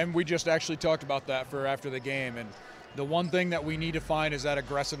thing, and we just actually talked about that for after the game, and the one thing that we need to find is that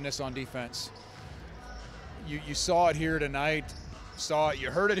aggressiveness on defense. You saw it here tonight. You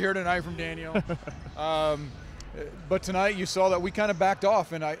heard it here tonight from Daniel. But tonight you saw that we kind of backed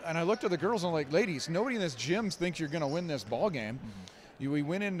off, and I looked at the girls and I'm like, ladies, nobody in this gym thinks you're going to win this ball game. Mm-hmm. We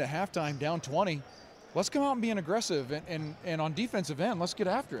went into halftime down 20. Let's come out and be an aggressive, and on defensive end, let's get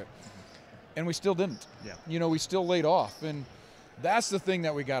after it. And we still didn't. Yeah. We still laid off, and that's the thing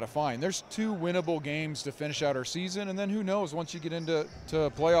that we got to find. There's 2 winnable games to finish out our season, and then who knows, once you get into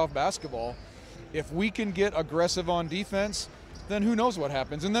playoff basketball, if we can get aggressive on defense, then who knows what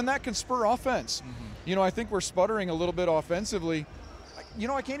happens. And then that can spur offense. Mm-hmm. I think we're sputtering a little bit offensively.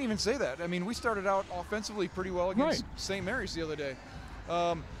 I can't even say that. I mean, we started out offensively pretty well against St. Mary's the other day.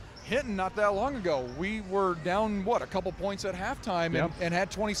 Hinton, not that long ago, we were down, a couple points at halftime and had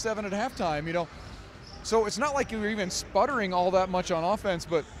 27 at halftime, So it's not like you're even sputtering all that much on offense,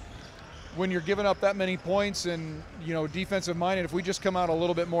 but when you're giving up that many points and, defensive minded, if we just come out a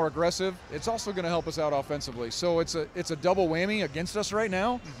little bit more aggressive, it's also going to help us out offensively. So it's a double whammy against us right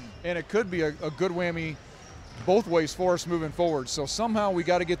now, and it could be a good whammy both ways for us moving forward. So somehow we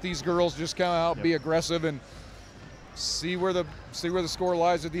got to get these girls just come out, be aggressive, and see where the score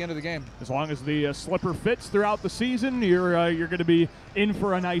lies at the end of the game. As long as the slipper fits throughout the season, you're going to be in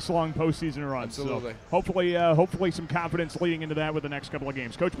for a nice long postseason run. Absolutely. So hopefully some confidence leading into that with the next couple of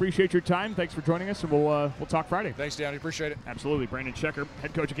games. Coach, appreciate your time. Thanks for joining us, and we'll talk Friday. Thanks, Danny. Appreciate it. Absolutely. Brandon Checker,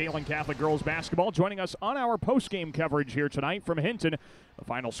 head coach of Gehlen Catholic girls basketball, joining us on our post-game coverage here tonight from Hinton. The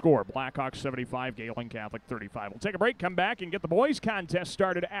final score: Blackhawks 75, Gehlen Catholic 35. We'll take a break, come back, and get the boys contest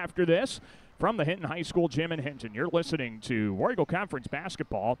started after this. From the Hinton High School Gym in Hinton, you're listening to War Eagle Conference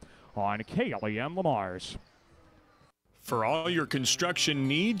basketball on KLEM Lamars. For all your construction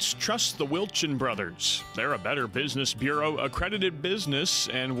needs, trust the Wilchin Brothers. They're a Better Business Bureau accredited business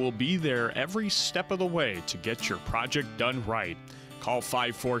and will be there every step of the way to get your project done right. Call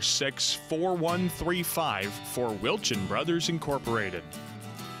 546-4135 for Wilchin Brothers Incorporated.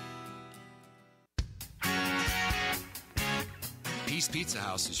 Peace Pizza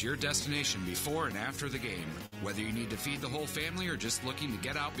House is your destination before and after the game. Whether you need to feed the whole family or just looking to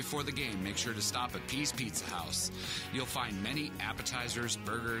get out before the game, make sure to stop at Peace Pizza House. You'll find many appetizers,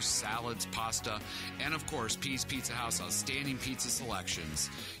 burgers, salads, pasta, and of course, Peace Pizza House outstanding pizza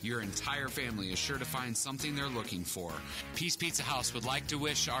selections. Your entire family is sure to find something they're looking for. Peace Pizza House would like to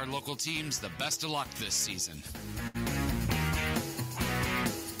wish our local teams the best of luck this season.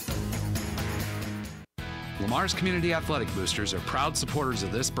 Lamar's Community Athletic Boosters are proud supporters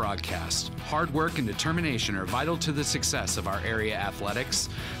of this broadcast. Hard work and determination are vital to the success of our area athletics.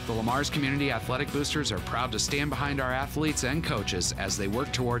 The Lamar's Community Athletic Boosters are proud to stand behind our athletes and coaches as they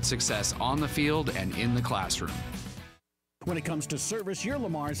work toward success on the field and in the classroom. When it comes to service, your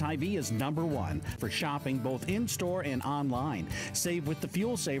Lamar's Hy-Vee is #1 for shopping both in-store and online. Save with the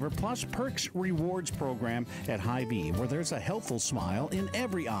Fuel Saver Plus Perks Rewards program at Hy-Vee, where there's a helpful smile in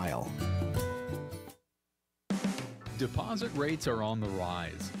every aisle. Deposit rates are on the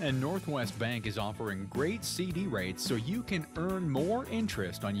rise, and Northwest Bank is offering great CD rates so you can earn more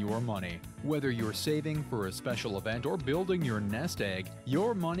interest on your money. Whether you're saving for a special event or building your nest egg,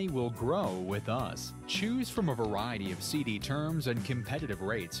 your money will grow with us. Choose from a variety of CD terms and competitive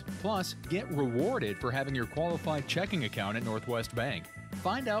rates. Plus, get rewarded for having your qualified checking account at Northwest Bank.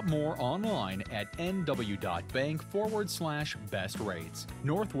 Find out more online at nw.bank/best rates.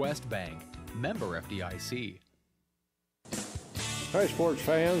 Northwest Bank, member FDIC. Hi sports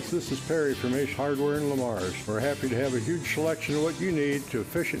fans, this is Perry from Ace Hardware in Lamars. We're happy to have a huge selection of what you need to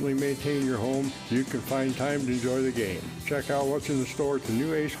efficiently maintain your home so you can find time to enjoy the game. Check out what's in the store at the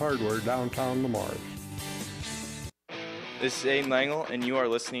new Ace Hardware downtown Lamars. This is Aiden Langle, and you are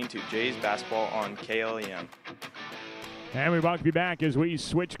listening to Jays Basketball on KLEM. And we welcome you back as we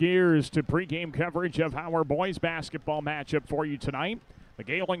switch gears to pregame coverage of our boys basketball matchup for you tonight. The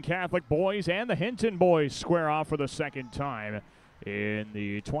Gehlen Catholic boys and the Hinton boys square off for the second time in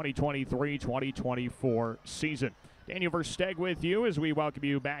the 2023-2024 season. Daniel Versteg with you as we welcome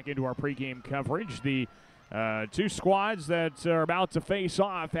you back into our pregame coverage. The two squads that are about to face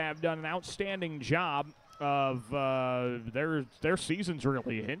off have done an outstanding job of their seasons,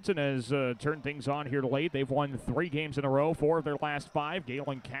 really. Hinton has turned things on here late. They've won 3 games in a row, 4 of their last 5.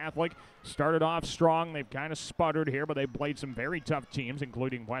 Gehlen Catholic started off strong. They've kind of sputtered here, but they've played some very tough teams,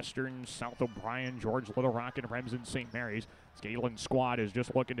 including Western, South O'Brien, George Little Rock, and Remsen St. Mary's. Gehlen's squad is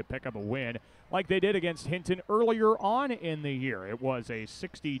just looking to pick up a win like they did against Hinton earlier on in the year. It was a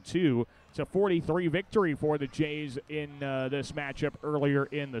 62-43 victory for the Jays in this matchup earlier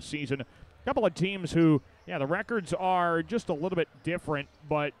in the season. A couple of teams who, the records are just a little bit different,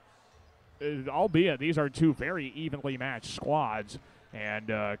 but albeit these are 2 very evenly matched squads. And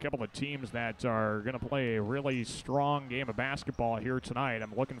a couple of teams that are going to play a really strong game of basketball here tonight.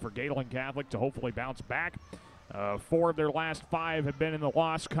 I'm looking for Gehlen Catholic to hopefully bounce back. 4 of their last 5 have been in the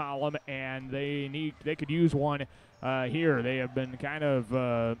loss column, and they could use one here. They have been kind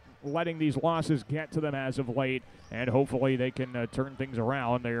of letting these losses get to them as of late, and hopefully they can turn things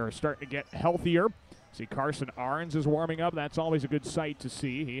around. They are starting to get healthier. See, Carson Arns is warming up. That's always a good sight to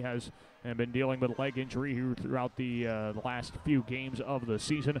see. He has been dealing with leg injury here throughout the last few games of the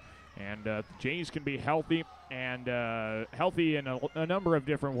season. And the Jays can be healthy and healthy in a number of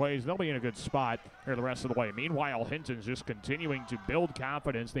different ways. They'll be in a good spot here the rest of the way. Meanwhile, Hinton's just continuing to build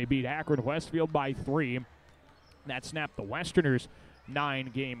confidence. They beat Akron Westfield by 3. That snapped the Westerners'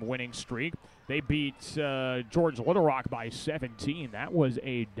 9-game winning streak. They beat George Little Rock by 17. That was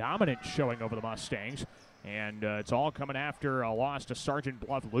a dominant showing over the Mustangs. And it's all coming after a loss to Sergeant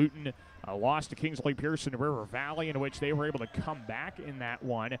Bluff Luton, a loss to Kingsley Pearson River Valley, in which they were able to come back in that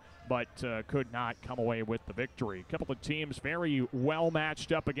one, but could not come away with the victory. A couple of teams very well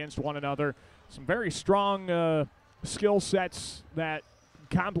matched up against one another. Some very strong skill sets that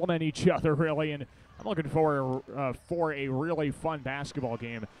complement each other, really. And I'm looking for a really fun basketball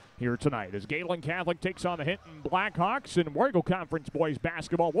game here tonight as Gehlen Catholic takes on the Hinton Blackhawks in Warrego Conference boys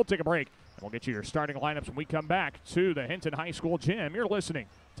basketball. We'll take a break, and we'll get you your starting lineups when we come back to the Hinton High School gym. You're listening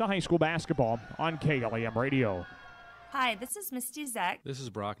to High School Basketball on KLEM Radio. Hi, this is Misty Zek. This is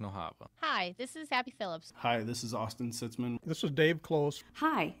Brock Nohava. Hi, this is Abby Phillips. Hi, this is Austin Sitzman. This is Dave Close.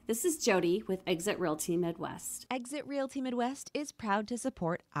 Hi, this is Jody with Exit Realty Midwest. Exit Realty Midwest is proud to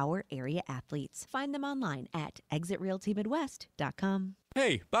support our area athletes. Find them online at exitrealtymidwest.com.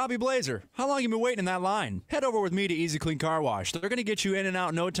 Hey, Bobby Blazer, how long you been waiting in that line? Head over with me to Easy Clean Car Wash. They're going to get you in and out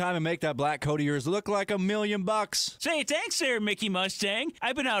in no time and make that black coat of yours look like $1,000,000. Say, thanks there, Mickey Mustang.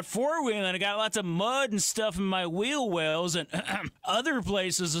 I've been out four-wheeling and I got lots of mud and stuff in my wheel wells and other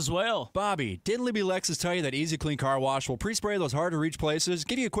places as well. Bobby, didn't Libby Lexus tell you that Easy Clean Car Wash will pre-spray those hard-to-reach places,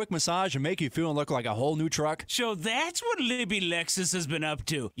 give you a quick massage, and make you feel and look like a whole new truck? So that's what Libby Lexus has been up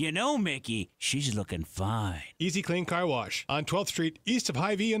to. You know, Mickey, she's looking fine. Easy Clean Car Wash on 12th Street, east of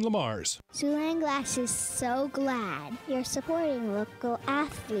Hy-Vee and Lamar's. Siouxland Glass is so glad you're supporting local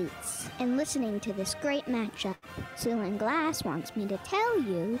athletes and listening to this great matchup. Siouxland Glass wants me to tell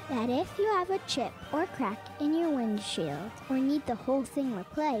you that if you have a chip or crack in your windshield or need the whole thing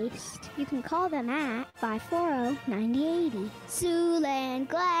replaced, you can call them at 540-9080. Siouxland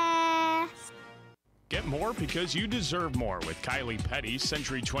Glass. Get more because you deserve more with Kylie Petty's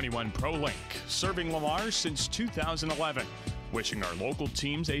Century 21 ProLink, serving Lamar since 2011. Wishing our local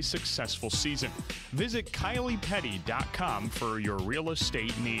teams a successful season. Visit KyliePetty.com for your real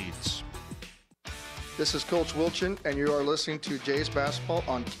estate needs. This is Coach Wilchin, and you are listening to Jays Basketball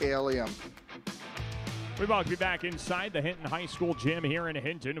on KLEM. We welcome you back inside the Hinton High School gym here in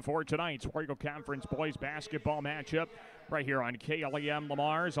Hinton for tonight's Warrego Conference boys basketball matchup right here on KLEM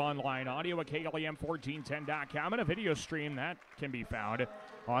Lamar's online audio at KLEM1410.com and a video stream that can be found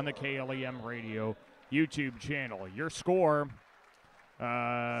on the KLEM radio YouTube channel. Your score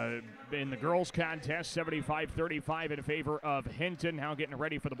in the girls contest, 75-35 in favor of Hinton. Now getting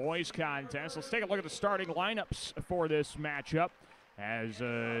ready for the boys contest. Let's take a look at the starting lineups for this matchup as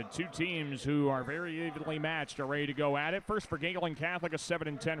two teams who are very evenly matched are ready to go at it. First for Gehlen Catholic, a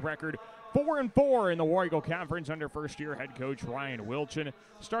 7-10 record, 4-4 in the Warrego Conference under first-year head coach Ryan Wilchin.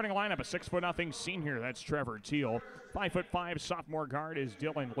 Starting lineup, a 6'0" senior, that's Trevor Teal. 5'5" sophomore guard is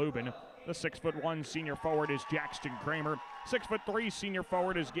Dylan Lubin. The 6'1" senior forward is Jackson Kramer. 6'3" senior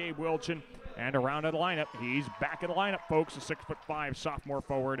forward is Gabe Wilchin. And around the lineup, he's back in the lineup, folks. The 6'5" sophomore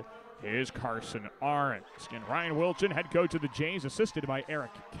forward is Carson Arns. And Ryan Wilchin, head coach of the Jays, assisted by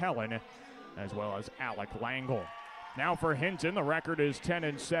Eric Kellen, as well as Alec Langle. Now for Hinton, the record is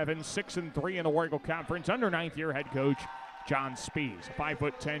 10-7, 6-3 in the Warrego Conference under ninth-year head coach John Spees.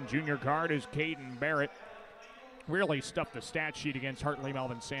 5'10" junior guard is Caden Barrett. Really stuffed the stat sheet against Hartley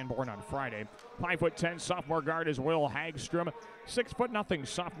Melvin Sanborn on Friday. 5'10" sophomore guard is Will Hagstrom. 6'0"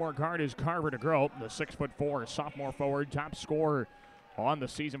 sophomore guard is Carver DeGroat. The 6'4" sophomore forward, top scorer On the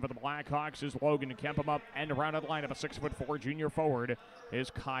season for the Blackhawks is Logan Kempema, and around the lineup, a 6'4" junior forward is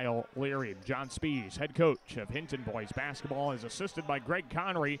Kyle Leary. John Spees, head coach of Hinton boys basketball, is assisted by Greg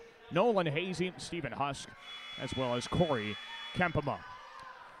Connery, Nolan Hazy, Stephen Husk, as well as Corey Kempema.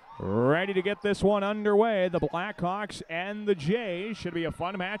 Ready to get this one underway. The Blackhawks and the Jays should be a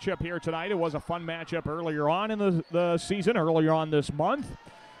fun matchup here tonight. It was a fun matchup earlier on in the season, earlier on this month.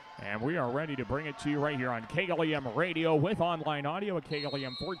 And we are ready to bring it to you right here on KLEM Radio with online audio at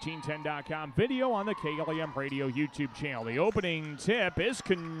KLEM1410.com, video on the KLEM Radio YouTube channel. The opening tip is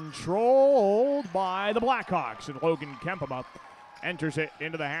controlled by the Blackhawks, and Logan Kempema enters it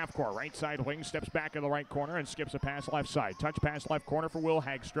into the half court. Right side wing, steps back in the right corner and skips a pass left side. Touch pass left corner for Will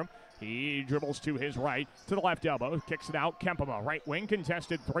Hagstrom. He dribbles to his right, to the left elbow, kicks it out. Kempema, right wing,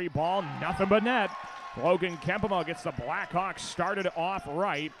 contested three ball, nothing but net. Logan Kempema gets the Blackhawks started off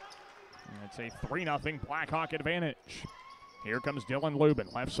right. It's a 3-0 Blackhawk advantage. Here comes Dylan Lubin,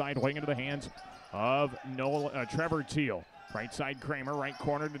 left side wing into the hands of Trevor Teal. Right side Kramer, right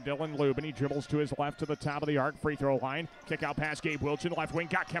corner to Dylan Lubin. He dribbles to his left to the top of the arc, free throw line. Kick out past Gabe Wilchin, left wing,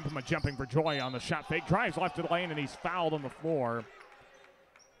 got Kempema jumping for joy on the shot fake. Drives left to the lane, and he's fouled on the floor.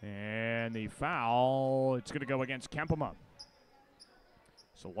 And the foul, it's going to go against Kempema.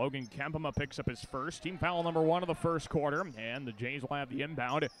 So Logan Kempema picks up his first, team foul number 1 of the first quarter, and the Jays will have the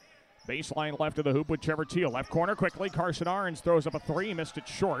inbound. Baseline left of the hoop with Trevor Teal. Left corner quickly. Carson Arns throws up a 3, missed it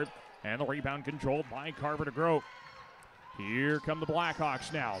short. And the rebound controlled by Carver DeGroat. Here come the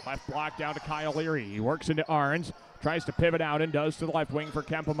Blackhawks now. Left block down to Kyle Leary. He works into Arns. Tries to pivot out and does to the left wing for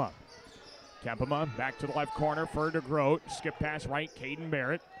Kempema. Kempema back to the left corner for DeGroat. Skip pass right, Caden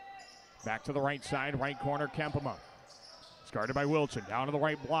Barrett. Back to the right side, right corner, Kempema. Guarded by Wilson, down to the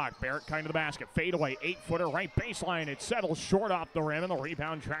right block. Barrett kind of the basket. Fade away, 8-footer, right baseline. It settles short off the rim, and the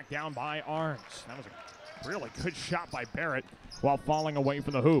rebound tracked down by Arns. That was a really good shot by Barrett while falling away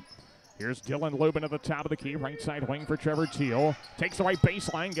from the hoop. Here's Dylan Lubin at the top of the key. Right side wing for Trevor Teal. Takes the right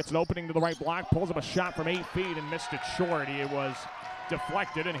baseline, gets an opening to the right block, pulls up a shot from 8 feet and missed it short. It was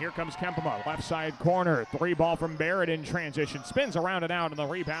deflected, and here comes Kempema. Left side corner, 3 ball from Barrett in transition. Spins around and out, and the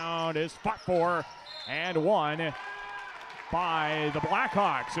rebound is fought for and won by the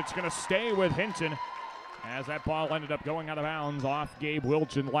Blackhawks. It's going to stay with Hinton as that ball ended up going out of bounds off Gabe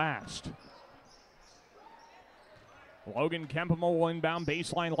Wilchin last. Logan Kempema will inbound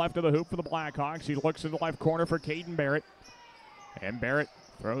baseline left of the hoop for the Blackhawks. He looks in the left corner for Caden Barrett. And Barrett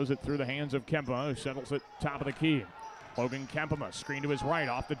throws it through the hands of Kempema, who settles it top of the key. Logan Kempema, screen to his right,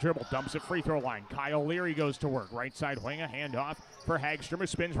 off the dribble, dumps it free throw line. Kyle Leary goes to work. Right side wing, a handoff for Hagstrom, who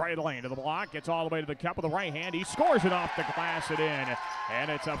spins right of the lane to the block, gets all the way to the cup with the right hand. He scores it off the glass and in,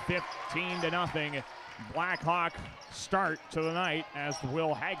 and it's a 15-0 Blackhawk start to the night as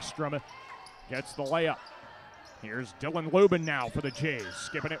Will Hagstrom gets the layup. Here's Dylan Lubin now for the Jays,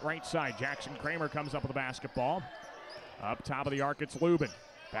 skipping it right side. Jackson Kramer comes up with the basketball. Up top of the arc, it's Lubin.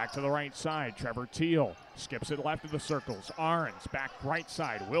 Back to the right side, Trevor Teal skips it left of the circles. Arns back right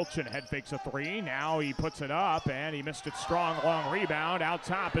side. Wilchin head fakes a 3. Now he puts it up, and he missed it strong. Long rebound. Out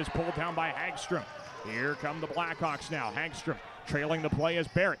top is pulled down by Hagstrom. Here come the Blackhawks now. Hagstrom trailing the play as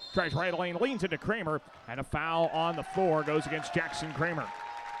Barrett tries right lane, leans into Kramer, and a foul on the floor goes against Jackson Kramer.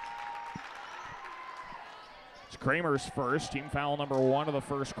 It's Kramer's first, team foul number 1 of the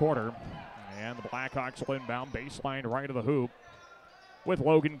first quarter. And the Blackhawks will inbound baseline right of the hoop with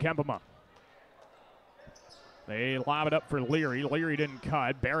Logan Kempema. They lob it up for Leary. Leary didn't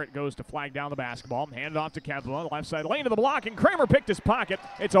cut. Barrett goes to flag down the basketball. Hand it off to Kempema. Left side lane to the block, and Kramer picked his pocket.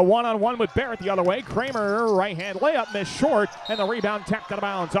 It's a one-on-one with Barrett the other way. Kramer, right-hand layup, missed short, and the rebound tapped out of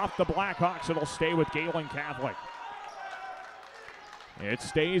bounds off the Blackhawks. It'll stay with Gehlen Catholic. It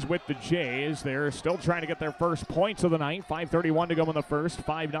stays with the Jays. They're still trying to get their first points of the night. 5:31 to go in the first.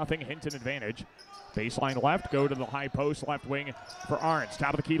 5-0 Hinton advantage. Baseline left, go to the high post, left wing for Arns.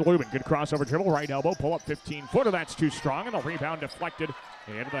 Top of the key to Lubin. Good crossover dribble, right elbow, pull up 15-footer. That's too strong, and the rebound deflected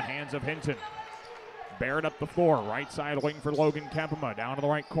into the hands of Hinton. Barrett up the floor, right side wing for Logan Kempema. Down to the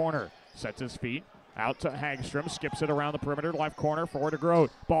right corner, sets his feet. Out to Hagstrom, skips it around the perimeter, left corner, forward to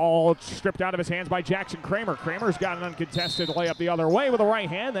Grote. Ball stripped out of his hands by Jackson Kramer. Kramer's got an uncontested layup the other way with a right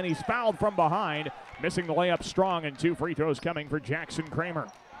hand, then he's fouled from behind. Missing the layup strong, and 2 free throws coming for Jackson Kramer.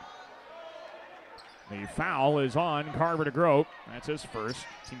 The foul is on Carver DeGroat. That's his first,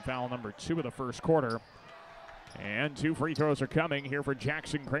 team foul number 2 of the first quarter. And 2 free throws are coming here for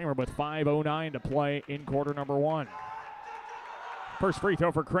Jackson Kramer with 5:09 to play in quarter number 1. First free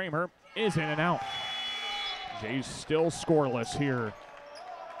throw for Kramer is in and out. Jays still scoreless here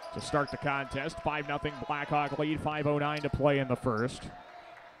to start the contest. 5-0 Blackhawk lead, 5:09 to play in the first.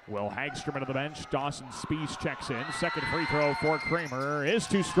 Will Hagstrom into the bench. Dawson Spees checks in. Second free throw for Kramer is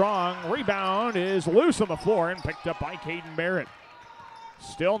too strong. Rebound is loose on the floor and picked up by Caden Barrett.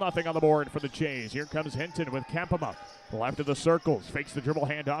 Still nothing on the board for the Jays. Here comes Hinton with Kempema. Left of the circles. Fakes the dribble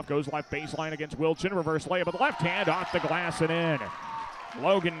handoff. Goes left baseline against Wilchin. Reverse layup with the left hand off the glass and in.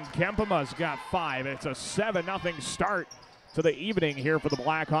 Logan Kempema's got 5. It's a 7-0 start to the evening here for the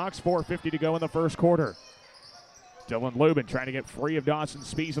Blackhawks. 4:50 to go in the first quarter. Dylan Lubin trying to get free of Dawson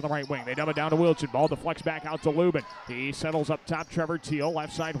Spees on the right wing. They dump it down to Wilchin. Ball deflects back out to Lubin. He settles up top. Trevor Teal,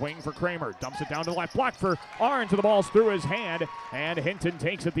 left side wing for Kramer. Dumps it down to the left block for Arns. The ball's through his hand, and Hinton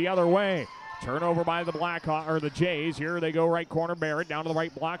takes it the other way. Turnover by the the Jays. Here they go right corner. Barrett down to the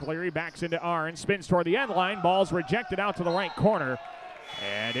right block. Leary backs into Arns. Spins toward the end line. Ball's rejected out to the right corner,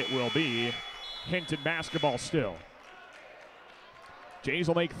 and it will be Hinton basketball still. Jays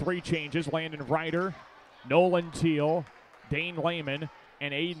will make 3 changes. Landon Ryder, Nolan Teal, Dane Lehman,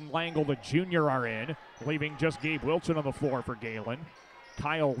 and Aiden Langle, the junior, are in, leaving just Gabe Wilson on the floor for Gehlen.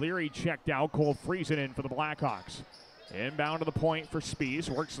 Kyle Leary checked out. Cole Friesen in for the Blackhawks. Inbound to the point for Spees.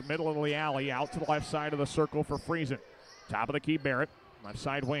 Works the middle of the alley out to the left side of the circle for Friesen. Top of the key, Barrett. Left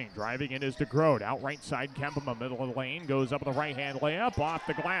side wing. Driving in is DeGrode. Out right side, Kempema. Middle of the lane. Goes up with a right-hand layup. Off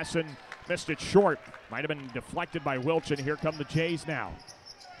the glass and missed it short. Might have been deflected by Wilchin. Here come the Jays now.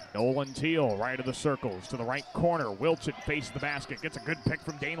 Nolan Teal, right of the circles, to the right corner. Wilchin faces the basket, gets a good pick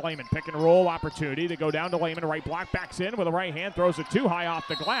from Dane Lehman. Pick and roll opportunity to go down to Lehman. Right block, backs in with a right hand, throws it too high off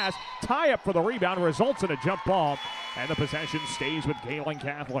the glass. Tie up for the rebound, results in a jump ball, and the possession stays with Gehlen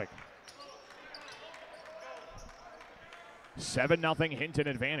Catholic. 7-0 Hinton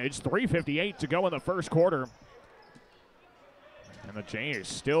advantage. 3:58 to go in the first quarter. And the Jays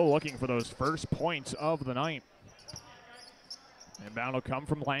still looking for those first points of the night. Inbound will come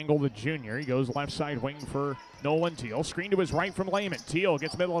from Langle, the junior. He goes left side wing for Nolan Teal. Screen to his right from Lehman. Teal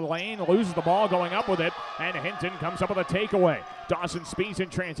gets middle of the lane, loses the ball going up with it, and Hinton comes up with a takeaway. Dawson Spees in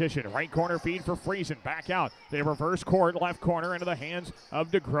transition. Right corner feed for Friesen. Back out. They reverse court, left corner into the hands of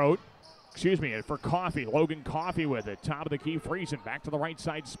DeGrode. For Coffey. Logan Coffey with it. Top of the key, Friesen. Back to the right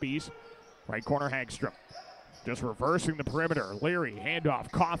side, Spees. Right corner, Hagstrom. Just reversing the perimeter. Leary,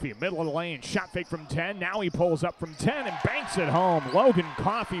 handoff, Coffey, middle of the lane. Shot fake from 10. Now he pulls up from 10 and banks it home. Logan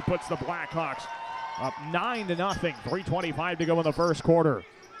Coffey puts the Blackhawks up 9-0. 3:25 to go in the first quarter.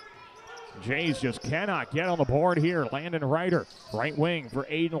 Jays just cannot get on the board here. Landon Ryder, right wing for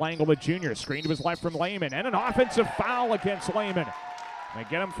Aiden Langle, the junior. Screen to his left from Lehman, and an offensive foul against Lehman. They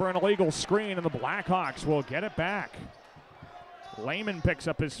get him for an illegal screen, and the Blackhawks will get it back. Lehman picks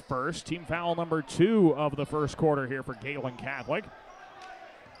up his first, team foul number 2 of the first quarter here for Gehlen Catholic.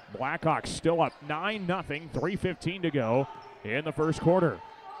 Blackhawks still up 9-0, 3:15 to go in the first quarter.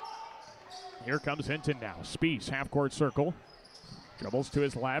 Here comes Hinton now. Spees, half-court circle. Dribbles to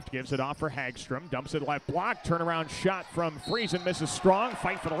his left, gives it off for Hagstrom. Dumps it left block, turnaround shot from Friesen, misses strong.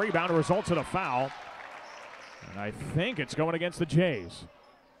 Fight for the rebound, results in a foul. And I think it's going against the Jays.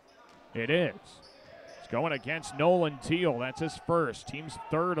 It is. Going against Nolan Teal. That's his first. Team's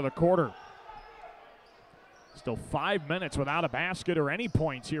third of the quarter. Still 5 minutes without a basket or any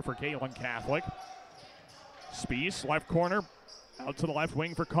points here for Gehlen Catholic. Spees, left corner. Out to the left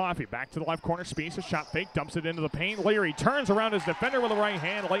wing for Coffey. Back to the left corner. Spees, a shot fake. Dumps it into the paint. Leary turns around his defender with the right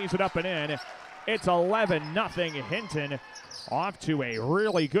hand. Lays it up and in. It's 11-0 Hinton. Off to a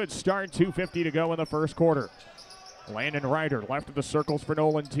really good start. 2:50 to go in the first quarter. Landon Ryder, left of the circles for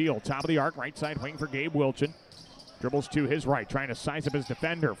Nolan Teal. Top of the arc, right side wing for Gabe Wilchin. Dribbles to his right, trying to size up his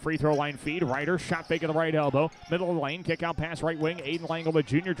defender. Free throw line feed. Ryder, shot fake at the right elbow. Middle of the lane, kick out pass right wing. Aiden Langle, the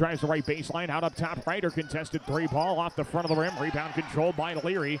junior, drives the right baseline. Out up top, Ryder contested 3 ball off the front of the rim. Rebound controlled by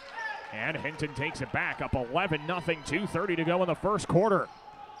Leary. And Hinton takes it back, up 11-0, 2:30 to go in the first quarter.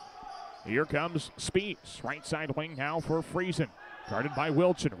 Here comes Spees, right side wing now for Friesen. Guarded by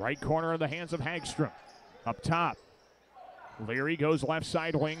Wilchin, right corner in the hands of Hagstrom. Up top. Leary goes left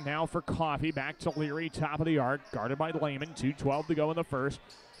side wing now for Coffey. Back to Leary, top of the arc. Guarded by Lehman. 2:12 to go in the first.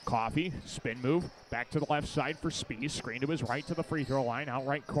 Coffey, spin move. Back to the left side for Spees. Screen to his right to the free throw line. Out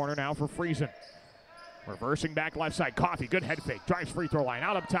right corner now for Friesen. Reversing back left side. Coffey, good head fake. Drives free throw line.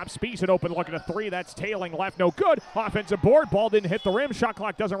 Out up top. Spees, an open look at a 3. That's tailing left. No good. Offensive board. Ball didn't hit the rim. Shot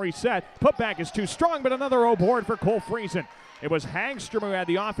clock doesn't reset. Putback is too strong, but another O board for Cole Friesen. It was Hagstrom who had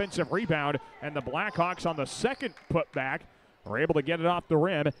the offensive rebound, and the Blackhawks on the second putback were able to get it off the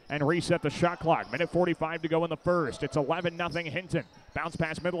rim and reset the shot clock. Minute 45 to go in the first. It's 11-0 Hinton. Bounce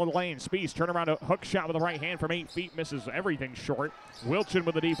pass middle of the lane. Spees turn around a hook shot with the right hand from 8 feet. Misses everything short. Wilchin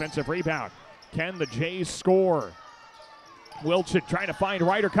with the defensive rebound. Can the Jays score? Wilchin trying to find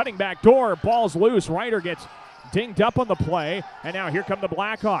Ryder. Cutting back door. Ball's loose. Ryder gets dinged up on the play, and now here come the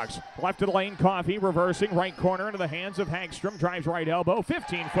Blackhawks. Left of the lane, Coffey reversing, right corner into the hands of Hagstrom, drives right elbow,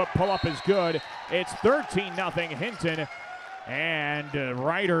 15-foot pull-up is good. It's 13-0 Hinton, and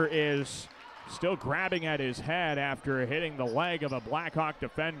Ryder is still grabbing at his head after hitting the leg of a Blackhawk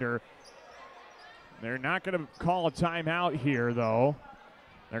defender. They're not going to call a timeout here, though.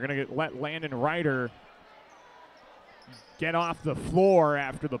 They're going to let Landon Ryder get off the floor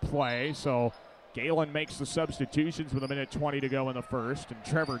after the play, so Gehlen makes the substitutions with 1:20 to go in the first, and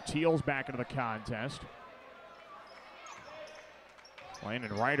Trevor Teal's back into the contest.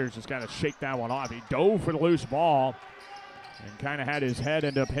 Landon Ryder's just got to shake that one off. He dove for the loose ball and kind of had his head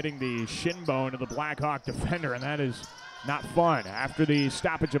end up hitting the shin bone of the Blackhawk defender, and that is not fun. After the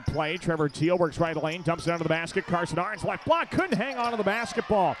stoppage of play, Trevor Teal works right lane, dumps it under the basket. Carson Arns left block, couldn't hang on to the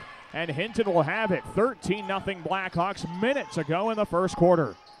basketball, and Hinton will have it. 13-0 Blackhawks minutes ago in the first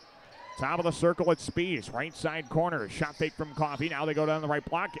quarter. Top of the circle, it's Spees, right side corner. Shot fake from Coffey. Now they go down the right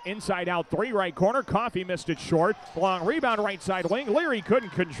block. Inside out three, right corner. Coffey missed it short. Long rebound, right side wing. Leary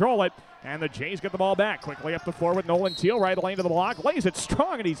couldn't control it. And the Jays get the ball back. Quickly up the floor with Nolan Teal, right lane to the block. Lays it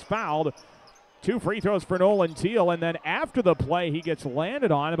strong, and he's fouled. 2 free throws for Nolan Teal. And then after the play, he gets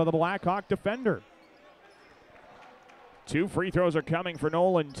landed on by the Blackhawk defender. 2 free throws are coming for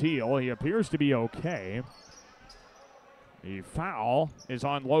Nolan Teal. He appears to be okay. The foul is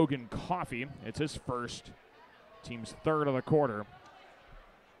on Logan Coffey. It's his first, team's third of the quarter.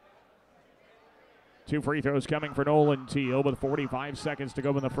 2 free throws coming for Nolan Teal with 45 seconds to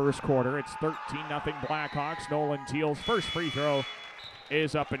go in the first quarter. It's 13-0 Blackhawks. Nolan Teal's first free throw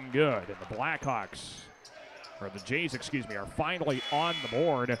is up and good. And the Blackhawks, or the Jays, are finally on the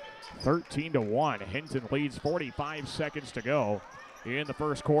board. 13-1. Hinton leads 45 seconds to go in the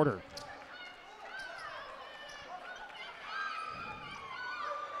first quarter.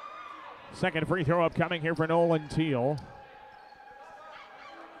 Second free throw upcoming here for Nolan Teal,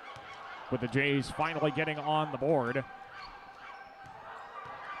 with the Jays finally getting on the board.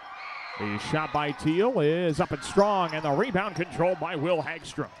 The shot by Teal is up and strong, and the rebound controlled by Will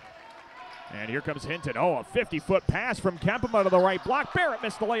Hagstrom. And here comes Hinton. Oh, a 50-foot pass from Kempema to the right block. Barrett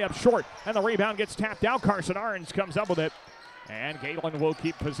missed the layup short, and the rebound gets tapped out. Carson Arns comes up with it, and Gehlen will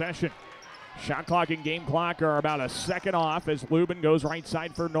keep possession. Shot clock and game clock are about a second off as Lubin goes right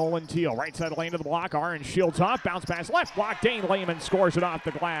side for Nolan Teal. Right side lane to the block. Arns shields off. Bounce pass left block. Dane Lehman scores it off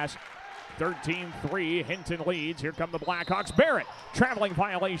the glass. 13-3. Hinton leads. Here come the Blackhawks. Barrett, traveling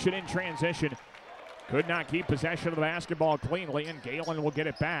violation in transition. Could not keep possession of the basketball cleanly, and Gehlen will get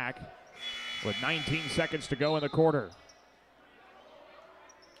it back with 19 seconds to go in the quarter.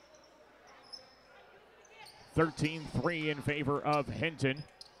 13-3 in favor of Hinton.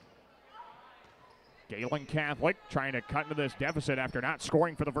 Gehlen Catholic trying to cut into this deficit after not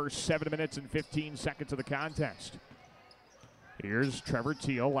scoring for the first 7 minutes and 15 seconds of the contest. Here's Trevor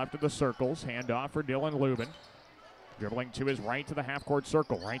Teal left of the circles. Handoff for Dylan Lubin. Dribbling to his right to the half-court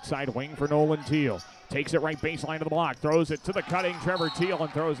circle. Right side wing for Nolan Teal. Takes it right baseline to the block. Throws it to the cutting Trevor Teal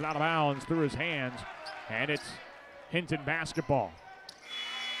and throws it out of bounds through his hands. And it's Hinton basketball.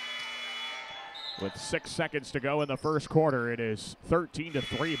 With 6 seconds to go in the first quarter, it is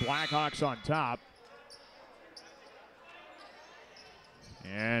 13-3. Blackhawks on top.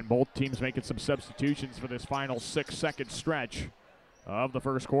 And both teams making some substitutions for this final 6-second stretch of the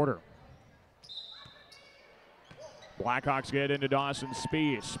first quarter. Blackhawks get into Dawson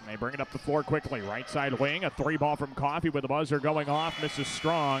Spees. They bring it up the floor quickly. Right side wing, a 3-ball from Coffey with the buzzer going off. Misses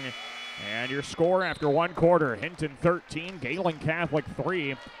strong. And your score after 1 quarter, Hinton 13, Gehlen Catholic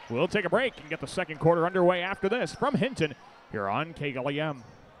 3. We'll take a break and get the second quarter underway after this. From Hinton, you're on KLEM.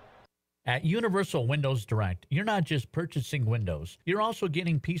 At Universal Windows Direct, you're not just purchasing windows, you're also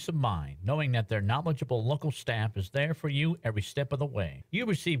getting peace of mind, knowing that their knowledgeable local staff is there for you every step of the way. You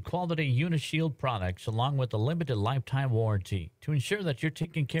receive quality Unishield products along with a limited lifetime warranty to ensure that you're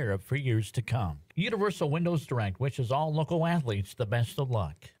taken care of for years to come. Universal Windows Direct wishes all local athletes the best of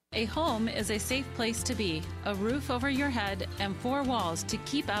luck. A home is a safe place to be, a roof over your head, and 4 walls to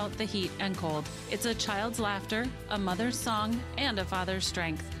keep out the heat and cold. It's a child's laughter, a mother's song, and a father's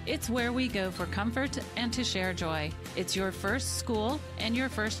strength. It's where we go for comfort and to share joy. It's your first school and your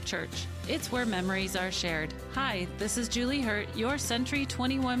first church. It's where memories are shared. Hi, this is Julie Hurt, your Century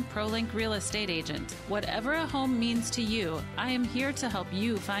 21 ProLink real estate agent. Whatever a home means to you, I am here to help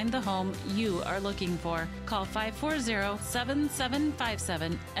you find the home you are looking for. Call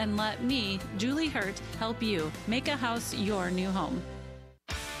 540-7757 and let me, Julie Hurt, help you make a house your new home.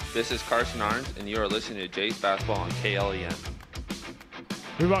 This is Carson Arns, and you are listening to Jays Basketball on KLEM.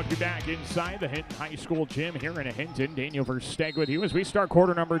 We welcome you back inside the Hinton High School gym here in Hinton. Daniel Versteg with you as we start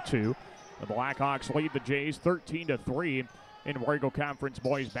quarter number 2. The Blackhawks lead the Jays 13-3 in War Eagle Conference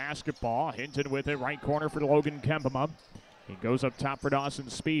boys basketball. Hinton with it, right corner for Logan Kempema. He goes up top for Dawson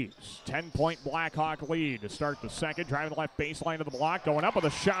Spees. 10-point Blackhawk lead to start the second. Driving the left baseline of the block. Going up with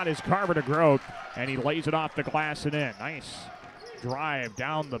a shot is Carver DeGroat, and he lays it off the glass and in. Nice drive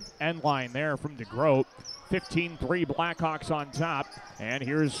down the end line there from DeGroat. 15-3 Blackhawks on top. And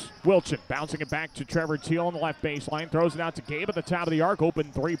here's Wilchin bouncing it back to Trevor Teal on the left baseline. Throws it out to Gabe at the top of the arc.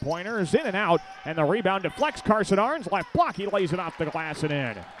 Open three-pointers in and out. And the rebound deflects. Carson Arns left block. He lays it off the glass and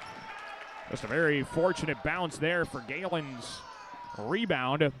in. Just a very fortunate bounce there for Gehlen's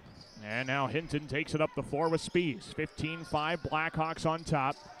rebound. And now Hinton takes it up the floor with Spees. 15-5 Blackhawks on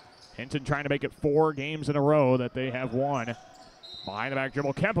top. Hinton trying to make it 4 games in a row that they have won. Behind the back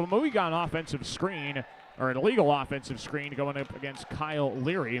dribble. Kempa moving on offensive screen, or an illegal offensive screen going up against Kyle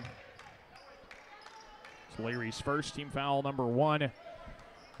Leary. It's Leary's first, team foul number 1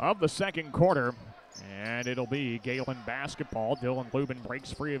 of the second quarter. And it'll be Gehlen basketball. Dylan Lubin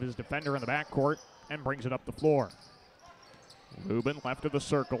breaks free of his defender in the backcourt and brings it up the floor. Lubin left of the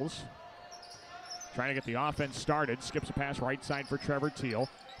circles. Trying to get the offense started. Skips a pass right side for Trevor Teal.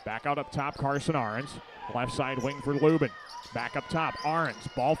 Back out up top, Carson Arns. Left side wing for Lubin. Back up top,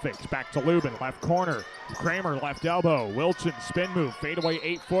 Arns. Ball fakes back to Lubin. Left corner. Kramer left elbow. Wilchin spin move. Fadeaway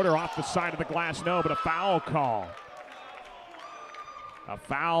 8-footer off the side of the glass. No, but a foul call. A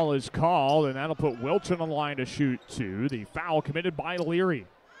foul is called, and that'll put Wilchin on the line to shoot 2. The foul committed by Leary.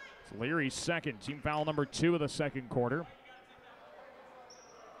 It's Leary's second, team foul number 2 of the second quarter.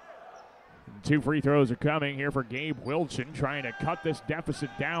 And 2 free throws are coming here for Gabe Wilchin, trying to cut this deficit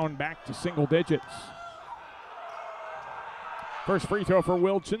down back to single digits. First free throw for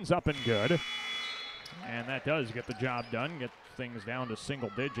Wilchin's up and good. And that does get the job done, get things down to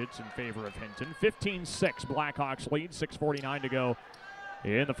single digits in favor of Hinton. 15-6, Blackhawks lead, 6:49 to go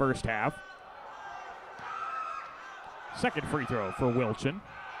in the first half. Second free throw for Wilchin.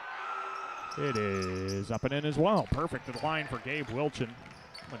 It is up and in as well. Perfect to the line for Gabe Wilchin.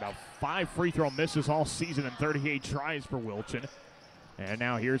 About 5 free throw misses all season and 38 tries for Wilchin. And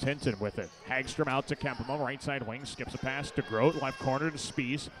now here's Hinton with it. Hagstrom out to Kempema, right side wing, skips a pass to Grote, left corner to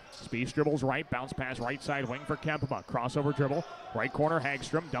Spees. Spees dribbles right, bounce pass right side wing for Kempema. Crossover dribble, right corner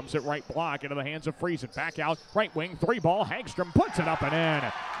Hagstrom, dumps it right block into the hands of Friesen. Back out, right wing, 3 ball, Hagstrom puts it up and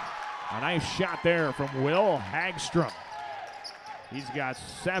in. A nice shot there from Will Hagstrom. He's got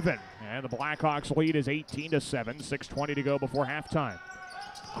 7, and the Blackhawks lead is 18-7, 6:20 to go before halftime.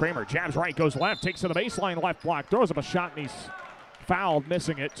 Kramer jabs right, goes left, takes to the baseline, left block, throws up a shot, and he's fouled,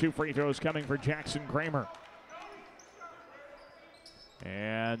 missing it. 2 free throws coming for Jackson Kramer.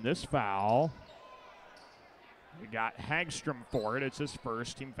 And this foul, we got Hagstrom for it. It's his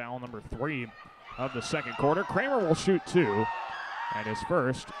first, team foul number 3 of the second quarter. Kramer will shoot 2, and his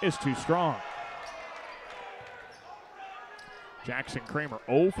first is too strong. Jackson Kramer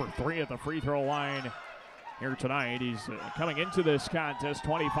 0 for 3 at the free throw line here tonight. He's coming into this contest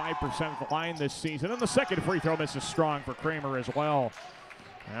 25% of the line this season, and the second free throw miss is strong for Kramer as well.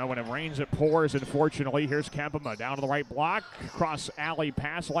 Now when it rains, it pours, unfortunately. Here's Kempema down to the right block, cross alley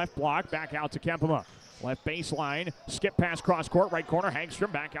pass, left block, back out to Kempema. Left baseline, skip pass cross court, right corner,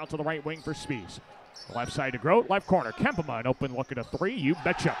 Hagstrom back out to the right wing for Spees. Left side to Grote, left corner, Kempema, an open look at a 3, you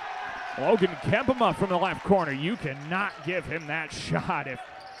betcha. Logan Kempema from the left corner. You cannot give him that shot if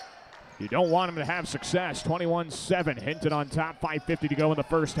you don't want him to have success. 21-7, Hinton on top, 5:50 to go in the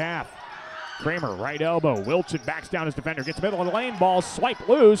first half. Kramer, right elbow. Wilchin backs down his defender, gets middle of the lane, ball swiped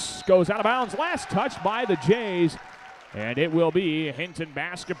loose, goes out of bounds. Last touch by the Jays, and it will be Hinton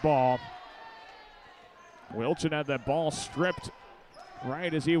basketball. Wilchin had that ball stripped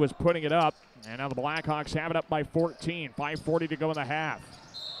right as he was putting it up, and now the Blackhawks have it up by 14, 5:40 to go in the half.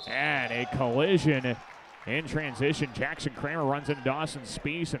 And a collision in transition. Jackson Kramer runs into Dawson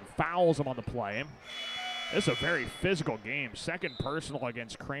Spees and fouls him on the play. This is a very physical game. Second personal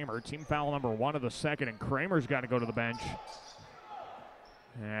against Kramer. Team foul number 1 of the second, and Kramer's got to go to the bench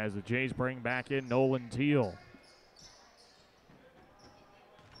as the Jays bring back in Nolan Teal.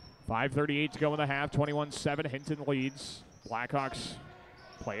 5:38 to go in the half. 21-7, Hinton leads. Blackhawks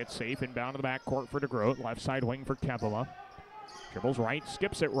play it safe. Inbound to the backcourt for DeGroat. Left side wing for Kempema. Dribbles right,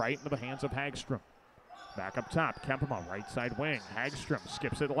 skips it right into the hands of Hagstrom. Back up top, Kempema, right side wing. Hagstrom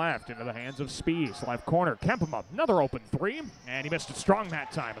skips it left into the hands of Spees. Left corner, Kempema, another open 3, and he missed it strong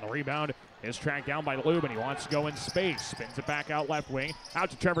that time. And the rebound is tracked down by Lubin. He wants to go in space, spins it back out left wing, out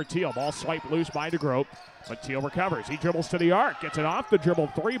to Trevor Teal. Ball swiped loose by DeGroat, but Teal recovers. He dribbles to the arc, gets it off the dribble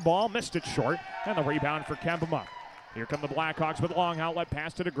 3 ball, missed it short, and the rebound for Kempema. Here come the Blackhawks with a long outlet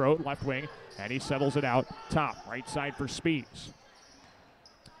pass to DeGroat, left wing, and he settles it out top, right side for Spees.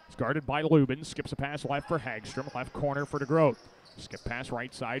 It's guarded by Lubin. Skips a pass left for Hagstrom. Left corner for DeGroat. Skip pass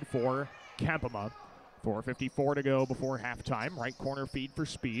right side for Kempema. 4:54 to go before halftime. Right corner feed for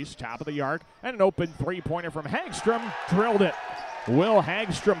Spies. Top of the arc. And an open three-pointer from Hagstrom. Drilled it. Will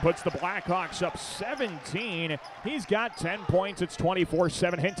Hagstrom puts the Blackhawks up 17. He's got 10 points. It's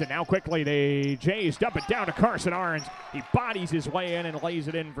 24-7 Hinton. Now quickly the Jays dump it down to Carson Arns. He bodies his way in and lays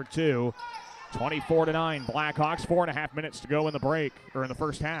it in for 2. 24-9 Blackhawks. 4.5 minutes to go in the break, or in the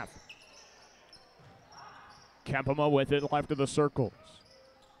first half. Kempema with it left of the circles.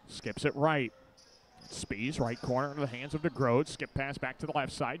 Skips it right. Spies right corner into the hands of DeGroat. Skip pass back to the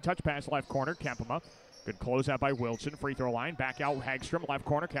left side. Touch pass left corner. Kempema. Good closeout by Wilson. Free throw line. Back out Hagstrom. Left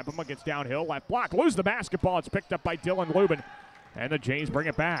corner. Kempema gets downhill. Left block. Lose the basketball. It's picked up by Dylan Lubin. And the Jays bring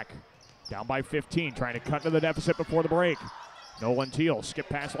it back. Down by 15. Trying to cut to the deficit before the break. Nolan Teal. Skip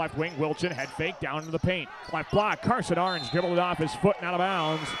pass left wing. Wilson. Head fake. Down into the paint. Left block. Carson Arns dribbled it off his foot and out of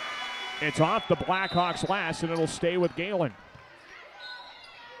bounds. It's off the Blackhawks last, and it'll stay with Gehlen.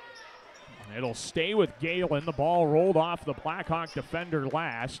 It'll stay with Gehlen. The ball rolled off the Blackhawk defender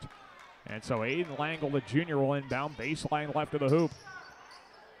last. And so Aiden Langle, the junior, will inbound. Baseline left of the hoop.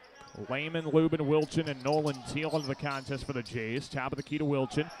 Lehman, Lubin, Wilson, and Nolan Teal into the contest for the Jays. Top of the key to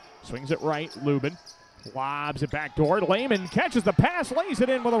Wilson. Swings it right. Lubin lobs it back door. Lehman catches the pass, lays it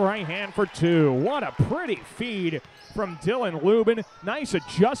in with a right hand for 2. What a pretty feed from Dylan Lubin. Nice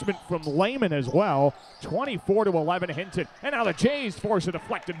adjustment from Lehman as well. 24-11 Hinton. And now the Jays force a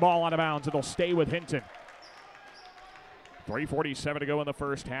deflected ball out of bounds. It'll stay with Hinton. 3:47 to go in the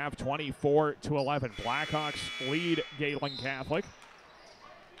first half. 24-11. Blackhawks lead Gehlen Catholic.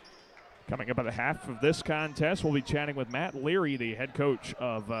 Coming up at the half of this contest, we'll be chatting with Matt Leary, the head coach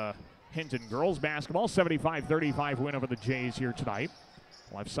of Hinton girls basketball. 75-35 win over the Jays here tonight.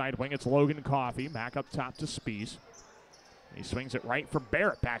 Left side wing, it's Logan Coffey. Back up top to Spies. He swings it right for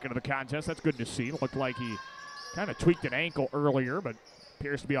Barrett back into the contest. That's good to see. Looked like he kind of tweaked an ankle earlier, but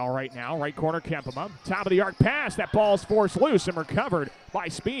appears to be all right now. Right corner, Kempema. Top of the arc pass. That ball's forced loose and recovered by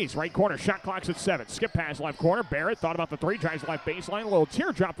Spies. Right corner, shot clock's at 7. Skip pass left corner. Barrett thought about the 3, drives left baseline. A little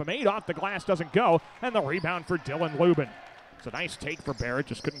teardrop from 8 off the glass, doesn't go. And the rebound for Dylan Lubin. It's a nice take for Barrett,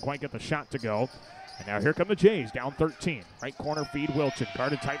 just couldn't quite get the shot to go. And now here come the Jays, down 13. Right corner feed, Wilson,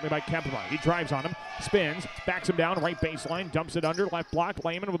 guarded tightly by Kempema. He drives on him, spins, backs him down, right baseline, dumps it under, left block,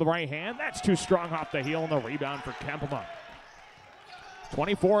 Lehman with the right hand. That's too strong off the heel, and the rebound for Kempema.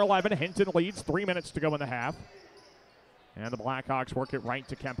 24-11, Hinton leads, 3 minutes to go in the half. And the Blackhawks work it right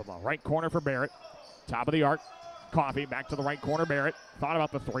to Kempema. Right corner for Barrett, top of the arc. Coffey back to the right corner, Barrett. Thought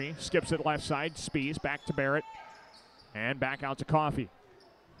about the 3, skips it left side, Spies back to Barrett. And back out to Coffey.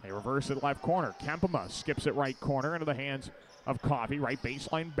 They reverse it left corner. Kempema skips it right corner into the hands of Coffey. Right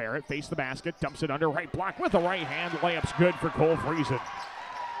baseline, Barrett face the basket, dumps it under, right block with the right hand. Layup's good for Cole Friesen.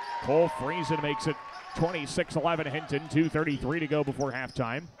 Cole Friesen makes it 26-11 Hinton. 2:33 to go before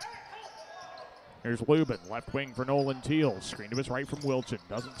halftime. Here's Lubin, left wing for Nolan Teal. Screen to his right from Wilson.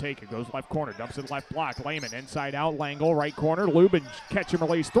 Doesn't take it. Goes left corner. Dumps it left block. Lehman inside out. Langle right corner. Lubin catch and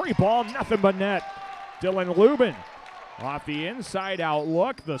release. 3 ball. Nothing but net. Dylan Lubin off the inside out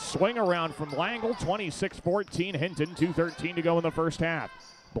look. The swing around from Langle. 26-14 Hinton. 2:13 to go in the first half.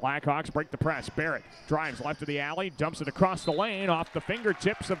 Blackhawks break the press. Barrett drives left of the alley. Dumps it across the lane. Off the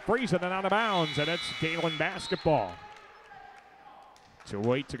fingertips of Friesen and out of bounds. And it's Gehlen basketball.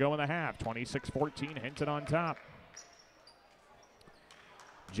 2:08 to go in the half. 26-14, Hinton on top.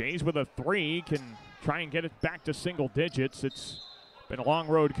 Jays with a 3 can try and get it back to single digits. It's been a long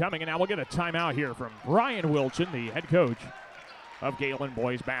road coming, and now we'll get a timeout here from Brian Wilson, the head coach of Gehlen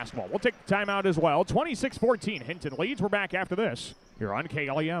boys basketball. We'll take the timeout as well. 26-14, Hinton leads. We're back after this here on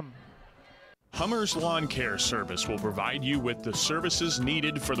KLEM. Hummer's Lawn Care Service will provide you with the services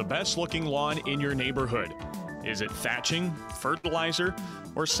needed for the best-looking lawn in your neighborhood. Is it thatching, fertilizer,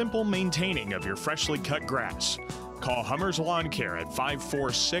 or simple maintaining of your freshly cut grass? Call Hummer's Lawn Care at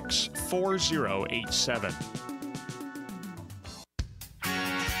 546-4087.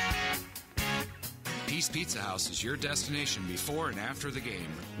 Peace Pizza House is your destination before and after the game.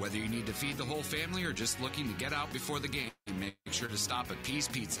 Whether you need to feed the whole family or just looking to get out before the game, make sure to stop at Peace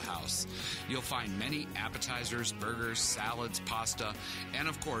Pizza House. You'll find many appetizers, burgers, salads, pasta, and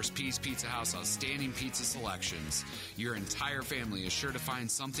of course, Peace Pizza House outstanding pizza selections. Your entire family is sure to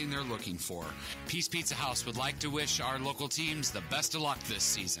find something they're looking for. Peace Pizza House would like to wish our local teams the best of luck this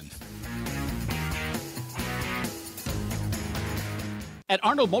season. At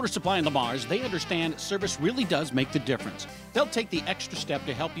Arnold Motor Supply in Lamars, they understand service really does make the difference. They'll take the extra step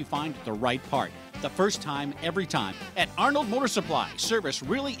to help you find the right part. The first time, every time. At Arnold Motor Supply, service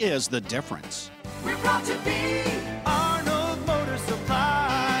really is the difference. We're proud to be Arnold Motor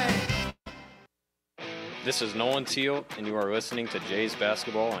Supply. This is Nolan Teal, and you are listening to Jays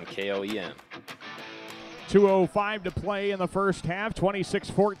Basketball on KLEM. 2:05 to play in the first half.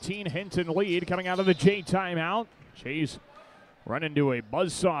 26-14 Hinton lead coming out of the Jay timeout. Jays run into a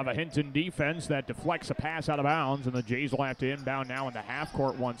buzzsaw of a Hinton defense that deflects a pass out of bounds, and the Jays will have to inbound now in the half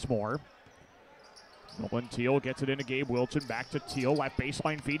court once more. Nolan Teal gets it into Gabe Wilchin. Back to Teal. Left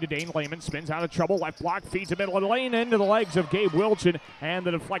baseline feed to Dane Lehman. Spins out of trouble. Left block feed to middle of the lane into the legs of Gabe Wilchin. And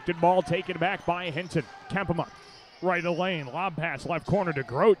the deflected ball taken back by Hinton. Kempema. Right of the lane. Lob pass left corner to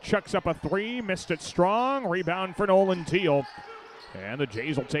Grote. Chucks up a three. Missed it strong. Rebound for Nolan Teal. And the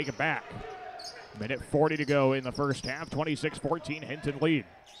Jays will take it back. Minute 40 to go in the first half. 26-14 Hinton lead.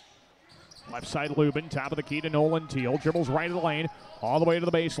 Left side Lubin, top of the key to Nolan Teal. Dribbles right of the lane, all the way to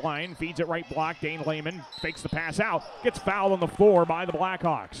the baseline. Feeds it right block. Dane Lehman fakes the pass out. Gets fouled on the floor by the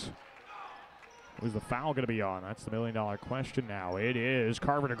Blackhawks. Who's the foul going to be on? That's the million-dollar question now. It is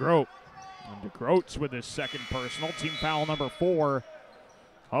Carver DeGroat. And DeGroat's with his second personal. Team foul number 4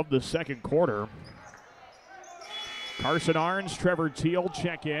 of the second quarter. Carson Arns, Trevor Teal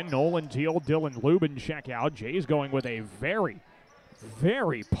check in. Nolan Teal, Dylan Lubin check out. Jay's going with a very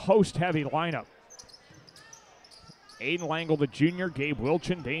post-heavy lineup. Aiden Langle, the junior, Gabe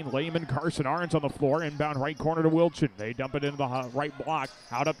Wilchin, Dane Lehman, Carson Arns on the floor. Inbound right corner to Wilchin. They dump it into the right block.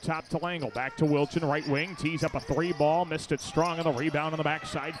 Out up top to Langle. Back to Wilchin, right wing. Tees up a three ball. Missed it strong on the rebound on the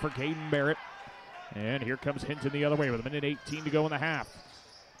backside for Caden Barrett. And here comes Hinton the other way with a minute 18 to go in the half.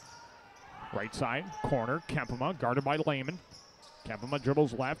 Right side, corner, Kempema, guarded by Lehman. Kempema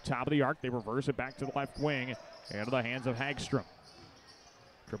dribbles left, top of the arc. They reverse it back to the left wing. Into the hands of Hagstrom.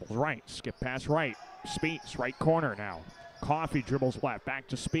 Dribbles right, skip pass right. Spees, right corner now. Coffey dribbles left, back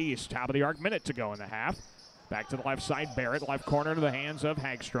to Spees. Top of the arc, minute to go in the half. Back to the left side, Barrett, left corner to the hands of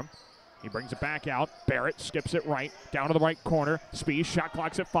Hagstrom. He brings it back out. Barrett skips it right, down to the right corner. Spees, shot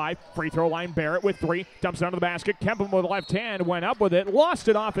clock's at 5. Free throw line, Barrett with 3. Dumps it under the basket. Kempema with the left hand, went up with it, lost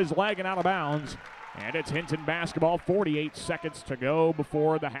it off his leg and out of bounds. And it's Hinton basketball, 48 seconds to go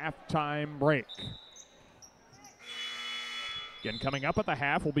before the halftime break. Again, coming up at the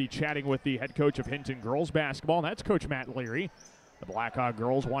half, we'll be chatting with the head coach of Hinton girls basketball, and that's Coach Matt Leary. The Blackhawk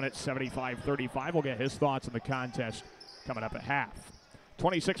girls won it 75-35. We'll get his thoughts on the contest coming up at half.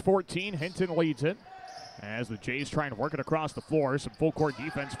 26-14, Hinton leads it as the Jays try and work it across the floor. Some full court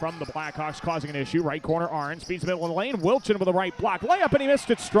defense from the Blackhawks causing an issue. Right corner, Arns feeds the middle of the lane. Wilchin with a right block. Layup, and he missed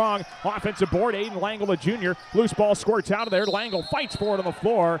it strong. Offensive board, Aiden Langle, the junior. Loose ball squirts out of there. Langle fights for it on the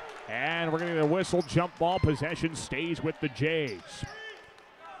floor. And we're going to get a whistle. Jump ball possession stays with the Jays.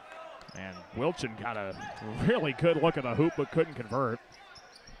 And Wilchin got a really good look at the hoop but couldn't convert.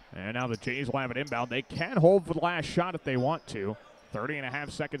 And now the Jays will have it inbound. They can hold for the last shot if they want to. 30.5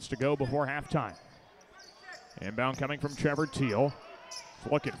 seconds to go before halftime. Inbound coming from Trevor Teal.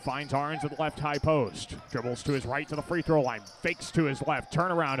 Looking, finds Arns at the left high post. Dribbles to his right to the free throw line. Fakes to his left.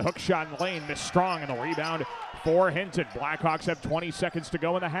 Turnaround, hook shot in the lane. Missed strong, and the rebound for Hinton. Blackhawks have 20 seconds to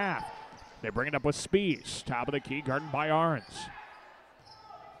go in the half. They bring it up with Spees. Top of the key, guarded by Arns.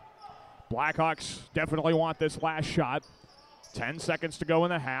 Blackhawks definitely want this last shot. 10 seconds to go in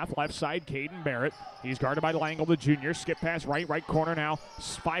the half. Left side, Caden Barrett. He's guarded by Langle, the junior. Skip pass right corner now.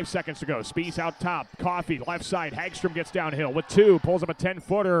 5 seconds to go. Spees out top. Coffey, left side. Hagstrom gets downhill with 2. Pulls up a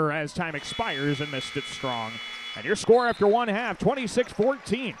 10-footer as time expires and missed it strong. And your score after one half,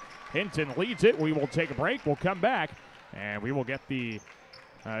 26-14. Hinton leads it. We will take a break. We'll come back, and we will get the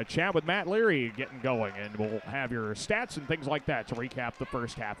chat with Matt Leary getting going, and we'll have your stats and things like that to recap the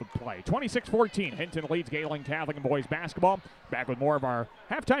first half of play. 26-14, Hinton leads Gehlen Catholic and boys basketball. Back with more of our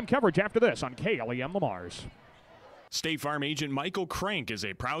halftime coverage after this on KLEM Lamars. State Farm agent Michael Crank is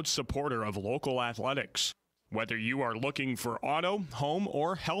a proud supporter of local athletics. Whether you are looking for auto, home,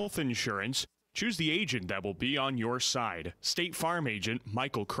 or health insurance, choose the agent that will be on your side. State Farm agent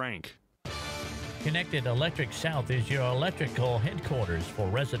Michael Crank. Connected Electric South is your electrical headquarters for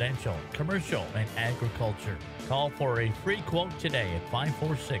residential, commercial, and agriculture. Call for a free quote today at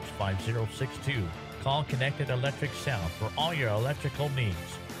 546-5062. Call Connected Electric South for all your electrical needs.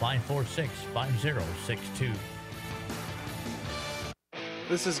 546-5062.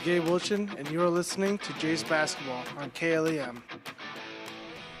 This is Gabe Wilchin, and you are listening to Jays Basketball on KLEM.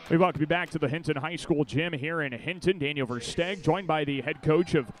 We welcome you back to the Hinton High School gym here in Hinton. Daniel Versteg, joined by the head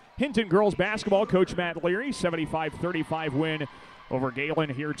coach of Hinton girls basketball, Coach Matt Leary. 75-35 win over Gehlen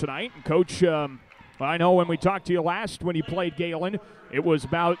here tonight. And Coach, I know when we talked to you last when you played Gehlen, it was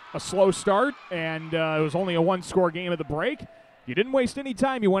about a slow start, and it was only a one-score game at the break. You didn't waste any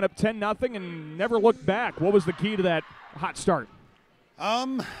time. You went up 10-0 and never looked back. What was the key to that hot start?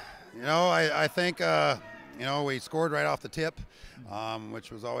 I think, we scored right off the tip,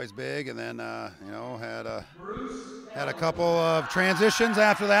 which was always big, and then had a couple of transitions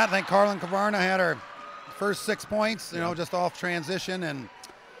after that. I think Carlin Kavarna had our first 6 points, just off transition, and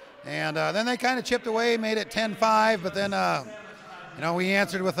then they kind of chipped away, made it 10-5, but then we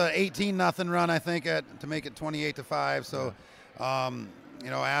answered with an 18-0 run, I think, to make it 28-5. So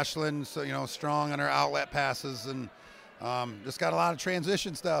Ashland, strong on her outlet passes, and just got a lot of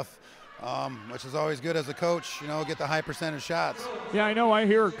transition stuff. Which is always good as a coach, get the high percentage shots. Yeah, I know. I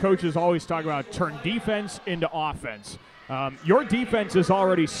hear coaches always talk about turn defense into offense. Your defense is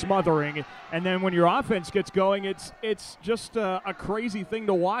already smothering, and then when your offense gets going, it's just a crazy thing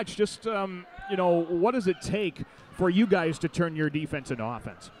to watch. Just, what does it take for you guys to turn your defense into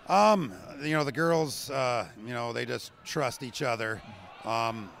offense? The girls, they just trust each other.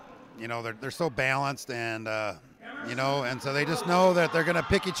 They're so balanced, and and so they just know that they're going to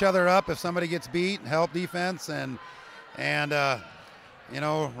pick each other up if somebody gets beat, help defense, and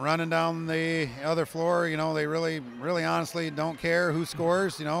running down the other floor, they really honestly don't care who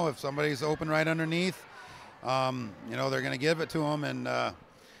scores. If somebody's open right underneath, they're going to give it to them, and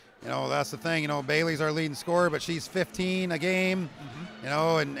that's the thing. Bailey's our leading scorer, but she's 15 a game,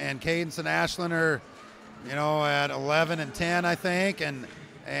 and Cadence and Ashland are, at 11 and 10, I think, and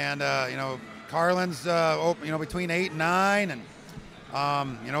Carlin's, between 8 and 9,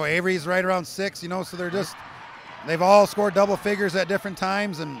 and Avery's right around 6. So they've all scored double figures at different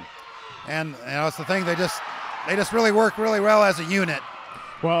times, and it's the thing. They just really work really well as a unit.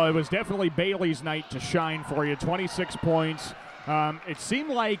 Well, it was definitely Bailey's night to shine for you. 26 points. It seemed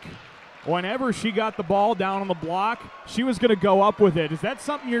like whenever she got the ball down on the block, she was going to go up with it. Is that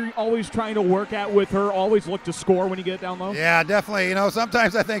something you're always trying to work at with her? Always look to score when you get it down low? Yeah, definitely.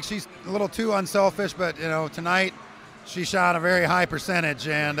 Sometimes I think she's a little too unselfish, but, tonight she shot a very high percentage,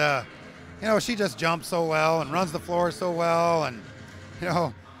 and, she just jumps so well and runs the floor so well, and,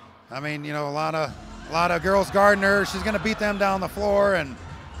 a lot of girls guarding her. She's going to beat them down the floor, and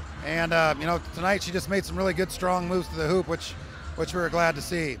tonight she just made some really good, strong moves to the hoop, which we were glad to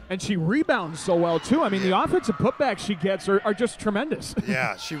see. And she rebounds so well, too. The offensive putbacks she gets are just tremendous.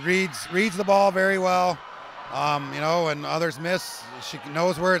 Yeah, she reads the ball very well. And others miss, she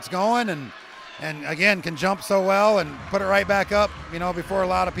knows where it's going, and again, can jump so well and put it right back up, before a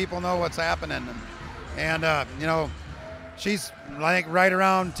lot of people know what's happening. And she's, I think, right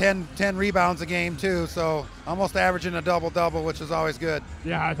around 10 rebounds a game, too, so almost averaging a double-double, which is always good.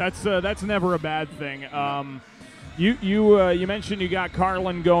 Yeah, that's never a bad thing. You mentioned you got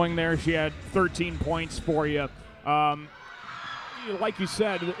Carlin going there. She had 13 points for you. Like you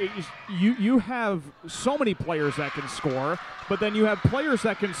said, you have so many players that can score, but then you have players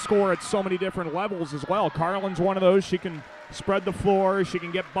that can score at so many different levels as well. Carlin's one of those. She can spread the floor. She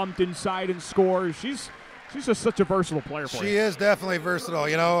can get bumped inside and score. She's just such a versatile player for you. She is definitely versatile.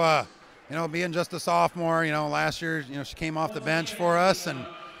 Being just a sophomore, last year, she came off the bench for us, and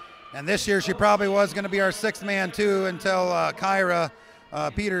this year she probably was going to be our sixth man too until Kyra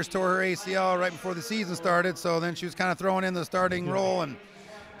Peters tore her ACL right before the season started. So then she was kind of thrown in the starting role,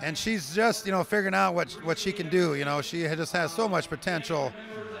 and she's just figuring out what she can do. She just has so much potential,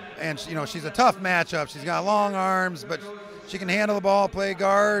 and she's a tough matchup. She's got long arms, but she can handle the ball, play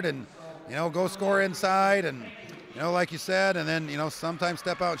guard, and go score inside, and like you said, and then sometimes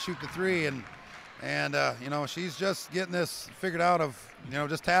step out and shoot the three, and she's just getting this figured out of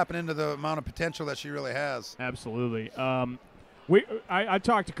just tapping into the amount of potential that she really has. Absolutely. I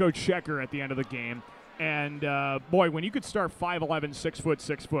talked to Coach Schecker at the end of the game, and boy, when you could start 5'11", 6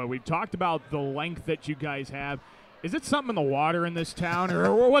 foot, we talked about the length that you guys have. Is it something in the water in this town,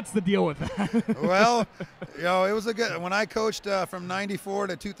 or what's the deal with that? Well, it was a good. When I coached from '94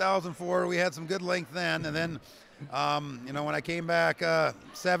 to 2004, we had some good length then, and then. When I came back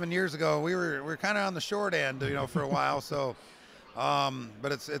 7 years ago, we were kind of on the short end, for a while. So,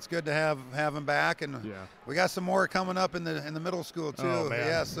 but it's good to have him back, and we got some more coming up in the middle school too. Oh, man.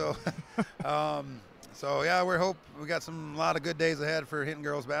 Yeah, so, we got a lot of good days ahead for Hinton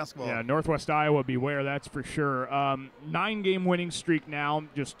girls basketball. Yeah, Northwest Iowa, beware, that's for sure. 9-game winning streak now,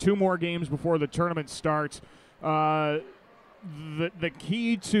 just 2 more games before the tournament starts. The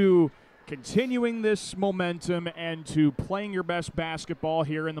key to continuing this momentum and to playing your best basketball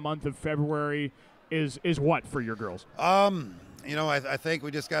here in the month of February is what for your girls? I think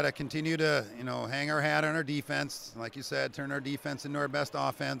we just got to continue to, hang our hat on our defense. Like you said, turn our defense into our best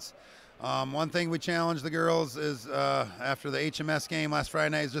offense. One thing we challenged the girls is after the HMS game last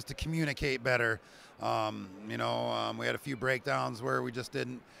Friday night is just to communicate better. We had a few breakdowns where we just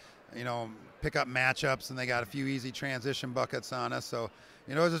didn't pick up matchups, and they got a few easy transition buckets on us. So,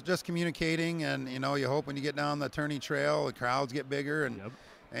 just communicating, and, you hope when you get down the tourney trail, the crowds get bigger, and,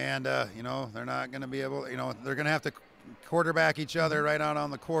 they're not going to be able, they're going to have to quarterback each other right out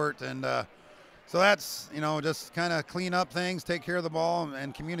on the court. And so that's, just kind of clean up things, take care of the ball,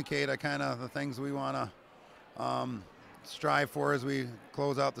 and communicate kind of the things we want to strive for as we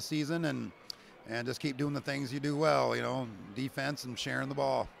close out the season, and just keep doing the things you do well, defense and sharing the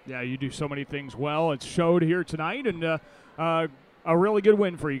ball. Yeah, you do so many things well. It showed here tonight, and a really good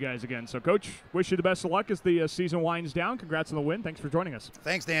win for you guys again. So, Coach, wish you the best of luck as the season winds down. Congrats on the win. Thanks for joining us.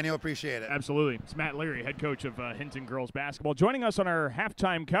 Thanks, Daniel. Appreciate it. Absolutely. It's Matt Leary, head coach of Hinton girls basketball. Joining us on our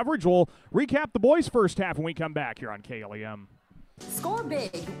halftime coverage, we'll recap the boys' first half when we come back here on KLEM. Score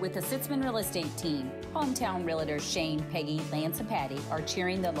big with the Sitzman Real Estate Team. Hometown realtors Shane, Peggy, Lance, and Patty are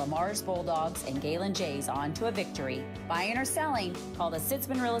cheering the Lamar's Bulldogs and Gehlen Jays on to a victory. Buying or selling, call the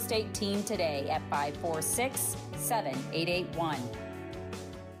Sitzman Real Estate Team today at 546-7881.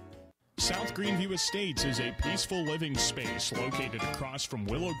 South Greenview Estates is a peaceful living space located across from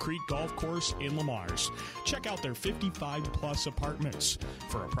Willow Creek Golf Course in Lamar's. Check out their 55-plus apartments.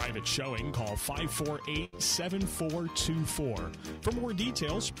 For a private showing, call 548-7424. For more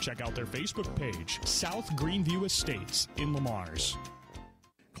details, check out their Facebook page, South Greenview Estates in Lamar's.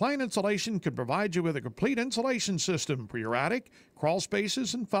 Klein Insulation can provide you with a complete insulation system for your attic, crawl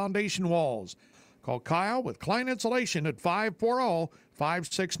spaces, and foundation walls. Call Kyle with Klein Insulation at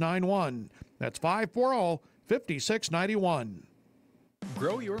 540-5691. That's 540-5691.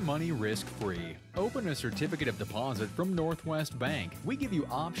 Grow your money risk-free. Open a certificate of deposit from Northwest Bank. We give you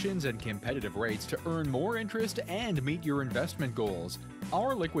options and competitive rates to earn more interest and meet your investment goals.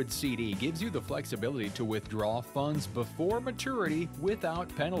 Our liquid CD gives you the flexibility to withdraw funds before maturity without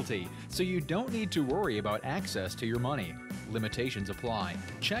penalty, so you don't need to worry about access to your money. Limitations apply.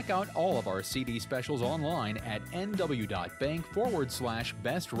 Check out all of our CD specials online at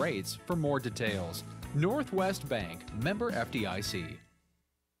nw.bank/best rates for more details. Northwest Bank, member FDIC.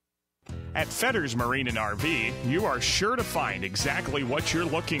 At Fetters Marine and RV, you are sure to find exactly what you're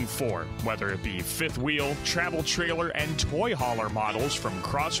looking for, whether it be fifth wheel, travel trailer, and toy hauler models from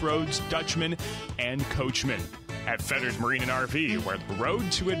Crossroads, Dutchman, and Coachman. At Fetters Marine and RV, where the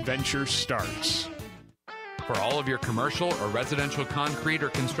road to adventure starts. For all of your commercial or residential concrete or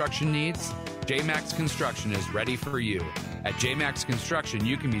construction needs, J-Max Construction is ready for you. At J-Max Construction,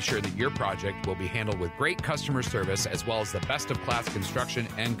 you can be sure that your project will be handled with great customer service as well as the best-of-class construction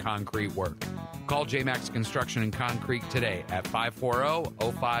and concrete work. Call J-Max Construction and Concrete today at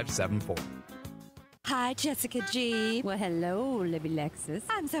 540-0574. Hi, Jessica G. Well, hello, Libby Lexus.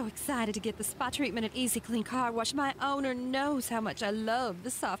 I'm so excited to get the spa treatment at Easy Clean Car Wash. My owner knows how much I love the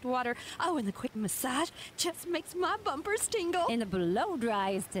soft water. Oh, and the quick massage just makes my bumpers tingle. And the blow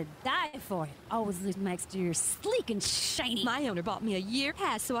dry is to die for. It always leaves my exterior sleek and shiny. My owner bought me a year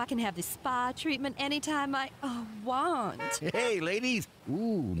pass so I can have the spa treatment anytime I want. Hey, ladies.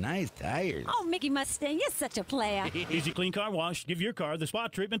 Ooh, nice tires. Oh, Mickey Mustang, you're such a player. Easy Clean Car Wash. Give your car the spa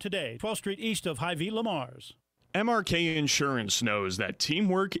treatment today. 12th Street east of Hy-Vee, Lamar's. MRK Insurance knows that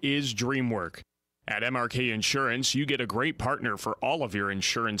teamwork is dream work. At MRK Insurance, you get a great partner for all of your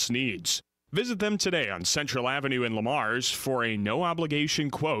insurance needs. Visit them today on Central Avenue in Lamar's for a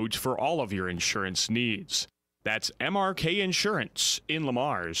no-obligation quote for all of your insurance needs. That's MRK Insurance in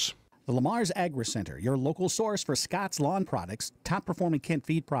Lamar's. The Lamar's Agri Center, your local source for Scott's Lawn products, top-performing Kent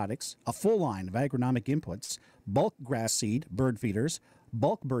feed products, a full line of agronomic inputs, bulk grass seed, bird feeders,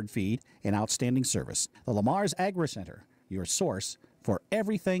 bulk bird feed, and outstanding service. The Lamar's Agri Center, your source for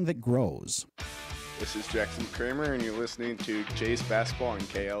everything that grows. This is Jackson Kramer, and you're listening to Jays Basketball on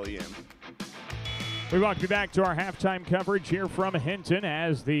KLEM. We welcome you back to our halftime coverage here from Hinton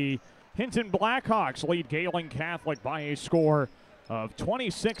as the Hinton Blackhawks lead Gehlen Catholic by a score of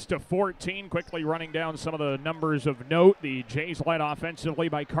 26-14. Quickly running down some of the numbers of note. The Jays led offensively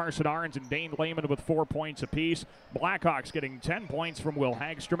by Carson Arns and Dane Lehman with 4 points apiece. Blackhawks getting 10 points from Will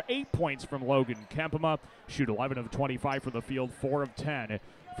Hagstrom, 8 points from Logan Kempema. Shoot 11 of 25 from the field, 4 of 10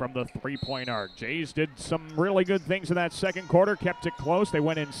 from the three-point arc. Jays did some really good things in that second quarter, kept it close. They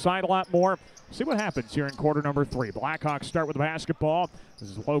went inside a lot more. See what happens here in quarter number 3. Blackhawks start with the basketball. This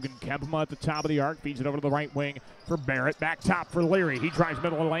is Logan Kempema at the top of the arc. Feeds it over to the right wing for Barrett. Back top for Leary. He drives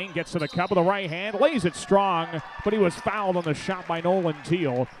middle of the lane, gets to the cup with the right hand, lays it strong, but he was fouled on the shot by Nolan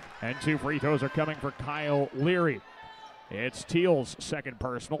Teal. And 2 free throws are coming for Kyle Leary. It's Teal's second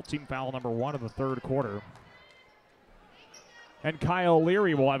personal, team foul number 1 of the third quarter. And Kyle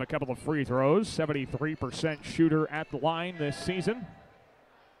Leary will have a couple of free throws. 73% shooter at the line this season.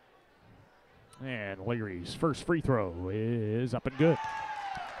 And Leary's first free throw is up and good.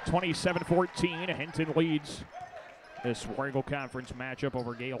 27-14, Hinton leads this War Eagle Conference matchup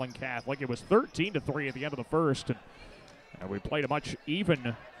over Gehlen Catholic. It was 13-3 at the end of the first, and we played a much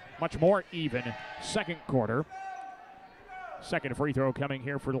more even second quarter. Second free throw coming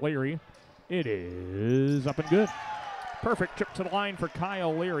here for Leary. It is up and good. Perfect trip to the line for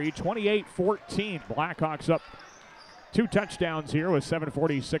Kyle Leary. 28-14. Blackhawks up 2 touchdowns here with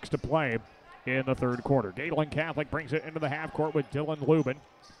 7:46 to play in the third quarter. Gehlen Catholic brings it into the half court with Dylan Lubin.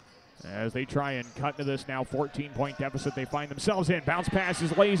 As they try and cut into this now 14-point deficit they find themselves in. Bounce pass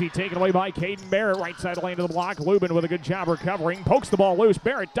is lazy, taken away by Caden Barrett. Right side lane to the block. Lubin with a good job recovering. Pokes the ball loose.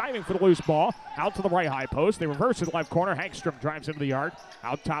 Barrett diving for the loose ball. Out to the right high post. They reverse it left corner. Hagstrom drives into the arc.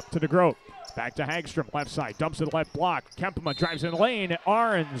 Out top to DeGroat. Back to Hagstrom. Left side. Dumps it left block. Kempema drives in the lane.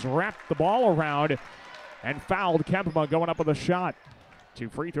 Arns wrapped the ball around and fouled Kempema going up with a shot. 2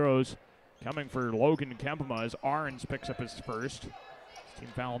 free throws coming for Logan Kempema as Arns picks up his first. Team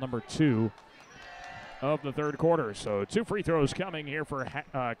foul number 2 of the third quarter. So 2 free throws coming here for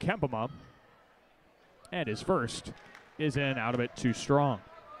Kempema. And his first is in, out of it too strong.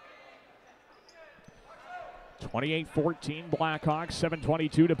 28-14 Blackhawks,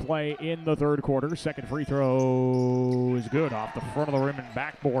 7:22 to play in the third quarter. Second free throw is good off the front of the rim and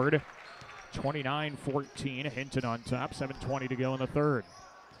backboard. 29-14, Hinton on top, 7:20 to go in the third.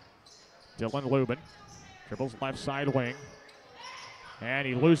 Dylan Lubin dribbles left side wing. And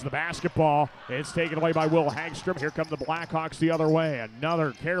he loses the basketball. It's taken away by Will Hagstrom. Here come the Blackhawks the other way. Another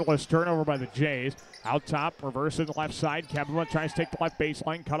careless turnover by the Jays. Out top, reverse in the left side. Kempema tries to take the left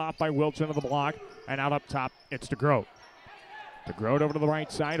baseline. Cut off by Wilson to the block. And out up top, it's DeGroat. DeGroat over to the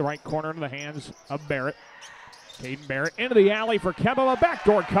right side. Right corner into the hands of Barrett. Caden Barrett into the alley for Kempema.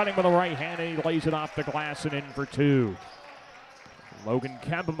 Backdoor cutting with the right hand, and he lays it off the glass and in for 2. Logan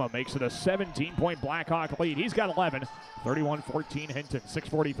Kempema makes it a 17-point Blackhawk lead. He's got 11. 31-14 Hinton.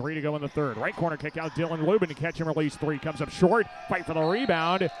 6:43 to go in the third. Right corner kick out. Dylan Lubin to catch and release 3. Comes up short. Fight for the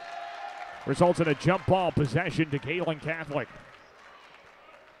rebound. Results in a jump ball possession to Gehlen Catholic.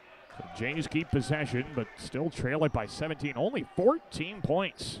 So Jays keep possession, but still trail it by 17. Only 14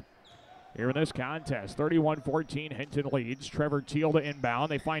 points here in this contest. 31-14 Hinton leads. Trevor Teal to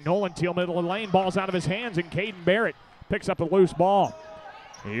inbound. They find Nolan Teal middle of the lane. Ball's out of his hands, and Caden Barrett picks up a loose ball.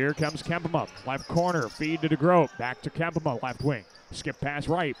 Here comes Kempema. Left corner, feed to DeGroat. Back to Kempema, left wing. Skip pass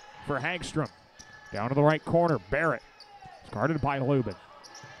right for Hagstrom. Down to the right corner, Barrett. It's guarded by Lubin.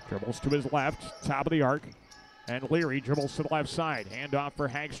 Dribbles to his left, top of the arc. And Leary dribbles to the left side. Handoff for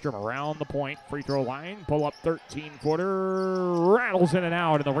Hagstrom around the point. Free throw line, pull up 13-footer. Rattles in and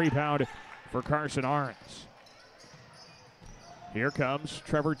out, and the rebound for Carson Arns. Here comes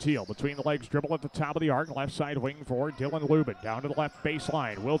Trevor Teal. Between the legs, dribble at the top of the arc. Left side wing for Dylan Lubin. Down to the left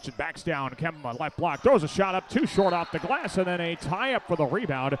baseline. Wilson backs down. Kempema left block. Throws a shot up. Too short off the glass. And then a tie-up for the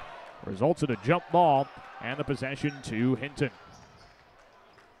rebound. Results in a jump ball. And the possession to Hinton.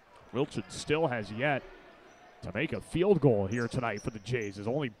 Wilson still has yet to make a field goal here tonight for the Jays, as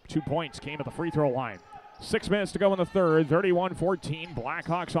only 2 points came at the free throw line. 6 minutes to go in the third. 31-14.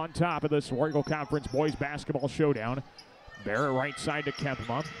 Blackhawks on top of this War Eagle Conference boys basketball showdown. Barrett right side to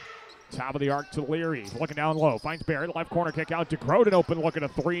Kempema. Top of the arc to Leary. Looking down low. Finds Barrett. Left corner kick out to DeGroat. An open look at a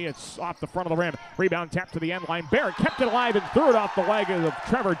 3. It's off the front of the rim. Rebound tap to the end line. Barrett kept it alive and threw it off the leg of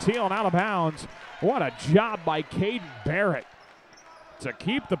Trevor Teal and out of bounds. What a job by Caden Barrett to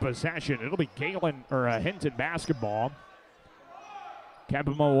keep the possession. It'll be Hinton basketball.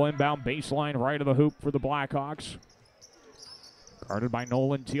 Kempema will inbound baseline right of the hoop for the Blackhawks. Guarded by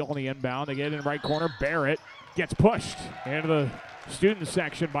Nolan Teal on the inbound. They get in right corner. Barrett gets pushed into the student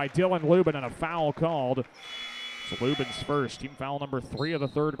section by Dylan Lubin, and a foul called. So Lubin's first, team foul number 3 of the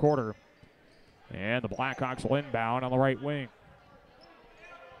third quarter. And the Blackhawks will inbound on the right wing.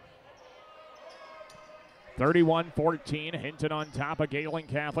 31-14, Hinton on top of Gehlen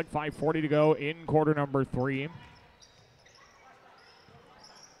Catholic. 5:40 to go in quarter number 3.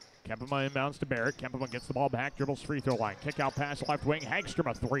 Kempema inbounds to Barrett. Kempema gets the ball back, dribbles free throw line. Kick out pass left wing. Hagstrom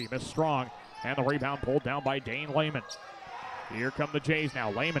a 3, missed strong. And the rebound pulled down by Dane Lehman. Here come the Jays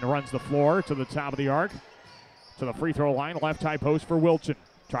now. Lehman runs the floor to the top of the arc. To the free throw line. Left high post for Wilson.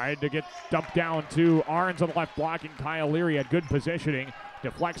 Tried to get dumped down to Arns on the left block, and Kyle Leary had good positioning.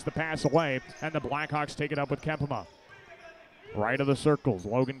 Deflects the pass away, and the Blackhawks take it up with Kempema. Right of the circles.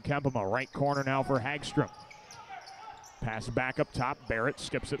 Logan Kempema. Right corner now for Hagstrom. Pass back up top. Barrett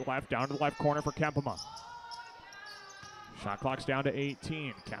skips it left, down to the left corner for Kempema. Shot clock's down to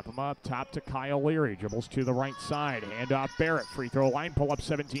 18. Kempema up top to Kyle Leary. Dribbles to the right side. Handoff Barrett. Free throw line. Pull up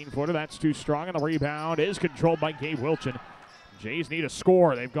 17-footer. That's too strong, and the rebound is controlled by Gabe Wilson. Jays need a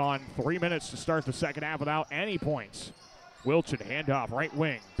score. They've gone 3 minutes to start the second half without any points. Wilchin, handoff, right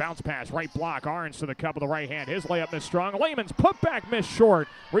wing. Bounce pass, right block. Arns to the cup of the right hand. His layup missed strong. Lehman's putback missed short.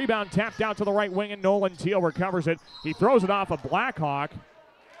 Rebound tapped out to the right wing, and Nolan Teal recovers it. He throws it off a Blackhawk,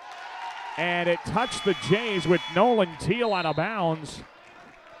 and it touched the Jays with Nolan Teal out of bounds.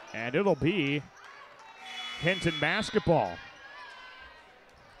 And it'll be Hinton basketball.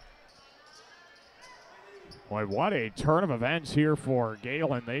 Boy, what a turn of events here for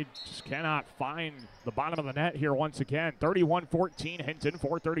Gehlen. They just cannot find the bottom of the net here once again. 31-14 Hinton,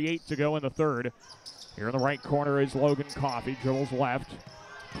 4:38 to go in the third. Here in the right corner is Logan Coffey, dribbles left.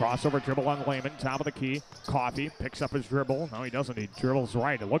 Crossover dribble on Lehman, top of the key. Coffey picks up his dribble. No, he doesn't. He dribbles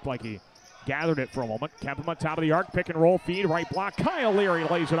right. It looked like he gathered it for a moment. Kempema, top of the arc, pick and roll feed, right block. Kyle Leary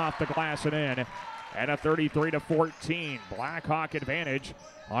lays it off the glass and in. And a 33-14 Blackhawk advantage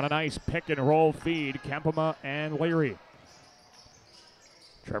on a nice pick and roll feed. Kempema and Leary.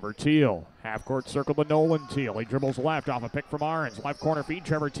 Trevor Teal, half-court circle to Nolan Teal. He dribbles left off a pick from Arns. Left corner feed,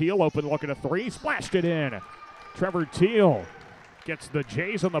 Trevor Teal, open look at a three, splashed it in. Trevor Teal gets the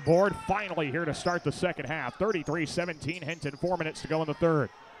Jays on the board finally here to start the second half. 33-17 Hinton, 4 minutes to go in the third.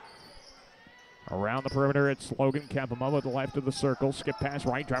 Around the perimeter, it's Logan Kempema with the left of the circle. Skip pass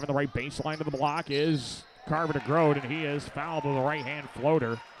right, driving the right baseline to the block is Carver DeGroat, and he is fouled with a right-hand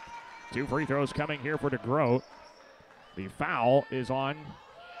floater. 2 free throws coming here for DeGroat. The foul is on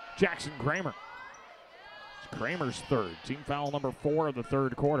Jackson Kramer. It's Kramer's third. Team foul number 4 of the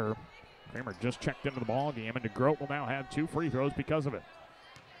third quarter. Kramer just checked into the ball game, and DeGroat will now have 2 free throws because of it.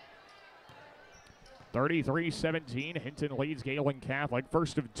 33-17, Hinton leads Gehlen Catholic.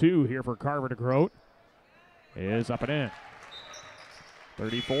 First of 2 here for Carver DeGroat is up and in.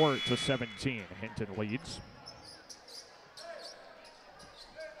 34-17, Hinton leads.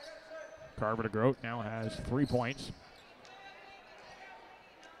 Carver DeGroat now has 3 points.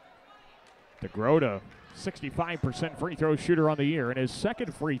 DeGroat, a 65% free throw shooter on the year, and his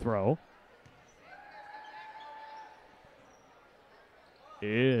second free throw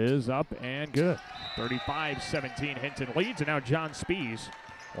is up and good. 35-17, Hinton leads, and now John Spees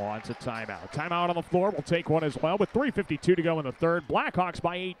wants a timeout. Timeout on the floor. We'll take one as well with 3:52 to go in the third. Blackhawks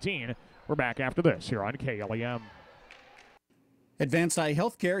by 18. We're back after this here on KLEM. Advanced Eye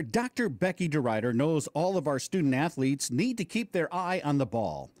Healthcare, Dr. Becky DeRuyter knows all of our student athletes need to keep their eye on the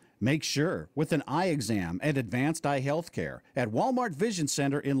ball. Make sure with an eye exam at Advanced Eye Healthcare at Walmart Vision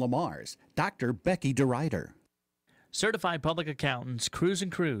Center in Lamars. Dr. Becky DeRuyter. Certified public accountants Cruz &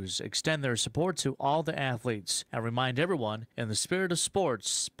 Cruz extend their support to all the athletes and remind everyone, in the spirit of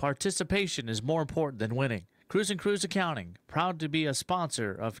sports, participation is more important than winning. Cruz & Cruz Accounting, proud to be a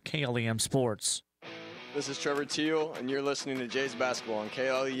sponsor of KLEM Sports. This is Trevor Teal, and you're listening to Jays Basketball on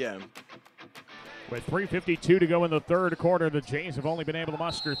KLEM. With 3:52 to go in the third quarter, the Jays have only been able to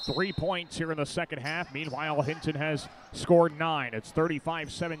muster 3 points here in the second half. Meanwhile, Hinton has scored 9. It's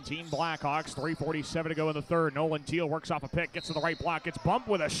 35-17 Blackhawks, 3:47 to go in the third. Nolan Teal works off a pick, gets to the right block, gets bumped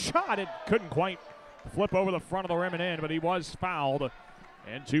with a shot. It couldn't quite flip over the front of the rim and in, but he was fouled.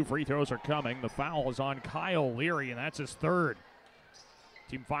 And 2 free throws are coming. The foul is on Kyle Leary, and that's his third.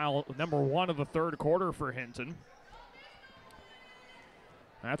 Team foul number 1 of the third quarter for Hinton.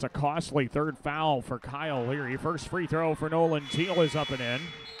 That's a costly third foul for Kyle Leary. First free throw for Nolan Teal is up and in.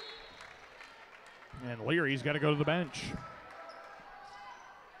 And Leary's got to go to the bench.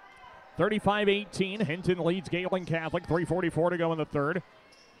 35-18, Hinton leads Gehlen Catholic. 3:44 to go in the third.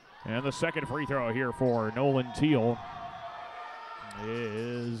 And the second free throw here for Nolan Teal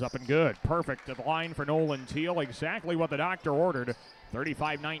is up and good. Perfect at the line for Nolan Teal. Exactly what the doctor ordered.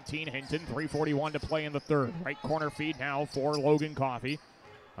 35-19, Hinton. 3:41 to play in the third. Right corner feed now for Logan Coffey.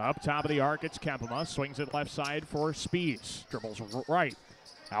 Up top of the arc, it's Kempema. Swings it left side for Speeds. Dribbles right.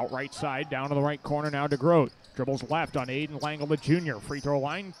 Out right side, down to the right corner now to DeGroat. Dribbles left on Aiden Langle, the junior. Free throw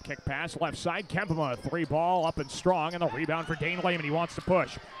line, kick pass left side. Kempema, 3-ball up and strong, and the rebound for Dane Lehman. He wants to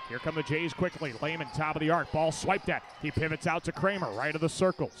push. Here come the Jays quickly. Lehman, top of the arc. Ball swiped at. He pivots out to Kramer, right of the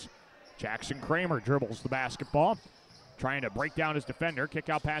circles. Jackson Kramer dribbles the basketball. Trying to break down his defender. Kick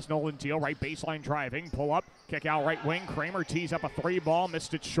out past Nolan Teal. Right baseline driving. Pull up. Kick out right wing. Kramer tees up a 3-ball.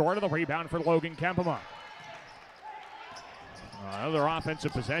 Missed it short of the rebound for Logan Kempema. Another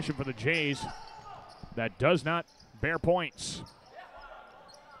offensive possession for the Jays that does not bear points.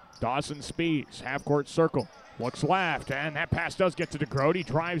 Dawson Speeds. Half-court circle. Looks left. And that pass does get to DeGroat. He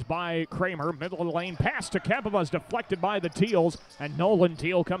drives by Kramer. Middle of the lane. Pass to Kempema is deflected by the Teals. And Nolan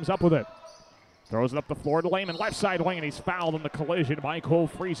Teal comes up with it. Throws it up the floor to Lehman, left side wing, and he's fouled in the collision by Cole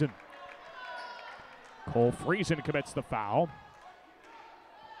Friesen. Cole Friesen commits the foul.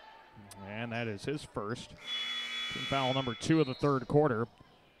 And that is his first. Team foul number 2 of the third quarter.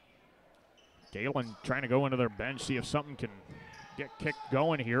 Gehlen trying to go into their bench, see if something can get kicked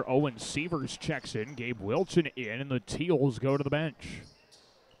going here. Owen Sievers checks in. Gabe Wilchin in, and the Teals go to the bench.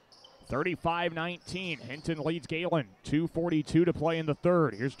 35-19. Hinton leads Gehlen. 2:42 to play in the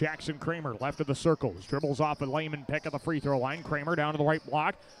third. Here's Jackson Kramer, left of the circles. Dribbles off a Lehman pick at the free throw line. Kramer down to the right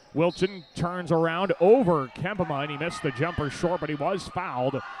block. Wilchin turns around over Kempema, and he missed the jumper short, but he was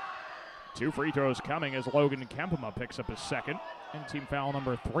fouled. 2 free throws coming as Logan Kempema picks up his second, and team foul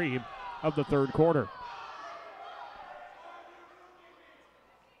number 3 of the third quarter.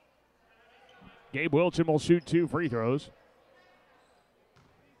 Gabe Wilchin will shoot 2 free throws.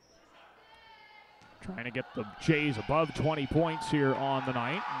 Trying to get the Jays above 20 points here on the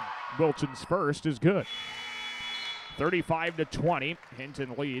night. Wilchin's first is good. 35-20.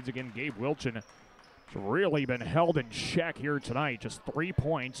 Hinton leads. Again, Gabe Wilchin has really been held in check here tonight. Just 3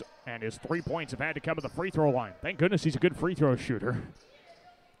 points, and his 3 points have had to come at the free throw line. Thank goodness he's a good free throw shooter.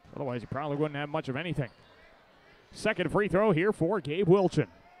 Otherwise, he probably wouldn't have much of anything. Second free throw here for Gabe Wilchin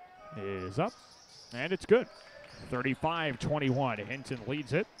is up, and it's good. 35-21. Hinton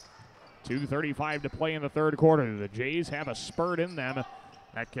leads it. 2:35 to play in the third quarter. The Jays have a spurt in them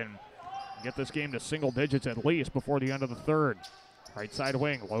that can get this game to single digits at least before the end of the third. Right side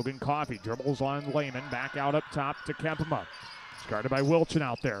wing, Logan Coffey dribbles on Lehman, back out up top to Kempema. It's guarded by Wilchin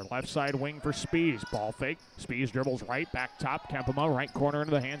out there. Left side wing for Spees. Ball fake. Spees dribbles right, back top. Kempema, right corner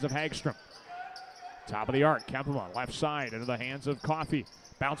into the hands of Hagstrom. Top of the arc, Kempema, left side into the hands of Coffey.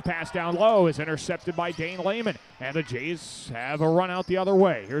 Bounce pass down low is intercepted by Dane Lehman, and the Jays have a run out the other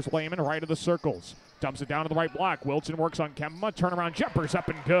way. Here's Lehman right of the circles. Dumps it down to the right block. Wilchin works on Kempema. Turnaround jumper's up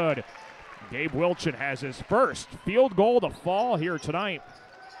and good. Gabe Wilchin has his first field goal to fall here tonight.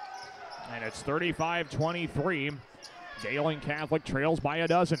 And it's 35-23. Gehlen Catholic trails by a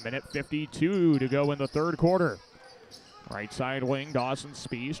dozen. Minute 52 to go in the third quarter. Right side wing, Dawson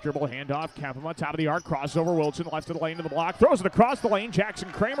Spees, dribble handoff, Kempema, top of the arc, crossover, Wilchin, left of the lane to the block, throws it across the lane,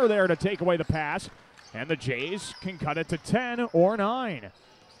 Jackson Kramer there to take away the pass, and the Jays can cut it to 10 or 9.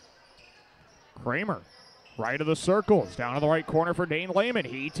 Kramer, right of the circles, down to the right corner for Dane Lehman.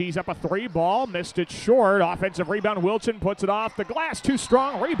 He tees up a 3 ball, missed it short, offensive rebound, Wilchin puts it off the glass, too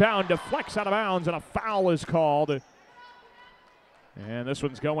strong, rebound deflects out of bounds, and a foul is called. And this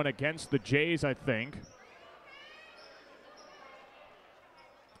one's going against the Jays, I think.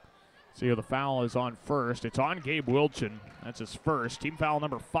 See, the foul is on first. It's on Gabe Wilchin. That's his first. Team foul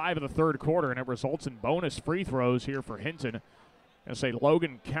number 5 of the third quarter, and it results in bonus free throws here for Hinton. I'm going to say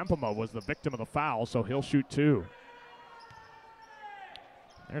Logan Kempema was the victim of the foul, so he'll shoot 2.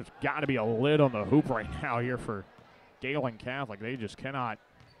 There's got to be a lid on the hoop right now here for Gehlen Catholic. They just cannot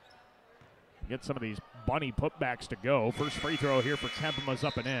get some of these bunny putbacks to go. First free throw here for Kempema's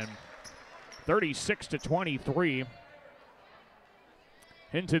up and in. 36-23.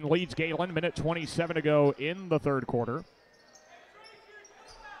 Hinton leads Gehlen, minute 27 to go in the third quarter.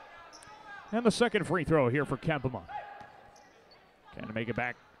 And the second free throw here for Kempema. Can to make it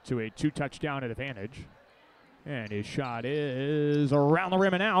back to a 2-touchdown advantage. And his shot is around the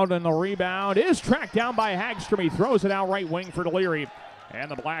rim and out, and the rebound is tracked down by Hagstrom. He throws it out right wing for Deliri,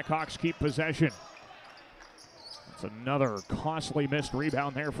 and the Blackhawks keep possession. That's another costly missed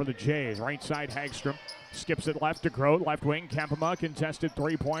rebound there for the Jays. Right side, Hagstrom skips it left to Grote. Left wing, Kempema, contested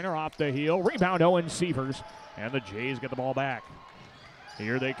three-pointer off the heel. Rebound, Owen Sievers, and the Jays get the ball back.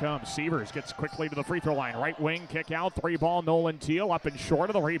 Here they come. Sievers gets quickly to the free throw line. Right wing, kick out, 3-ball, Nolan Teal up and short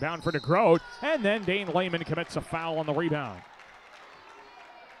of the rebound for DeGroat. And then Dane Lehman commits a foul on the rebound.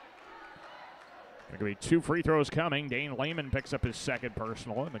 There could be 2 free throws coming. Dane Lehman picks up his second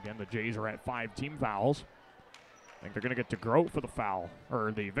personal. And again, the Jays are at 5 team fouls. I think they're going to get DeGroat for the foul,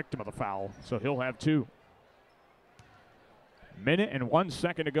 or the victim of the foul, so he'll have 2. Minute and 1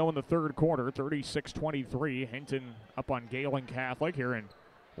 second to go in the third quarter, 36-23. Hinton up on Gehlen Catholic here in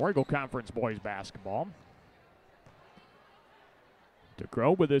Royal Conference boys basketball.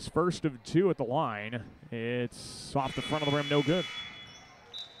 DeGroat with his first of 2 at the line. It's off the front of the rim, no good.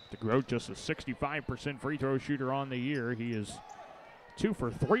 DeGroat just a 65% free throw shooter on the year. He is 2 for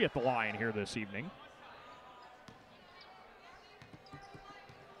 3 at the line here this evening.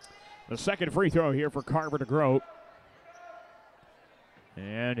 The second free throw here for Carver DeGroat.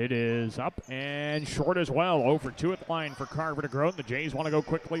 And it is up and short as well. 0 for 2 at the line for Carver DeGroat. The Jays want to go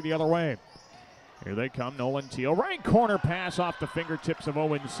quickly the other way. Here they come, Nolan Teal. Right corner pass off the fingertips of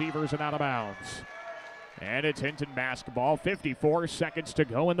Owen Sievers and out of bounds. And it's Hinton basketball. 54 seconds to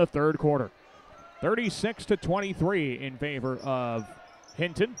go in the third quarter. 36-23 in favor of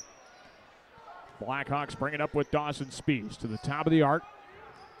Hinton. Blackhawks bring it up with Dawson Spees to the top of the arc.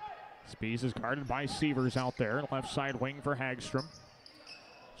 Spees is guarded by Sievers out there. Left side wing for Hagstrom.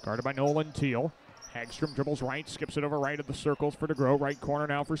 Guarded by Nolan Teal. Hagstrom dribbles right, skips it over right of the circles for DeGroat. Right corner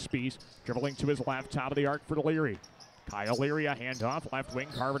now for Spies. Dribbling to his left, top of the arc for Leary. Kyle Leary, a handoff, left wing,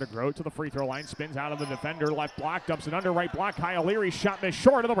 Carver DeGroat to the free throw line, spins out of the defender, left block, dumps it under, right block. Kyle Leary, shot missed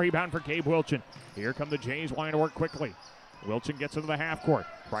short of the rebound for Gabe Wilchin. Here come the Jays, wanting to work quickly. Wilchin gets into the half court,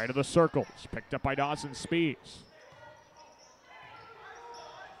 right of the circles, picked up by Dawson Spies.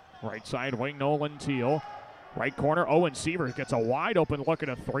 Right side wing, Nolan Teal. Right corner, Owen Sievers gets a wide open look at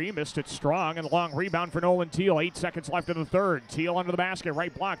a three. Missed it strong, and a long rebound for Nolan Teal. 8 seconds left in the third. Teal under the basket,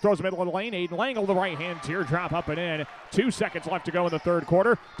 right block, throws middle of the lane. Aiden Langle, the right hand teardrop up and in. 2 seconds left to go in the third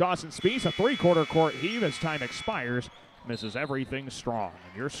quarter. Dawson Spies, a three-quarter court heave as time expires. Misses everything strong.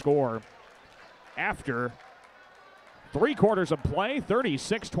 And your score after 3 quarters of play,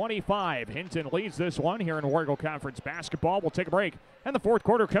 36-25. Hinton leads this one here in War Eagle Conference basketball. We'll take a break, and the fourth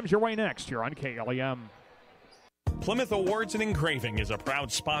quarter comes your way next here on KLEM. Plymouth Awards and Engraving is a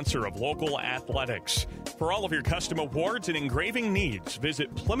proud sponsor of local athletics. For all of your custom awards and engraving needs,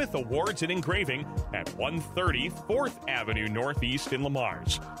 visit Plymouth Awards and Engraving at 130 4th Avenue Northeast in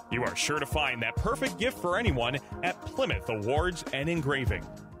Lamars. You are sure to find that perfect gift for anyone at Plymouth Awards and Engraving.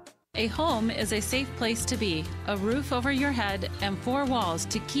 A home is a safe place to be, a roof over your head, and 4 walls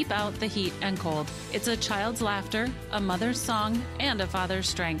to keep out the heat and cold. It's a child's laughter, a mother's song, and a father's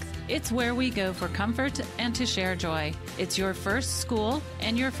strength. It's where we go for comfort and to share joy. It's your first school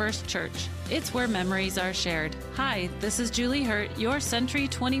and your first church. It's where memories are shared. Hi, this is Julie Hurt, your Century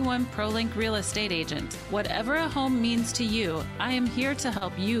 21 ProLink real estate agent. Whatever a home means to you, I am here to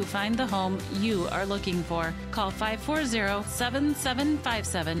help you find the home you are looking for. Call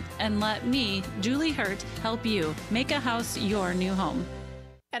 540-7757 and let me, Julie Hurt, help you make a house your new home.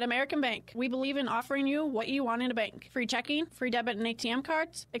 At American Bank, we believe in offering you what you want in a bank. Free checking, free debit and ATM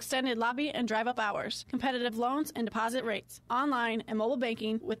cards, extended lobby and drive-up hours, competitive loans and deposit rates, online and mobile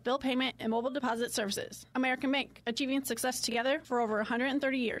banking with bill payment and mobile deposit services. American Bank, achieving success together for over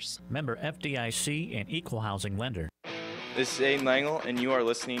 130 years. Member FDIC and equal housing lender. This is Aiden Langle, and you are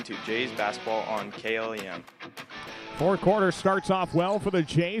listening to Jays Basketball on KLEM. Fourth quarter starts off well for the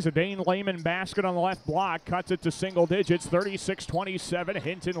Jays. A Dane Lehman basket on the left block cuts it to single digits, 36-27.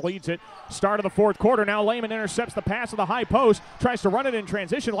 Hinton leads it. Start of the fourth quarter. Now Lehman intercepts the pass of the high post, tries to run it in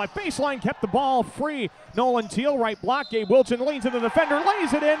transition. Left baseline, kept the ball free. Nolan Teal, right block. Gabe Wilchin leans into the defender,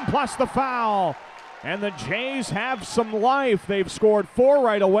 lays it in, plus the foul. And the Jays have some life. They've scored 4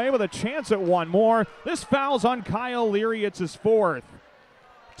 right away with a chance at 1 more. This foul's on Kyle Leary. It's his 4th.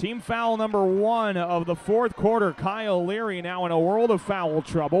 Team foul number 1 of the fourth quarter. Kyle Leary now in a world of foul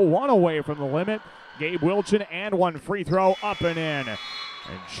trouble. 1 away from the limit. Gabe Wilchin and 1 free throw up and in. And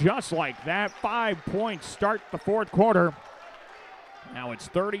just like that, 5 points start the fourth quarter. Now it's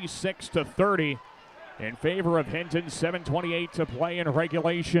 36-30 in favor of Hinton. 7:28 to play in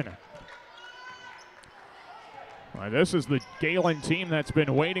regulation. This is the Gehlen team that's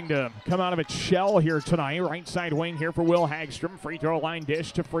been waiting to come out of its shell here tonight. Right side wing here for Will Hagstrom. Free throw line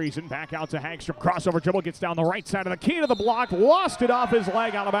dish to Friesen. Back out to Hagstrom. Crossover dribble gets down the right side of the key to the block. Lost it off his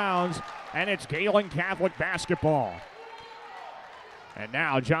leg out of bounds. And it's Gehlen Catholic basketball. And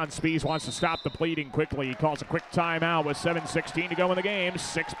now John Spies wants to stop the bleeding quickly. He calls a quick timeout with 7:16 to go in the game.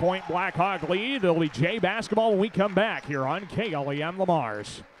 6-point Blackhawk lead. It'll be Jay basketball when we come back here on KLEM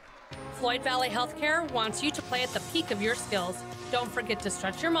Lamars. Floyd Valley Healthcare wants you to play at the peak of your skills. Don't forget to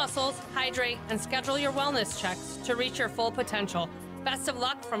stretch your muscles, hydrate, and schedule your wellness checks to reach your full potential. Best of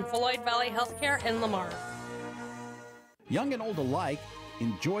luck from Floyd Valley Healthcare in Lamar. Young and old alike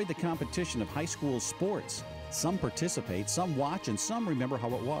enjoy the competition of high school sports. Some participate, some watch, and some remember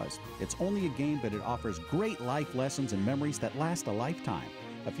how it was. It's only a game, but it offers great life lessons and memories that last a lifetime.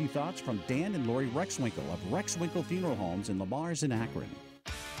 A few thoughts from Dan and Lori Rexwinkle of Rexwinkle Funeral Homes in Lamars and Akron.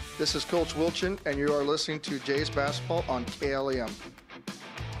 This is Coach Wilchin, and you are listening to Jays Basketball on KLEM.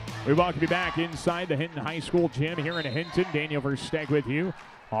 We welcome you back inside the Hinton High School gym here in Hinton. Daniel Versteg with you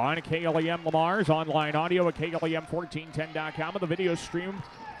on KLEM Lamars. Online audio at KLEM1410.com and the video stream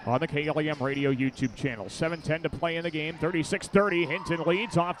on the KLEM Radio YouTube channel. 7:10 to play in the game. 36-30. Hinton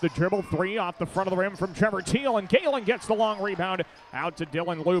leads off the dribble. 3 off the front of the rim from Trevor Teal, and Gehlen gets the long rebound out to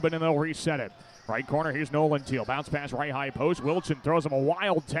Dylan Lubin, and they'll reset it. Right corner, here's Nolan Teal. Bounce pass right high post. Wilchin throws him a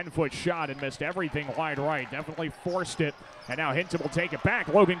wild 10-foot shot and missed everything wide right. Definitely forced it. And now Hinton will take it back.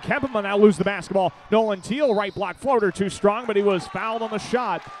 Logan Kemp will now lose the basketball. Nolan Teal, right block floater, too strong, but he was fouled on the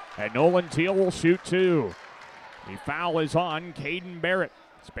shot. And Nolan Teal will shoot 2. The foul is on Caden Barrett.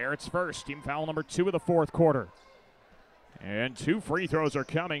 It's Barrett's first. Team foul number 2 of the fourth quarter. And 2 free throws are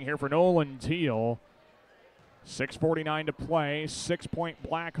coming here for Nolan Teal. 6:49 to play. 6-point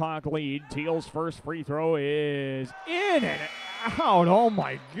Blackhawk lead. Teal's first free throw is in and out. Oh,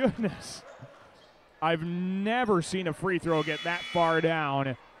 my goodness. I've never seen a free throw get that far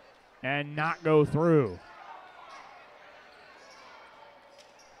down and not go through.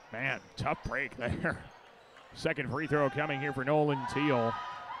 Man, tough break there. Second free throw coming here for Nolan Teal.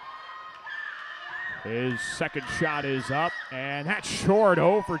 His second shot is up, and that's short.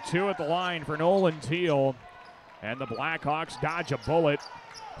 0 for 2 at the line for Nolan Teal. And the Blackhawks dodge a bullet.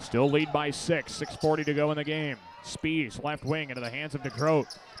 Still lead by 6. 6:40 to go in the game. Spies, left wing, into the hands of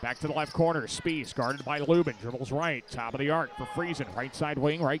DeGroat. Back to the left corner. Spies, guarded by Lubin. Dribbles right. Top of the arc for Friesen. Right side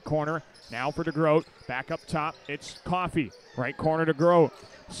wing, right corner. Now for DeGroat. Back up top. It's Coffey. Right corner to DeGroat.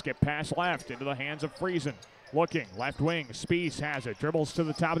 Skip pass left into the hands of Friesen. Looking, left wing. Spies has it. Dribbles to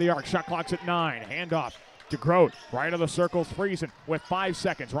the top of the arc. Shot clock's at 9. Handoff. DeGroat, right of the circles, Friesen with 5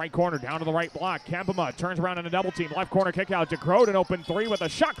 seconds. Right corner, down to the right block. Kempema turns around in a double team. Left corner kick out. DeGroat, an open 3 with a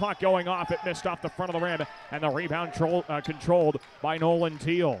shot clock going off. It missed off the front of the rim, and the rebound controlled by Nolan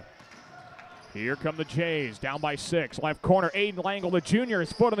Teal. Here come the Jays, down by 6. Left corner, Aiden Langle, the junior,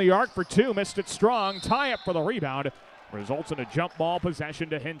 his foot on the arc for 2. Missed it strong. Tie up for the rebound. Results in a jump ball possession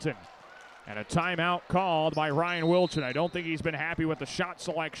to Hinton. And a timeout called by Ryan Wilchin. I don't think he's been happy with the shot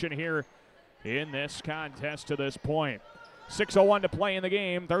selection here in this contest to this point. 6:01 to play in the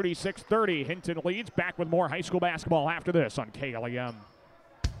game. 36-30. Hinton leads. Back with more high school basketball after this on KLEM.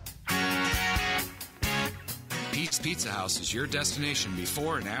 Pete's Pizza House is your destination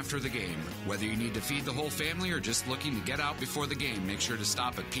before and after the game. Whether you need to feed the whole family or just looking to get out before the game, make sure to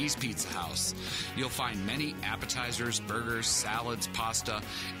stop at Pete's Pizza House. You'll find many appetizers, burgers, salads, pasta,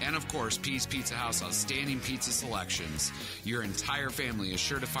 and of course, Pete's Pizza House outstanding pizza selections. Your entire family is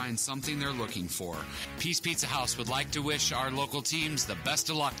sure to find something they're looking for. Pete's Pizza House would like to wish our local teams the best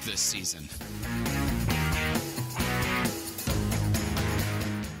of luck this season.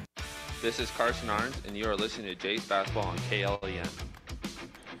 This is Carson Arns, and you are listening to Jays Basketball on KLEM.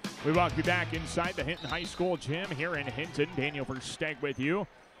 We welcome you back inside the Hinton High School gym here in Hinton. Daniel Versteg with you.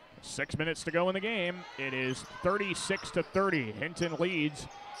 6 minutes to go in the game. It is 36-30. Hinton leads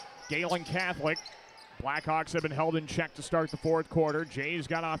Gehlen Catholic. Blackhawks have been held in check to start the fourth quarter. Jays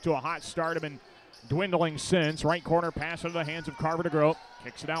got off to a hot start, have been dwindling since. Right corner pass into the hands of Carver DeGroat.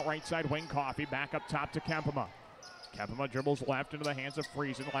 Kicks it out right side wing. Coffey back up top to Kempema. Kempema dribbles left into the hands of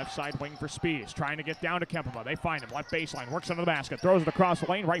Friesen. Left side wing for Spies. Trying to get down to Kempema. They find him. Left baseline. Works under the basket. Throws it across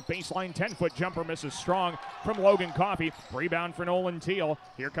the lane. Right baseline. 10-foot jumper misses strong from Logan Coffey. Rebound for Nolan Teal.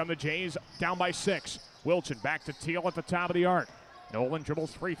 Here come the Jays down by 6. Wilchin back to Teal at the top of the arc. Nolan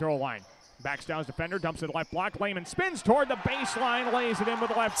dribbles free throw line. Backs down his defender. Dumps it left block. Lehman spins toward the baseline. Lays it in with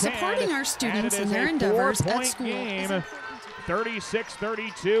the left hand. Supporting our students in their endeavors at school. Game.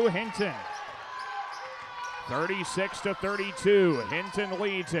 36-32 Hinton. 36-32. Hinton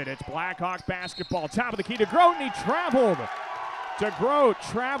leads it. It's Blackhawk basketball. Top of the key to DeGroat, and he traveled. DeGroat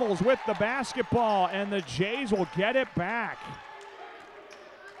travels with the basketball, and the Jays will get it back.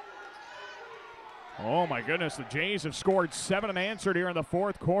 Oh, my goodness. The Jays have scored 7 unanswered here in the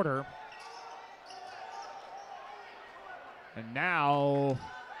fourth quarter. And now,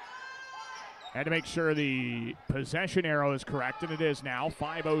 had to make sure the possession arrow is correct, and it is now.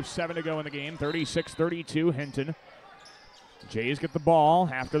 5:07 to go in the game. 36-32 Hinton. Jays get the ball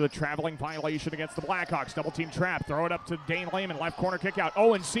after the traveling violation against the Blackhawks. Double team trap. Throw it up to Dane Lehman. Left corner kick out.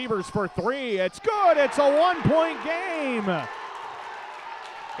 Owen Sievers for 3. It's good. It's a 1-point game.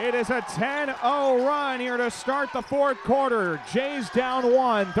 It is a 10-0 run here to start the fourth quarter. Jays down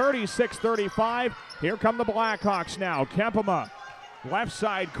 1, 36-35. Here come the Blackhawks now. Kempema. Left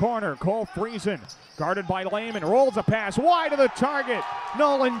side corner, Cole Friesen, guarded by Lehman, rolls a pass wide of the target.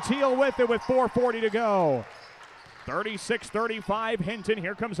 Nolan Teal with it with 4:40 to go. 36-35 Hinton.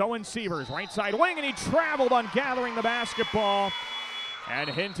 Here comes Owen Sievers, right side wing, and he traveled on gathering the basketball. And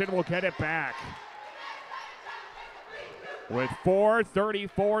Hinton will get it back. With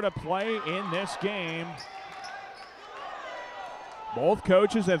 4:34 to play in this game. Both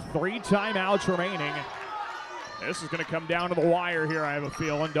coaches have 3 timeouts remaining. This is going to come down to the wire here, I have a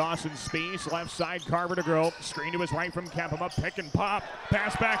feeling. Dawson Spies, left side, Carver DeGroat. Screen to his right from Kempema. Pick and pop.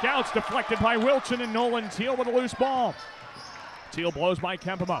 Pass back out. It's deflected by Wilchin, and Nolan Teal with a loose ball. Teal blows by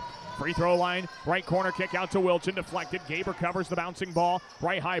Kempema. Free throw line. Right corner kick out to Wilchin. Deflected. Gaber covers the bouncing ball.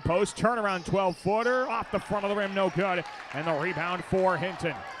 Right high post. Turnaround 12-footer. Off the front of the rim. No good. And the rebound for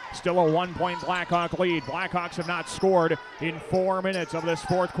Hinton. Still a 1-point Blackhawk lead. Blackhawks have not scored in 4 minutes of this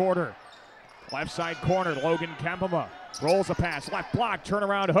fourth quarter. Left side corner, Logan Kempema rolls a pass, left block,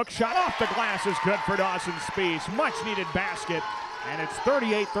 turnaround, hook shot off the glass is good for Dawson Spies. Much needed basket And it's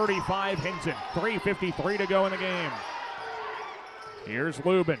 38-35 Hinton. 3:53 to go in the game. Here's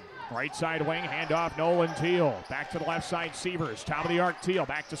Lubin. Right side wing, handoff, Nolan Teal. Back to the left side, Sievers. Top of the arc, Teal.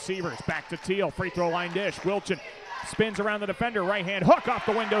 Back to Sievers. Back to Teal. Free throw line dish. Wilchin spins around the defender. Right hand hook off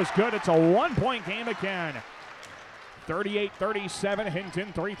the window's good. It's a 1-point game again. 38-37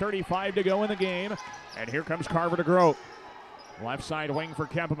 Hinton. 3:35 to go in the game. And here comes Carver to Grote. Left side wing for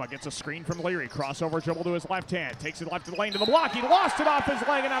Kempema. Gets a screen from Leary. Crossover dribble to his left hand. Takes it left of the lane to the block. He lost it off his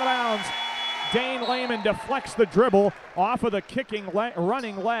leg and out of bounds. Dane Lehman deflects the dribble off of the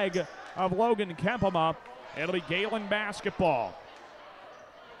running leg of Logan Kempema. It'll be Gehlen basketball.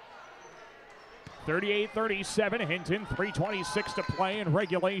 38-37 Hinton. 3:26 to play in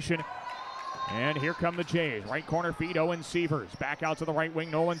regulation. And here come the Jays. Right corner feed, Owen Sievers. Back out to the right wing,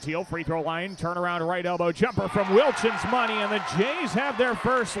 Nolan Teal. Free throw line, turnaround right elbow jumper from Wilchin's money, and the Jays have their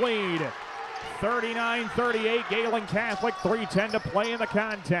first lead. 39-38, Gehlen Catholic, 3:10 to play in the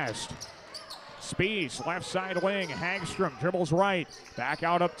contest. Spees, left side wing, Hagstrom dribbles right. Back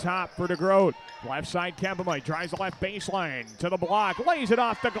out up top for DeGroat. Left side Kempema drives the left baseline to the block, lays it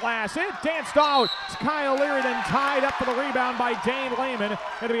off the glass. It danced out. It's Kyle Leary, then tied up for the rebound by Dane Lehman.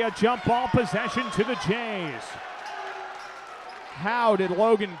 It'll be a jump ball possession to the Jays. How did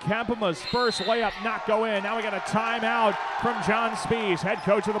Logan Kempema's first layup not go in? Now we got a timeout from John Spees, head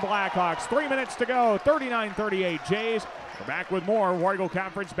coach of the Blackhawks. 3 minutes to go, 39-38 Jays. We're back with more War Eagle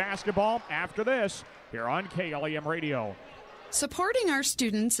Conference basketball after this here on KLEM Radio. Supporting our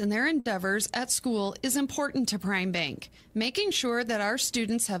students in their endeavors at school is important to Prime Bank. Making sure that our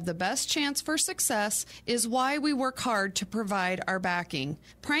students have the best chance for success is why we work hard to provide our backing.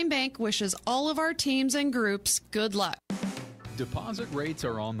 Prime Bank wishes all of our teams and groups good luck. Deposit rates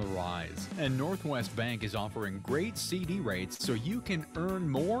are on the rise, and Northwest Bank is offering great CD rates so you can earn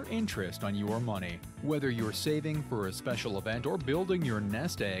more interest on your money. Whether you're saving for a special event or building your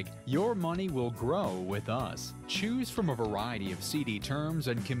nest egg, your money will grow with us. Choose from a variety of CD terms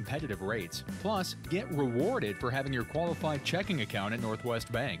and competitive rates. Plus, get rewarded for having your qualified checking account at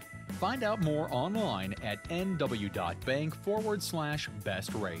Northwest Bank. Find out more online at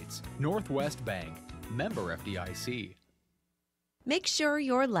nw.bank/best rates. Northwest Bank, member FDIC. Make sure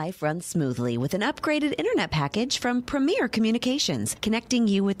your life runs smoothly with an upgraded internet package from Premier Communications, connecting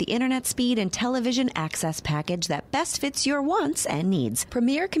you with the internet speed and television access package that best fits your wants and needs.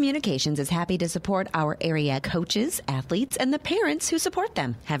 Premier Communications is happy to support our area coaches, athletes, and the parents who support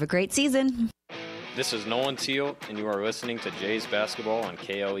them. Have a great season. This is Nolan Teal, and you are listening to Jays Basketball on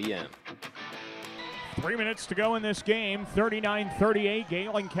KLEM. 3 minutes to go in this game. 39-38,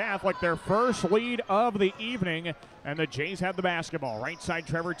 Gehlen Catholic, their first lead of the evening. And the Jays have the basketball. Right side,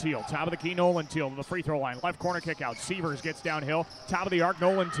 Trevor Teal. Top of the key, Nolan Teal to the free throw line. Left corner kick out. Sievers gets downhill. Top of the arc,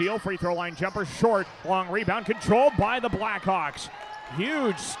 Nolan Teal. Free throw line jumper short. Long rebound controlled by the Blackhawks.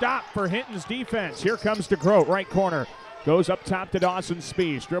 Huge stop for Hinton's defense. Here comes DeGroat, right corner. Goes up top to Dawson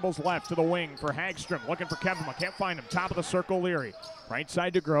Spees. Dribbles left to the wing for Hagstrom. Looking for Kempema. Can't find him. Top of the circle, Leary. Right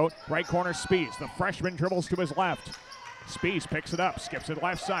side to Grote. Right corner, Spees. The freshman dribbles to his left. Spees picks it up. Skips it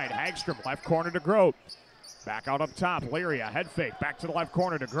left side. Hagstrom, left corner to Grote. Back out up top. Leary, a head fake. Back to the left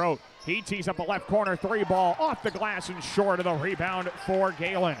corner to Grote. He tees up the left corner. Three ball off the glass and short of the rebound for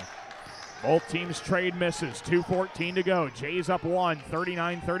Gehlen. Both teams trade misses. 2:14 to go. Jays up one.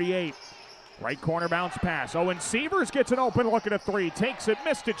 39-38. Right corner bounce pass. Owen Sievers gets an open look at a three. Takes it,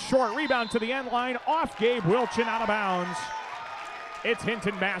 missed it short. Rebound to the end line. Off Gabe Wilchin, out of bounds. It's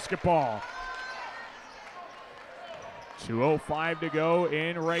Hinton basketball. 2:05 to go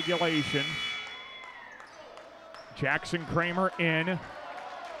in regulation. Jackson Kramer in.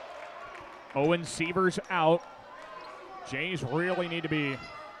 Owen Sievers out. Jays really need to be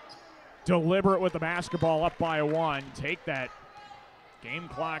deliberate with the basketball, up by one. Take that game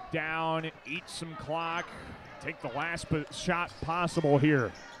clock down, eat some clock, take the last shot possible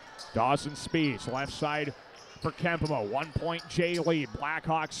here. Dawson Spees, left side for Kempema. 1 point Jay lead.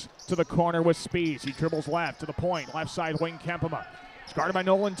 Blackhawks to the corner with Spees. He dribbles left to the point. Left side wing Kempema. It's guarded by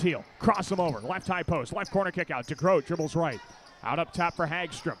Nolan Teal. Cross him over. Left high post. Left corner kick out. DeGroat dribbles right. Out up top for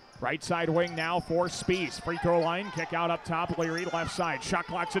Hagstrom. Right side wing now for Spees. Free throw line. Kick out up top. Leary left side. Shot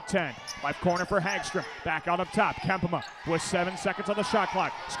clock's at 10. Left corner for Hagstrom. Back out up top. Kempema with 7 seconds on the shot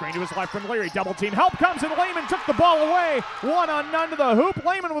clock. Screen to his left from Leary. Double team. Help comes and Lehman took the ball away. 1-on-none to the hoop.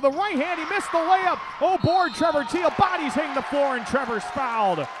 Lehman with the right hand. He missed the layup. Oh, board Trevor Teal. Bodies hitting the floor and Trevor's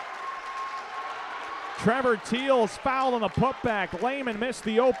fouled. Trevor Teal's fouled on the putback. Lehman missed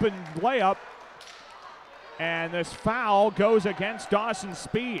the open layup. And this foul goes against Dawson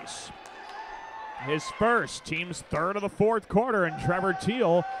Spees. His first, team's third of the fourth quarter, and Trevor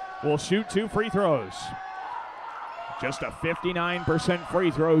Teal will shoot 2 free throws. Just a 59% free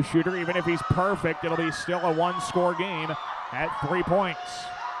throw shooter. Even if he's perfect, it'll be still a one-score game at 3 points.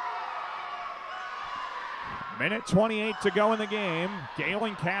 Minute 28 to go in the game.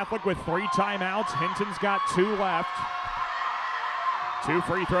 Gehlen Catholic with 3 timeouts. Hinton's got 2 left. 2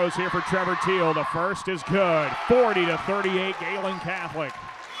 free throws here for Trevor Teal. The first is good. 40-38, Gehlen Catholic.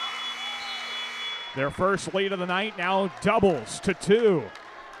 Their first lead of the night now doubles to 2.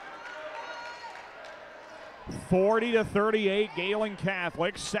 40-38, Gehlen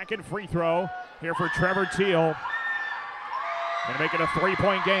Catholic. Second free throw here for Trevor Teal. Gonna make it a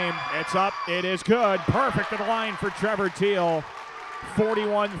 3-point game. It's up. It is good. Perfect at the line for Trevor Teal.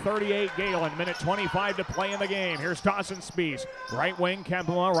 41-38 Gehlen. Minute 25 to play in the game. Here's Dawson Spees. Right wing,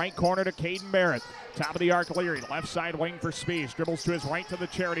 Kempema. Right corner to Caden Barrett. Top of the arc, Leary. Left side wing for Spees. Dribbles to his right to the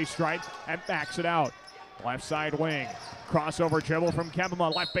charity stripe and backs it out. Left side wing. Crossover dribble from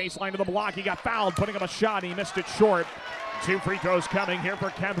Kempema. Left baseline to the block. He got fouled, putting up a shot. He missed it short. 2 free throws coming here for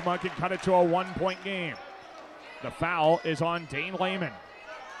Kempema. Can cut it to a 1-point game. The foul is on Dane Lehman.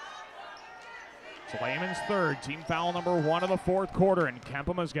 It's Lehman's third, team foul number 1 of the fourth quarter, and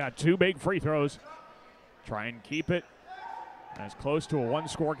Kempema's got 2 big free throws. Try and keep it as close to a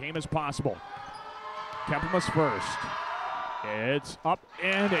 1-score game as possible. Kempema's first. It's up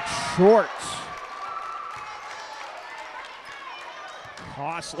and it's short.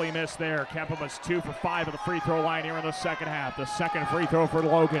 Costly miss there. Kempema's 2 for 5 at the free throw line here in the second half. The second free throw for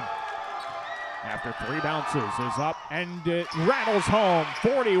Logan. After 3 bounces is up and it rattles home.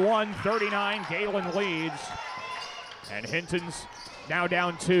 41-39, Gehlen leads. And Hinton's now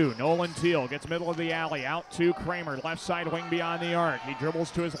down 2. Nolan Teal gets middle of the alley, out to Kramer, left side wing beyond the arc. He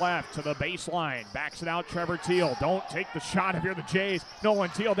dribbles to his left, to the baseline, backs it out, Trevor Teal. Don't take the shot if you're the Jays. Nolan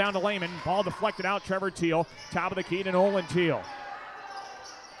Teal down to Lehman, ball deflected out, Trevor Teal. Top of the key to Nolan Teal.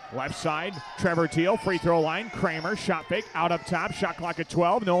 Left side, Trevor Teal, free throw line, Kramer, shot fake, out up top, shot clock at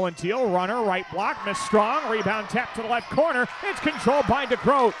 12. Nolan Teal, runner, right block, miss strong, rebound tap to the left corner. It's controlled by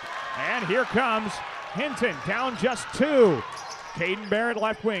DeGroat. And here comes Hinton, down just 2. Caden Barrett,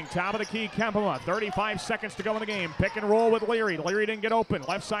 left wing, top of the key, Kempema. 35 seconds to go in the game. Pick and roll with Leary. Leary didn't get open.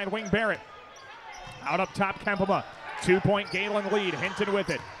 Left side wing, Barrett. Out up top, Kempema. 2-point Gehlen lead, Hinton with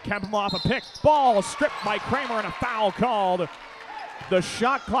it. Kempema off a pick, ball stripped by Kramer and a foul called. The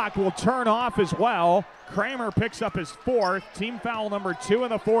shot clock will turn off as well. Kramer picks up his 4th, team foul number 2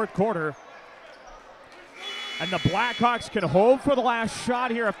 in the fourth quarter. And the Blackhawks can hold for the last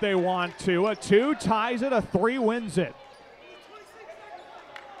shot here if they want to. A 2 ties it, a 3 wins it.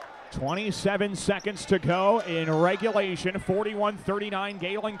 27 seconds to go in regulation. 41-39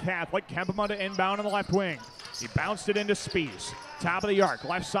 Gehlen Catholic. Kempema to inbound on the left wing. He bounced it into Spees. Top of the arc,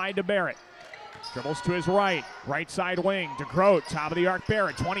 left side to Barrett. Dribbles to his right, right side wing, DeGroat, top of the arc,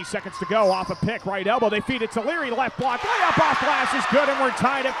 Barrett, 20 seconds to go, off a pick, right elbow, they feed it to Leary, left block, layup off glass is good, and we're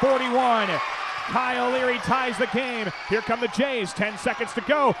tied at 41. Kyle Leary ties the game. Here come the Jays, 10 seconds to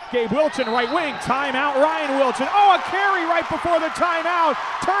go. Gabe Wilchin, right wing, timeout, Ryan Wilchin. Oh, a carry right before the timeout,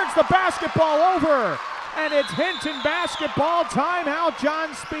 turns the basketball over. And it's Hinton basketball, timeout, John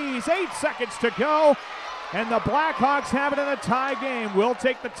Spees, 8 seconds to go. And the Blackhawks have it in a tie game. We'll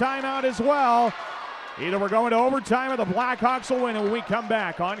take the timeout as well. Either we're going to overtime or the Blackhawks will win when we come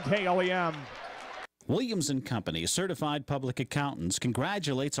back on KLEM. Williams & Company, certified public accountants,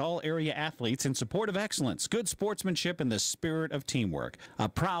 congratulates all area athletes in support of excellence, good sportsmanship, and the spirit of teamwork. A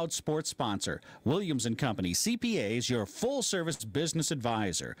proud sports sponsor, Williams & Company, CPAs, your full-service business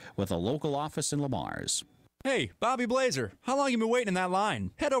advisor with a local office in Lamar's. Hey, Bobby Blazer, how long you been waiting in that line?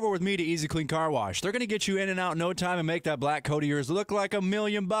 Head over with me to Easy Clean Car Wash. They're going to get you in and out in no time and make that black coat of yours look like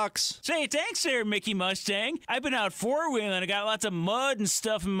 $1,000,000. Say, thanks there, Mickey Mustang. I've been out four-wheeling and I got lots of mud and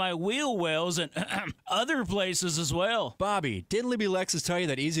stuff in my wheel wells and other places as well. Bobby, didn't Libby Lexus tell you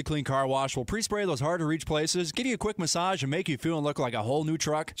that Easy Clean Car Wash will pre-spray those hard-to-reach places, give you a quick massage, and make you feel and look like a whole new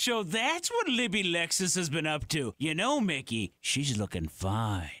truck? So that's what Libby Lexus has been up to. You know, Mickey, she's looking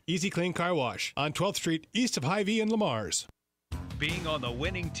fine. Easy Clean Car Wash on 12th Street, east of Hy-Vee and Lamar's. Being on the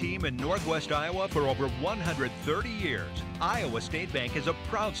winning team in Northwest Iowa for over 130 years, Iowa State Bank is a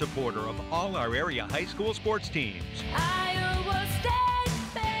proud supporter of all our area high school sports teams. Iowa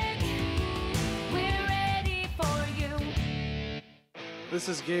State Bank, we're ready for you. This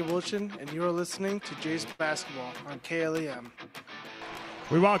is Gabe Wilchin, and you are listening to Jays Basketball on KLEM.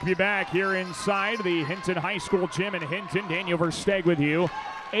 We welcome you back here inside the Hinton High School gym in Hinton. Daniel Versteeg with you.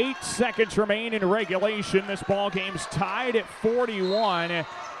 8 seconds remain in regulation. This ball game's tied at 41.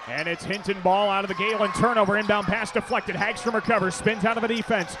 And it's Hinton ball out of the Gehlen. Turnover, inbound pass deflected. Hagstrom recovers, spins out of the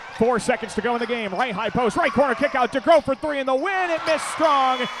defense. 4 seconds to go in the game. Right high post, right corner kick out. DeGroat for 3 in the win. It missed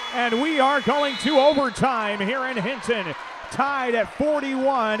strong. And we are going to overtime here in Hinton. Tied at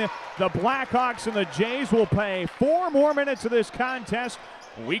 41. The Blackhawks and the Jays will play 4 more minutes of this contest.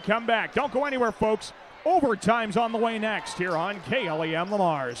 We come back. Don't go anywhere, folks. Overtime's on the way next here on KLEM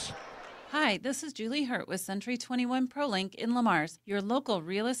Lamar's. Hi, this is Julie Hurt with Century 21 ProLink in Lamar's, your local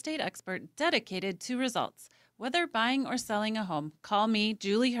real estate expert dedicated to results. Whether buying or selling a home, call me,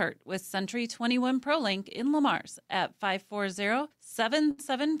 Julie Hurt, with Century 21 ProLink in Lamar's at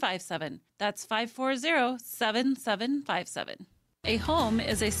 540-7757. That's 540-7757. A home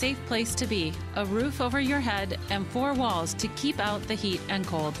is a safe place to be, a roof over your head, and 4 walls to keep out the heat and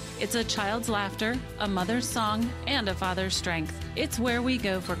cold. It's a child's laughter, a mother's song, and a father's strength. It's where we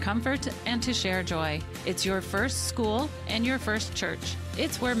go for comfort and to share joy. It's your first school and your first church.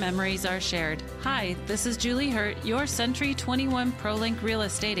 It's where memories are shared. Hi, this is Julie Hurt, your Century 21 ProLink real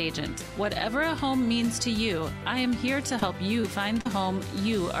estate agent. Whatever a home means to you, I am here to help you find the home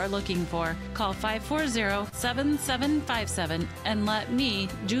you are looking for. Call 540-7757 and let me,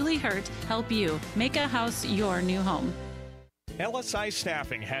 Julie Hurt, help you make a house your new home. LSI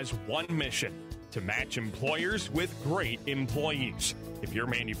Staffing has one mission: to match employers with great employees. If your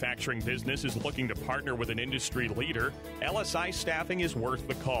manufacturing business is looking to partner with an industry leader, LSI Staffing is worth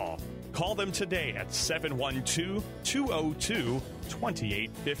the call. Call them today at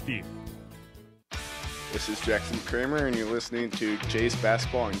 712-202-2850. This is Jackson Kramer, and you're listening to Jays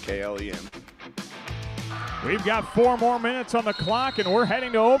Basketball on KLEM. We've got 4 more minutes on the clock, and we're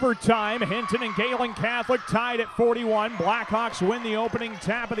heading to overtime. Hinton and Gehlen Catholic tied at 41. Blackhawks win the opening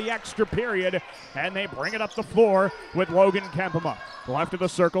tap of the extra period, and they bring it up the floor with Logan Kempema. Left of the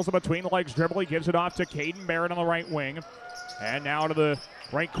circles, and between the legs dribble. He gives it off to Caden Barrett on the right wing. And now to the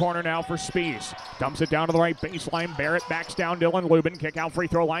right corner now for Spies. Dumps it down to the right baseline. Barrett backs down Dylan Lubin. Kick out free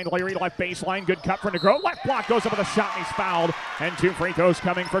throw line. Leary left baseline. Good cut for DeGroat. Left block goes up with a shot, and he's fouled. And 2 free throws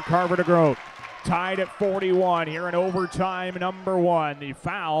coming for Carver DeGroat. Tied at 41 here in overtime number 1. The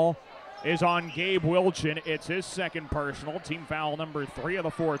foul is on Gabe Wilchin. It's his second personal. Team foul number 3 of the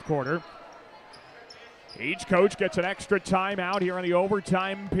fourth quarter. Each coach gets an extra timeout here in the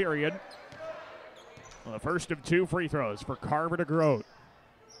overtime period. Well, the first of 2 free throws for Carver DeGroat.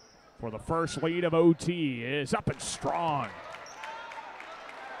 For the first lead of OT is up and strong.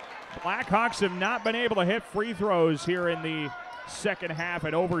 Blackhawks have not been able to hit free throws here in the second half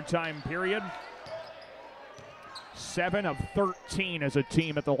and overtime period. 7 of 13 as a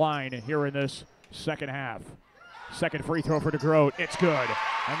team at the line here in this second half. Second free throw for DeGroat. It's good.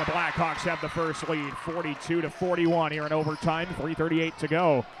 And the Blackhawks have the first lead, 42-41 here in overtime. 3:38 to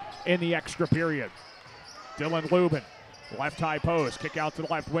go in the extra period. Dylan Lubin, left high post, kick out to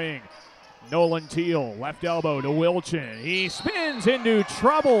the left wing. Nolan Teal, left elbow to Wilchin. He spins into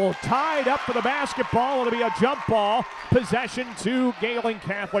trouble, tied up for the basketball. It'll be a jump ball. Possession to Gehlen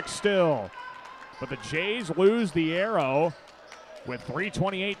Catholic still. But the Jays lose the arrow with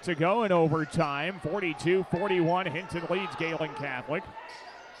 3:28 to go in overtime. 42-41, Hinton leads Gehlen Catholic.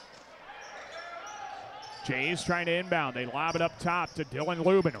 Jays trying to inbound. They lob it up top to Dylan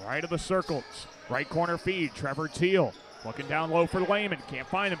Lubin, right of the circles. Right corner feed, Trevor Teal. Looking down low for Lehman. Can't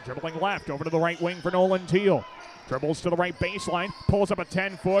find him. Dribbling left over to the right wing for Nolan Teal. Dribbles to the right baseline. Pulls up a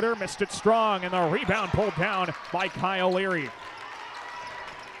 10-footer. Missed it strong. And the rebound pulled down by Kyle Leary.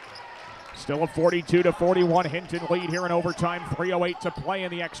 Still a 42-41 Hinton lead here in overtime. 3:08 to play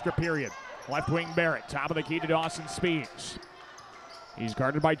in the extra period. Left wing Barrett. Top of the key to Dawson Spies. He's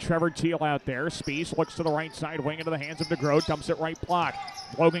guarded by Trevor Teal out there. Spies looks to the right side wing into the hands of DeGroat. Dumps it right block.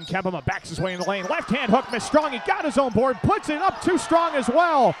 Logan Kempema backs his way in the lane. Left hand hook missed strong. He got his own board. Puts it up too strong as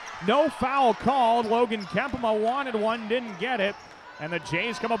well. No foul called. Logan Kempema wanted one, didn't get it. And the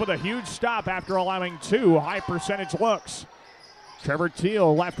Jays come up with a huge stop after allowing 2 high percentage looks. Trevor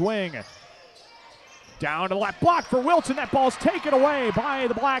Teal left wing. Down to the left block for Wilson. That ball's taken away by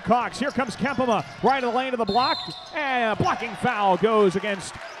the Blackhawks. Here comes Kempema, right of the lane of the block. And a blocking foul goes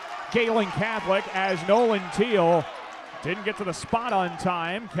against Gehlen Catholic as Nolan Teal didn't get to the spot on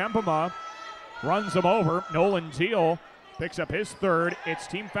time. Kempema runs him over. Nolan Teal picks up his third. It's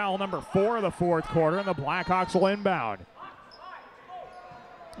team foul number 4 of the fourth quarter, and the Blackhawks will inbound.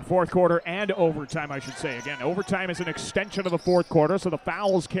 Fourth quarter and overtime, I should say. Again, overtime is an extension of the fourth quarter, so the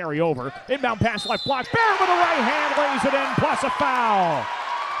fouls carry over. Inbound pass, left block. Barrett with the right hand lays it in, plus a foul.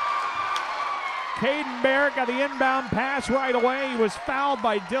 Caden Barrett got the inbound pass right away. He was fouled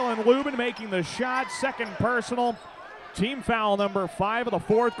by Dylan Lubin making the shot. Second personal. Team foul number 5 of the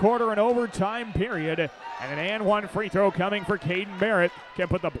fourth quarter and overtime period. And an and one free throw coming for Caden Barrett can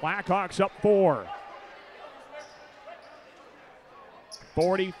put the Blackhawks up 4.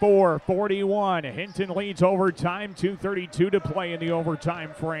 44-41. Hinton leads overtime. 2:32 to play in the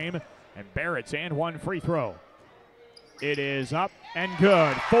overtime frame. And Barrett's and one free throw. It is up and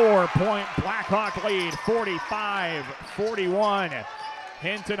good. 4-point Blackhawk lead. 45-41.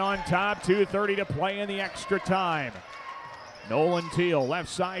 Hinton on top. 2:30 to play in the extra time. Nolan Teal, left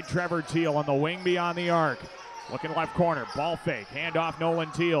side. Trevor Teal on the wing beyond the arc. Looking left corner, ball fake, handoff Nolan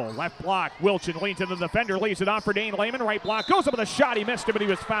Teal. Left block, Wilchin leans into the defender, leaves it off for Dane Lehman. Right block, goes up with a shot, he missed it, but he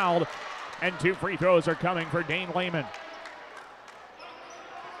was fouled. And 2 free throws are coming for Dane Lehman.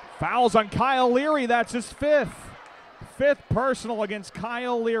 Fouls on Kyle Leary, that's his 5th. 5th personal against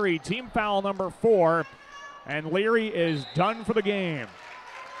Kyle Leary. Team foul number 4, and Leary is done for the game.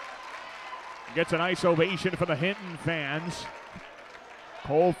 Gets a nice ovation for the Hinton fans.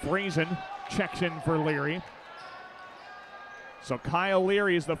 Cole Friesen checks in for Leary. So Kyle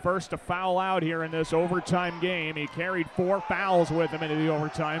Leary is the first to foul out here in this overtime game. He carried 4 fouls with him into the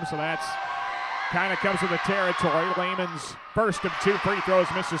overtime, so that's kind of comes with the territory. Lehman's first of 2 free throws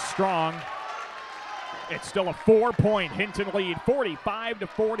misses strong. It's still a 4-point Hinton lead,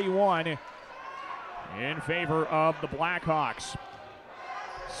 45-41 in favor of the Blackhawks.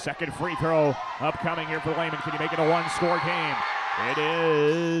 Second free throw upcoming here for Lehman. Can he make it a 1-score game? It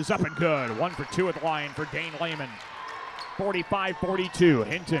is up and good. 1 for 2 at the line for Dane Lehman. 45-42.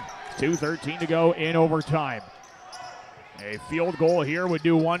 Hinton, 2:13 to go in overtime. A field goal here would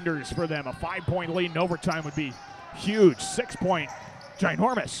do wonders for them. A 5-point lead in overtime would be huge. 6-point,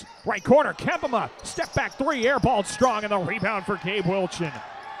 ginormous. Right corner, Kempema, step back 3, airballed strong, and the rebound for Gabe Wilchin.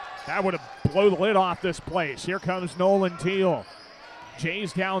 That would have blown the lid off this place. Here comes Nolan Teal.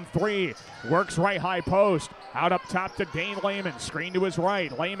 Jays down 3, works right high post. Out up top to Dane Lehman, screen to his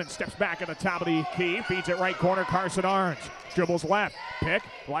right. Lehman steps back at the top of the key, feeds it right corner, Carson Arns. Dribbles left, pick,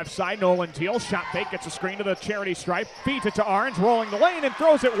 left side, Nolan Teal. Shot fake, gets a screen to the charity stripe, feeds it to Arns, rolling the lane and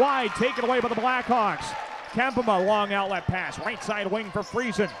throws it wide, taken away by the Blackhawks. Kempema, long outlet pass, right side wing for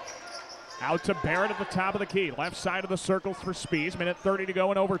Friesen. Out to Barrett at the top of the key, left side of the circles for Spies, minute 30 to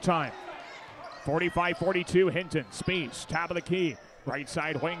go in overtime. 45-42, Hinton, Spies, top of the key. Right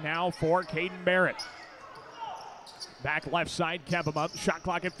side wing now for Caden Barrett. Back left side, Kempema, shot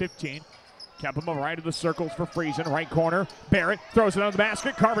clock at 15. Kempema right of the circles for Friesen, right corner. Barrett throws it on the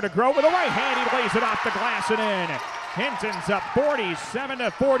basket, Carver to Grove with a right hand, he lays it off the glass and in. Hinton's up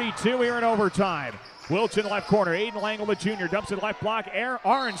 47-42 here in overtime. Wilchin left corner, Aiden Langlewood Jr. dumps it left block,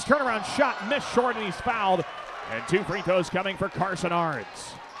 Arns, turnaround shot, missed short and he's fouled. And 2 free throws coming for Carson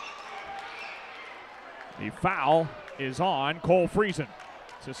Arns. The foul is on Cole Friesen.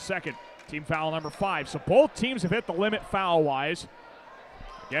 It's his second, team foul number 5. So both teams have hit the limit foul-wise.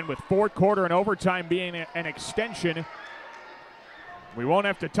 Again, with fourth quarter and overtime being an extension, we won't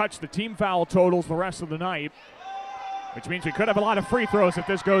have to touch the team foul totals the rest of the night, which means we could have a lot of free throws if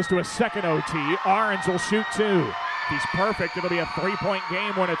this goes to a second OT. Arns will shoot 2. If he's perfect, it'll be a 3-point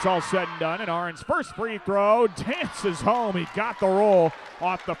game when it's all said and done. And Arns' first free throw dances home. He got the roll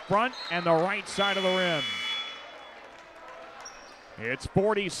off the front and the right side of the rim. It's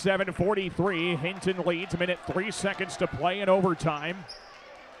 47-43. Hinton leads, minute 3 seconds to play in overtime.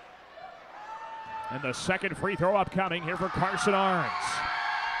 And the second free throw upcoming here for Carson Arns.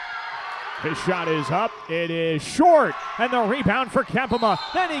 His shot is up. It is short. And the rebound for Kempema.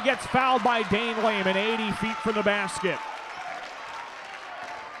 Then he gets fouled by Dane Lehman, 80 feet from the basket.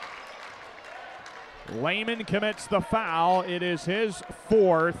 Lehman commits the foul. It is his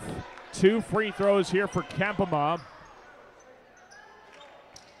 4th. 2 free throws here for Kempema.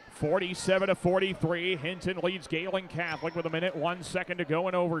 47-43. Hinton leads Gehlen Catholic with a minute 1 second to go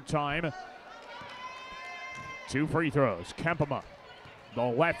in overtime. 2 free throws. Kempema, the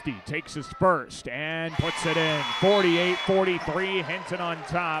lefty, takes his first and puts it in. 48-43. Hinton on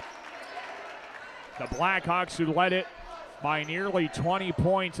top. The Blackhawks, who led it by nearly 20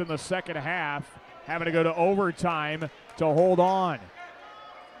 points in the second half, having to go to overtime to hold on.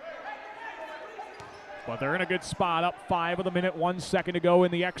 But they're in a good spot, up 5 with a minute 1 second to go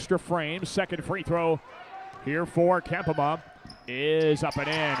in the extra frame. Second free throw here for Kempema is up and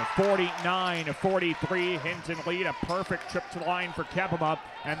in. 49-43. Hinton lead, a perfect trip to the line for Kempema,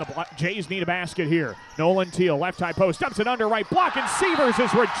 and the Jays need a basket here. Nolan Teal, left high post, dumps it under, right block, and Severs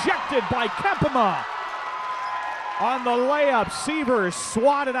is rejected by Kempema. On the layup, Severs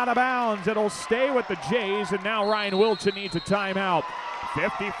swatted out of bounds. It'll stay with the Jays, and now Ryan Wilchin needs a timeout.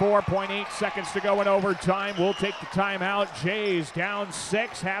 54.8 seconds to go in overtime. We'll take the timeout. Jays down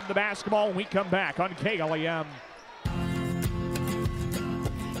 6, have the basketball, and we come back on KLEM.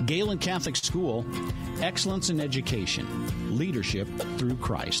 Gehlen Catholic School, excellence in education, leadership through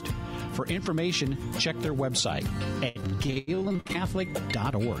Christ. For information, check their website at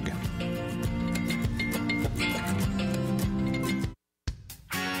GehlenCatholic.org.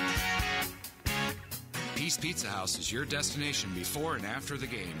 Peace Pizza House is your destination before and after the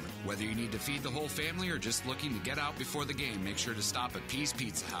game. Whether you need to feed the whole family or just looking to get out before the game, make sure to stop at Peace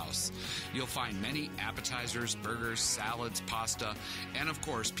Pizza House. You'll find many appetizers, burgers, salads, pasta, and of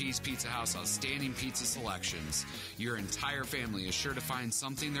course, Peace Pizza House outstanding pizza selections. Your entire family is sure to find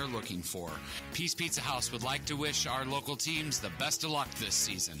something they're looking for. Peace Pizza House would like to wish our local teams the best of luck this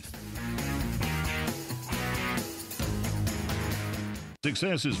season.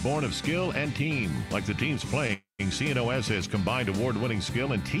 Success is born of skill and team. Like the teams playing, CNOS has combined award-winning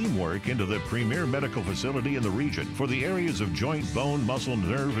skill and teamwork into the premier medical facility in the region. For the areas of joint, bone, muscle,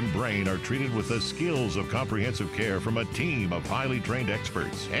 nerve, and brain are treated with the skills of comprehensive care from a team of highly trained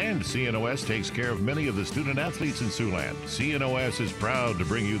experts. And CNOS takes care of many of the student athletes in Siouxland. CNOS is proud to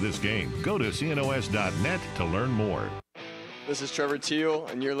bring you this game. Go to CNOS.net to learn more. This is Trevor Teal,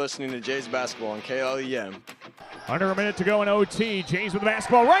 and you're listening to Jays Basketball on KLEM. Under a minute to go in OT. Jays with the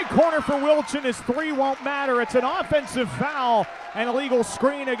basketball. Right corner for Wilchin. His three won't matter. It's an offensive foul. An illegal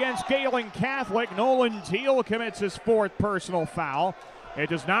screen against Gehlen Catholic. Nolan Teal commits his fourth personal foul. It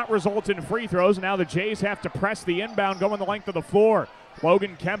does not result in free throws. Now the Jays have to press the inbound, going the length of the floor.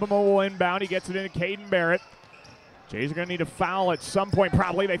 Logan Kempema will inbound. He gets it into Caden Barrett. Jays are going to need a foul at some point,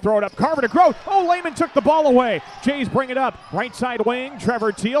 probably. They throw it up. Carver to Grote. Oh, Lehman took the ball away. Jays bring it up. Right side wing,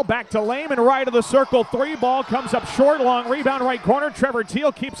 Trevor Teal. Back to Lehman, right of the circle. Three ball comes up short, long rebound, right corner. Trevor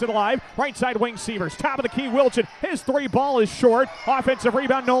Teal keeps it alive. Right side wing, Sievers. Top of the key, Wilchin. His three ball is short. Offensive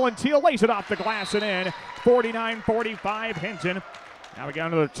rebound, Nolan Teal lays it off the glass and in. 49-45, Hinton. Now we got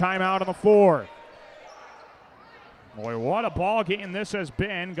another timeout on the floor. Boy, what a ball game this has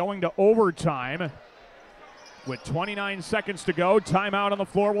been. Going to overtime. With 29 seconds to go, timeout on the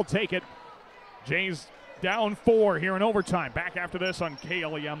floor. We'll take it. Jays down 4 here in overtime. Back after this on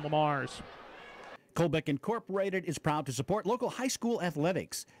KLEM Lamar's. Colbeck Incorporated is proud to support local high school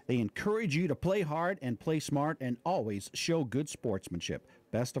athletics. They encourage you to play hard and play smart and always show good sportsmanship.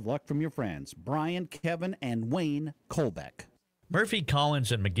 Best of luck from your friends, Brian, Kevin, and Wayne Colbeck. Murphy,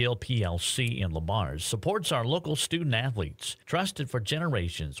 Collins, and McGill PLC in Lamar's supports our local student athletes, trusted for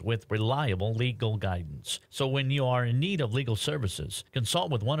generations with reliable legal guidance. So when you are in need of legal services,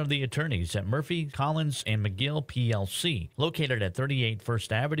 consult with one of the attorneys at Murphy, Collins, and McGill PLC, located at 38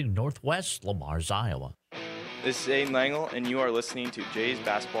 First Avenue Northwest, Lamar's, Iowa. This is Aiden Langle, and you are listening to Jays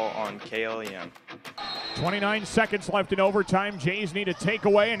Basketball on KLEM. 29 seconds left in overtime. Jays need a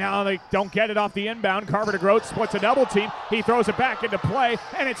takeaway, and now they don't get it off the inbound. Carver to Grote splits a double team. He throws it back into play,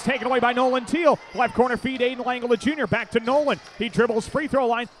 and it's taken away by Nolan Teal. Left corner feed, Aiden Langle Jr. Back to Nolan. He dribbles free throw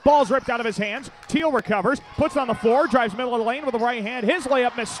line. Ball's ripped out of his hands. Teal recovers, puts it on the floor, drives middle of the lane with the right hand. His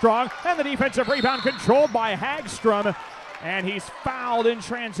layup missed strong, and the defensive rebound controlled by Hagstrom, and he's fouled in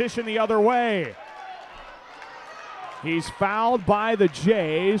transition the other way. He's fouled by the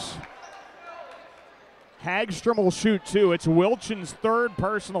Jays. Hagstrom will shoot two. It's Wilchin's third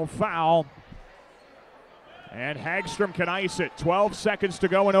personal foul. And Hagstrom can ice it. 12 seconds to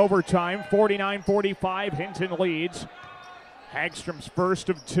go in overtime. 49-45, Hinton leads. Hagstrom's first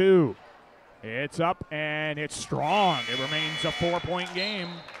of two. It's up and it's strong. It remains a 4-point game.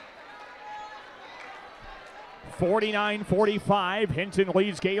 49-45, Hinton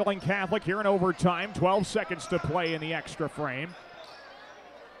leads Gehlen Catholic here in overtime. 12 seconds to play in the extra frame.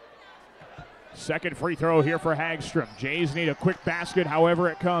 Second free throw here for Hagstrom. Jays need a quick basket, however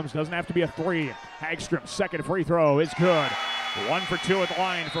it comes. Doesn't have to be a three. Hagstrom's second free throw is good. 1 for 2 at the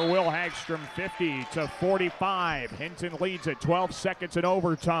line for Will Hagstrom, 50-45. Hinton leads at 12 seconds in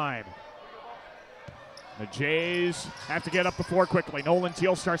overtime. The Jays have to get up the floor quickly. Nolan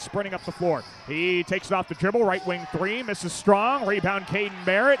Teal starts sprinting up the floor. He takes it off the dribble. Right wing three. Misses strong. Rebound Caden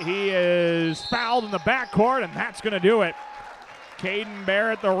Barrett. He is fouled in the backcourt, and that's going to do it. Caden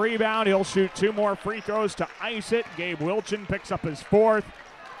Barrett the rebound. He'll shoot 2 more free throws to ice it. Gabe Wilchin picks up his 4th.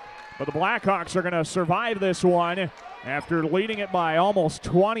 But the Blackhawks are going to survive this one after leading it by almost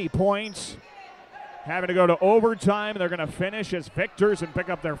 20 points. Having to go to overtime. They're going to finish as victors and pick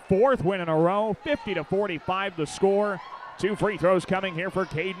up their 4th win in a row. 50-45 the score. 2 free throws coming here for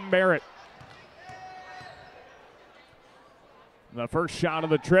Caden Barrett. The first shot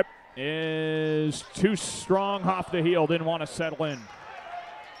of the trip is too strong off the heel. Didn't want to settle in.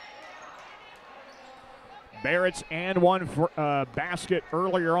 Barrett's and one for, basket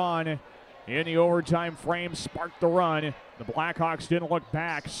earlier on in the overtime frame sparked the run. The Blackhawks didn't look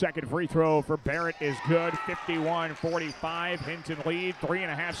back. Second free throw for Barrett is good. 51-45. Hinton lead.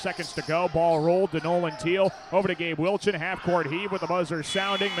 3.5 seconds to go. Ball rolled to Nolan Teal. Over to Gabe Wilchin. Half-court heave with the buzzer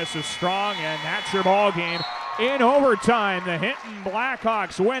sounding. Misses strong, and that's your ball game. In overtime, the Hinton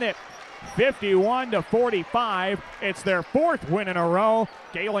Blackhawks win it 51-45. It's their fourth win in a row.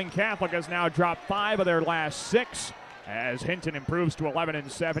 Gehlen Catholic has now dropped 5 of their last 6. As Hinton improves to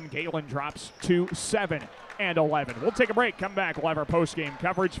 11-7, Gehlen drops to 7-11. We'll take a break. Come back. We'll have our post-game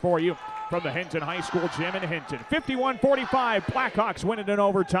coverage for you from the Hinton High School gym in Hinton. 51-45. Blackhawks win it in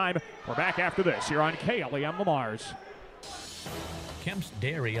overtime. We're back after this here on KLEM Lamars. Kemp's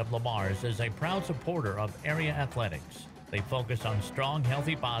Dairy of Lamars is a proud supporter of area athletics. They focus on strong,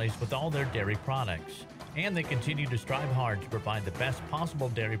 healthy bodies with all their dairy products. And they continue to strive hard to provide the best possible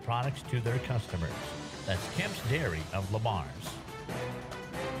dairy products to their customers. That's Kemp's Dairy of Lamars.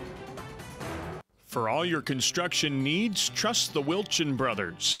 For all your construction needs, trust the Wilchin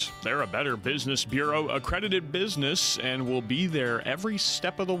Brothers. They're a Better Business Bureau accredited business and will be there every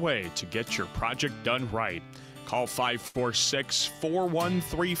step of the way to get your project done right. Call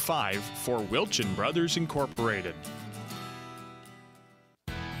 546-4135 for Wilchin Brothers Incorporated.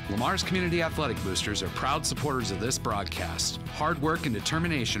 Lamar's Community Athletic Boosters are proud supporters of this broadcast. Hard work and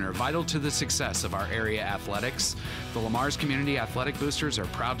determination are vital to the success of our area athletics. The Lamar's Community Athletic Boosters are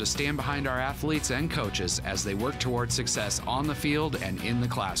proud to stand behind our athletes and coaches as they work towards success on the field and in the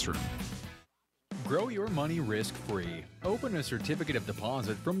classroom. Grow your money risk-free. Open a certificate of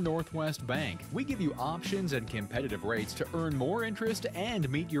deposit from Northwest Bank. We give you options and competitive rates to earn more interest and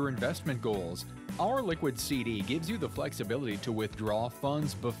meet your investment goals. Our liquid CD gives you the flexibility to withdraw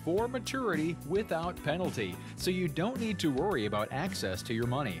funds before maturity without penalty, so you don't need to worry about access to your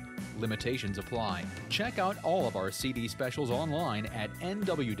money. Limitations apply. Check out all of our CD specials online at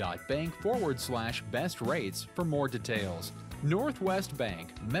nw.bank/best rates for more details. Northwest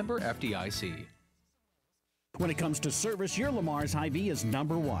Bank, member FDIC. When it comes to service, your Lamar's Hy-Vee is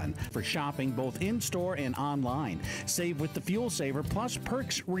 #1 for shopping both in-store and online. Save with the Fuel Saver Plus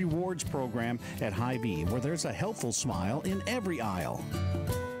Perks Rewards program at Hy-Vee, where there's a helpful smile in every aisle.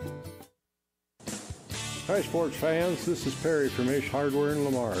 Hi, sports fans. This is Perry from Ace Hardware in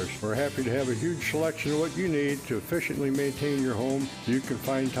Lamar's. We're happy to have a huge selection of what you need to efficiently maintain your home so you can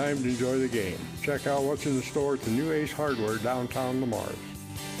find time to enjoy the game. Check out what's in the store at the new Ace Hardware downtown Lamar's.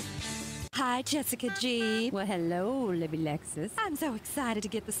 Hi, Jessica G. Well, hello, Libby Lexus. I'm so excited to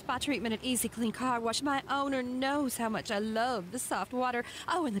get the spa treatment at Easy Clean Car Wash. My owner knows how much I love the soft water.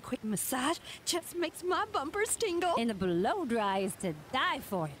 Oh, and the quick massage just makes my bumpers tingle. And the blow dry is to die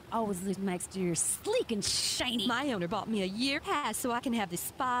for. It always makes your sleek and shiny. My owner bought me a year pass so I can have the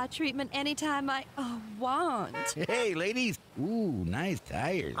spa treatment anytime I want. Hey, ladies. Ooh, nice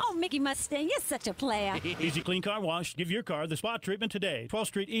tires. Oh, Mickey Mustang, you're such a player. Easy Clean Car Wash. Give your car the spa treatment today. 12th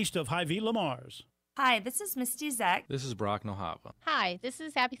Street east of Hy-Vee, Lamar's. Hi, this is Misty Zach. This is Brock Nohava. Hi, this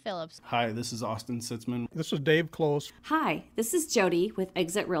is Abby Phillips. Hi, this is Austin Sitzman. This is Dave Close. Hi, this is Jody with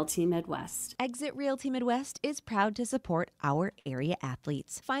Exit Realty Midwest. Exit Realty Midwest is proud to support our area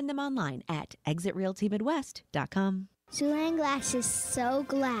athletes. Find them online at exitrealtymidwest.com. Siouxland Glass is so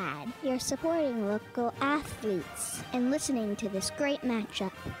glad you're supporting local athletes and listening to this great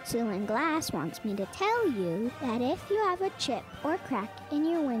matchup. Siouxland Glass wants me to tell you that if you have a chip or crack in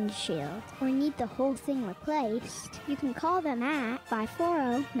your windshield or need the whole thing replaced, you can call them at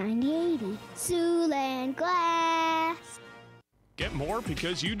 540-9080. Siouxland Glass. Get more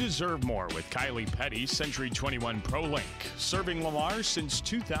because you deserve more with Kylie Petty's Century 21 Pro Link, serving Lamar since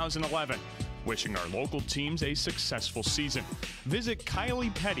 2011. Wishing our local teams a successful season. Visit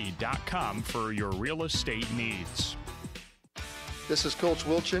KyliePetty.com for your real estate needs. This is Coach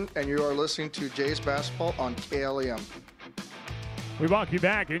Wilchin, and you are listening to Jays Basketball on KLEM. We welcome you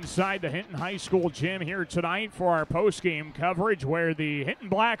back inside the Hinton High School gym here tonight for our post-game coverage, where the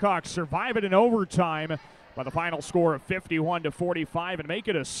Hinton Blackhawks survive it in overtime by the final score of 51-45 and make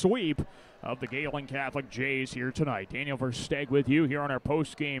it a sweep of the Gehlen Catholic Jays here tonight. Daniel Versteg with you here on our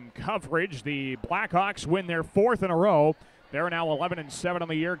post-game coverage. The Blackhawks win their 4th in a row. They're now 11-7 on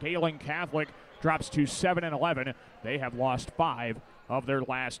the year. Gehlen Catholic drops to 7-11. They have lost 5 of their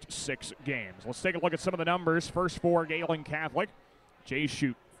last 6 games. Let's take a look at some of the numbers. First for Gehlen Catholic. Jays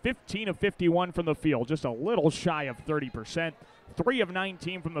shoot 15 of 51 from the field, just a little shy of 30%. 3 of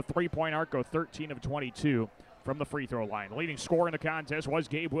 19 from the three-point arc, go 13 of 22 from the free throw line. The leading scorer in the contest was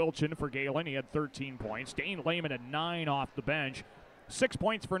Gabe Wilchin for Gehlen. He had 13 points. Dane Lehman had 9 off the bench. 6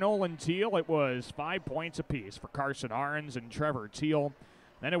 points for Nolan Teal. It was 5 points apiece for Carson Arns and Trevor Teal.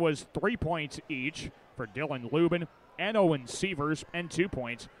 Then it was 3 points each for Dylan Lubin and Owen Sievers, and 2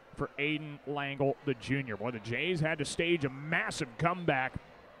 points for Aiden Langle, the junior. Boy, the Jays had to stage a massive comeback.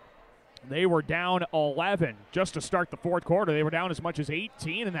 They were down 11 just to start the fourth quarter. They were down as much as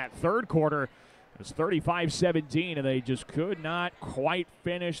 18 in that third quarter. It was 35-17, and they just could not quite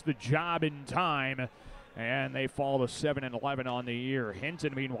finish the job in time. And they fall to 7-11 on the year.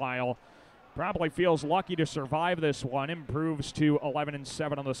 Hinton, meanwhile, probably feels lucky to survive this one. Improves to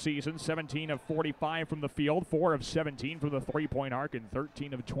 11-7 on the season. 17 of 45 from the field, 4 of 17 from the three-point arc, and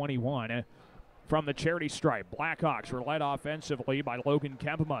 13 of 21 from the charity stripe. Blackhawks were led offensively by Logan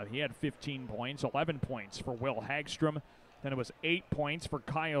Kempema. He had 15 points, 11 points for Will Hagstrom. Then it was 8 points for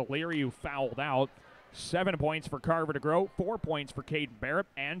Kyle Leary, who fouled out. 7 points for Carver DeGroat, 4 points for Caden Barrett,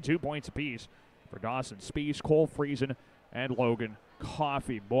 and 2 points apiece for Dawson Spees, Cole Friesen, and Logan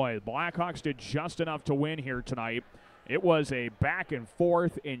Coffey. Boy, the Blackhawks did just enough to win here tonight. It was a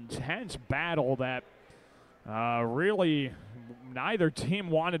back-and-forth, intense battle that really neither team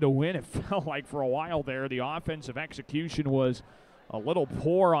wanted to win. It felt like for a while there. The offensive execution was a little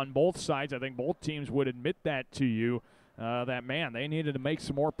poor on both sides. I think both teams would admit that to you, that, man, they needed to make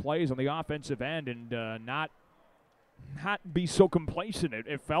some more plays on the offensive end and not be so complacent.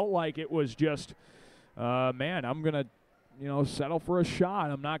 It felt like it was just, man, I'm going to settle for a shot.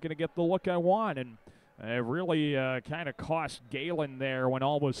 I'm not going to get the look I want. And it really kind of cost Gehlen there when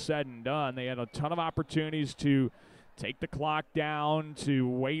all was said and done. They had a ton of opportunities to take the clock down, to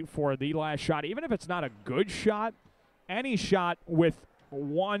wait for the last shot. Even if it's not a good shot, any shot with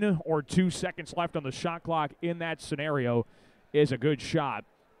 1 or 2 seconds left on the shot clock in that scenario is a good shot.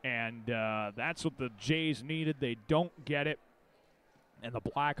 And that's what the Jays needed. They don't get it. And the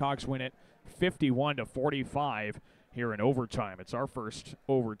Blackhawks win it 51-45 here in overtime. It's our first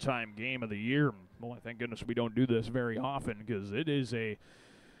overtime game of the year. Well, thank goodness we don't do this very often, because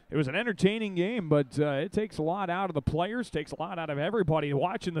it was an entertaining game, but it takes a lot out of the players, takes a lot out of everybody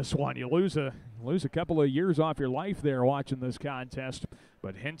watching this one. You lose a couple of years off your life there watching this contest,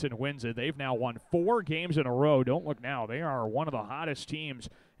 but Hinton wins it. They've now won 4 games in a row. Don't look now. They are one of the hottest teams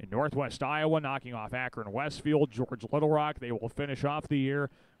in Northwest Iowa, knocking off Akron Westfield, George Little Rock. They will finish off the year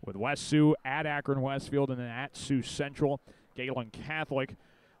with West Sioux at Akron Westfield and then at Sioux Central. Gehlen Catholic,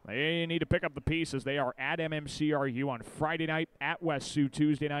 they need to pick up the pieces. They are at MMCRU on Friday night, at West Sioux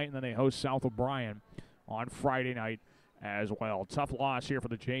Tuesday night, and then they host South O'Brien on Friday night as well. Tough loss here for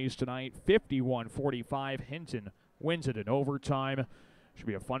the Jays tonight, 51-45. Hinton wins it in overtime. Should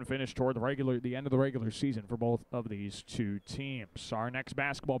be a fun finish toward the end of the regular season for both of these two teams. Our next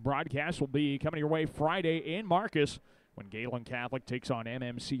basketball broadcast will be coming your way Friday in Marcus when Gehlen Catholic takes on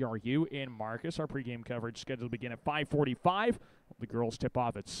MMCRU in Marcus. Our pregame coverage scheduled to begin at 5:45. The girls tip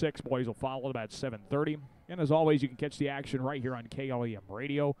off at 6. Boys will follow at about 7:30. And as always, you can catch the action right here on KLEM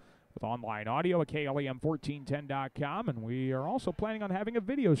Radio with online audio at KLEM1410.com. And we are also planning on having a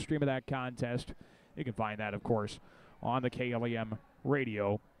video stream of that contest. You can find that, of course, on the KLEM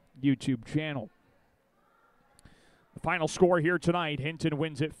Radio YouTube channel. The final score here tonight, Hinton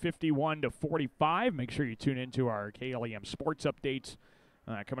wins it 51-45. Make sure you tune into our KLEM sports updates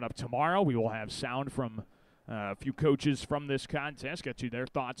coming up tomorrow. We will have sound from a few coaches from this contest, get you their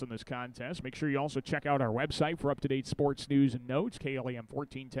thoughts on this contest. Make sure you also check out our website for up-to-date sports news and notes,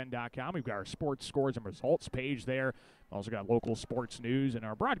 KLEM1410.com. We've got our sports scores and results page there. We've also got local sports news and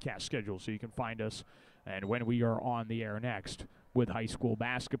our broadcast schedule, so you can find us and when we are on the air next with high school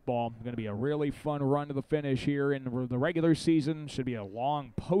basketball. It's going to be a really fun run to the finish here in the regular season. Should be a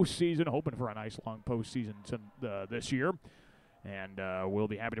long postseason, hoping for a nice long postseason this year. And we'll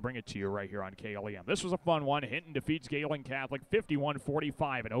be happy to bring it to you right here on KLEM. This was a fun one. Hinton defeats Gehlen Catholic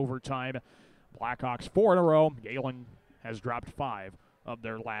 51-45 in overtime. Blackhawks 4 in a row. Gehlen has dropped 5 of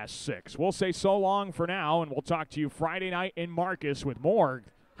their last 6. We'll say so long for now, and we'll talk to you Friday night in Marcus with more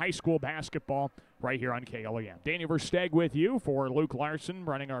high school basketball right here on KLEM. Danny Versteg with you for Luke Larson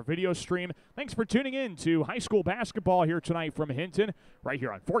running our video stream. Thanks for tuning in to high school basketball here tonight from Hinton, right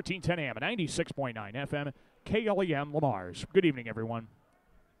here on 1410 AM and 96.9 FM, KLEM Lamars. Good evening, everyone.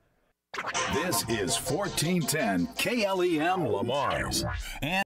 This is 1410 KLEM Lamars. And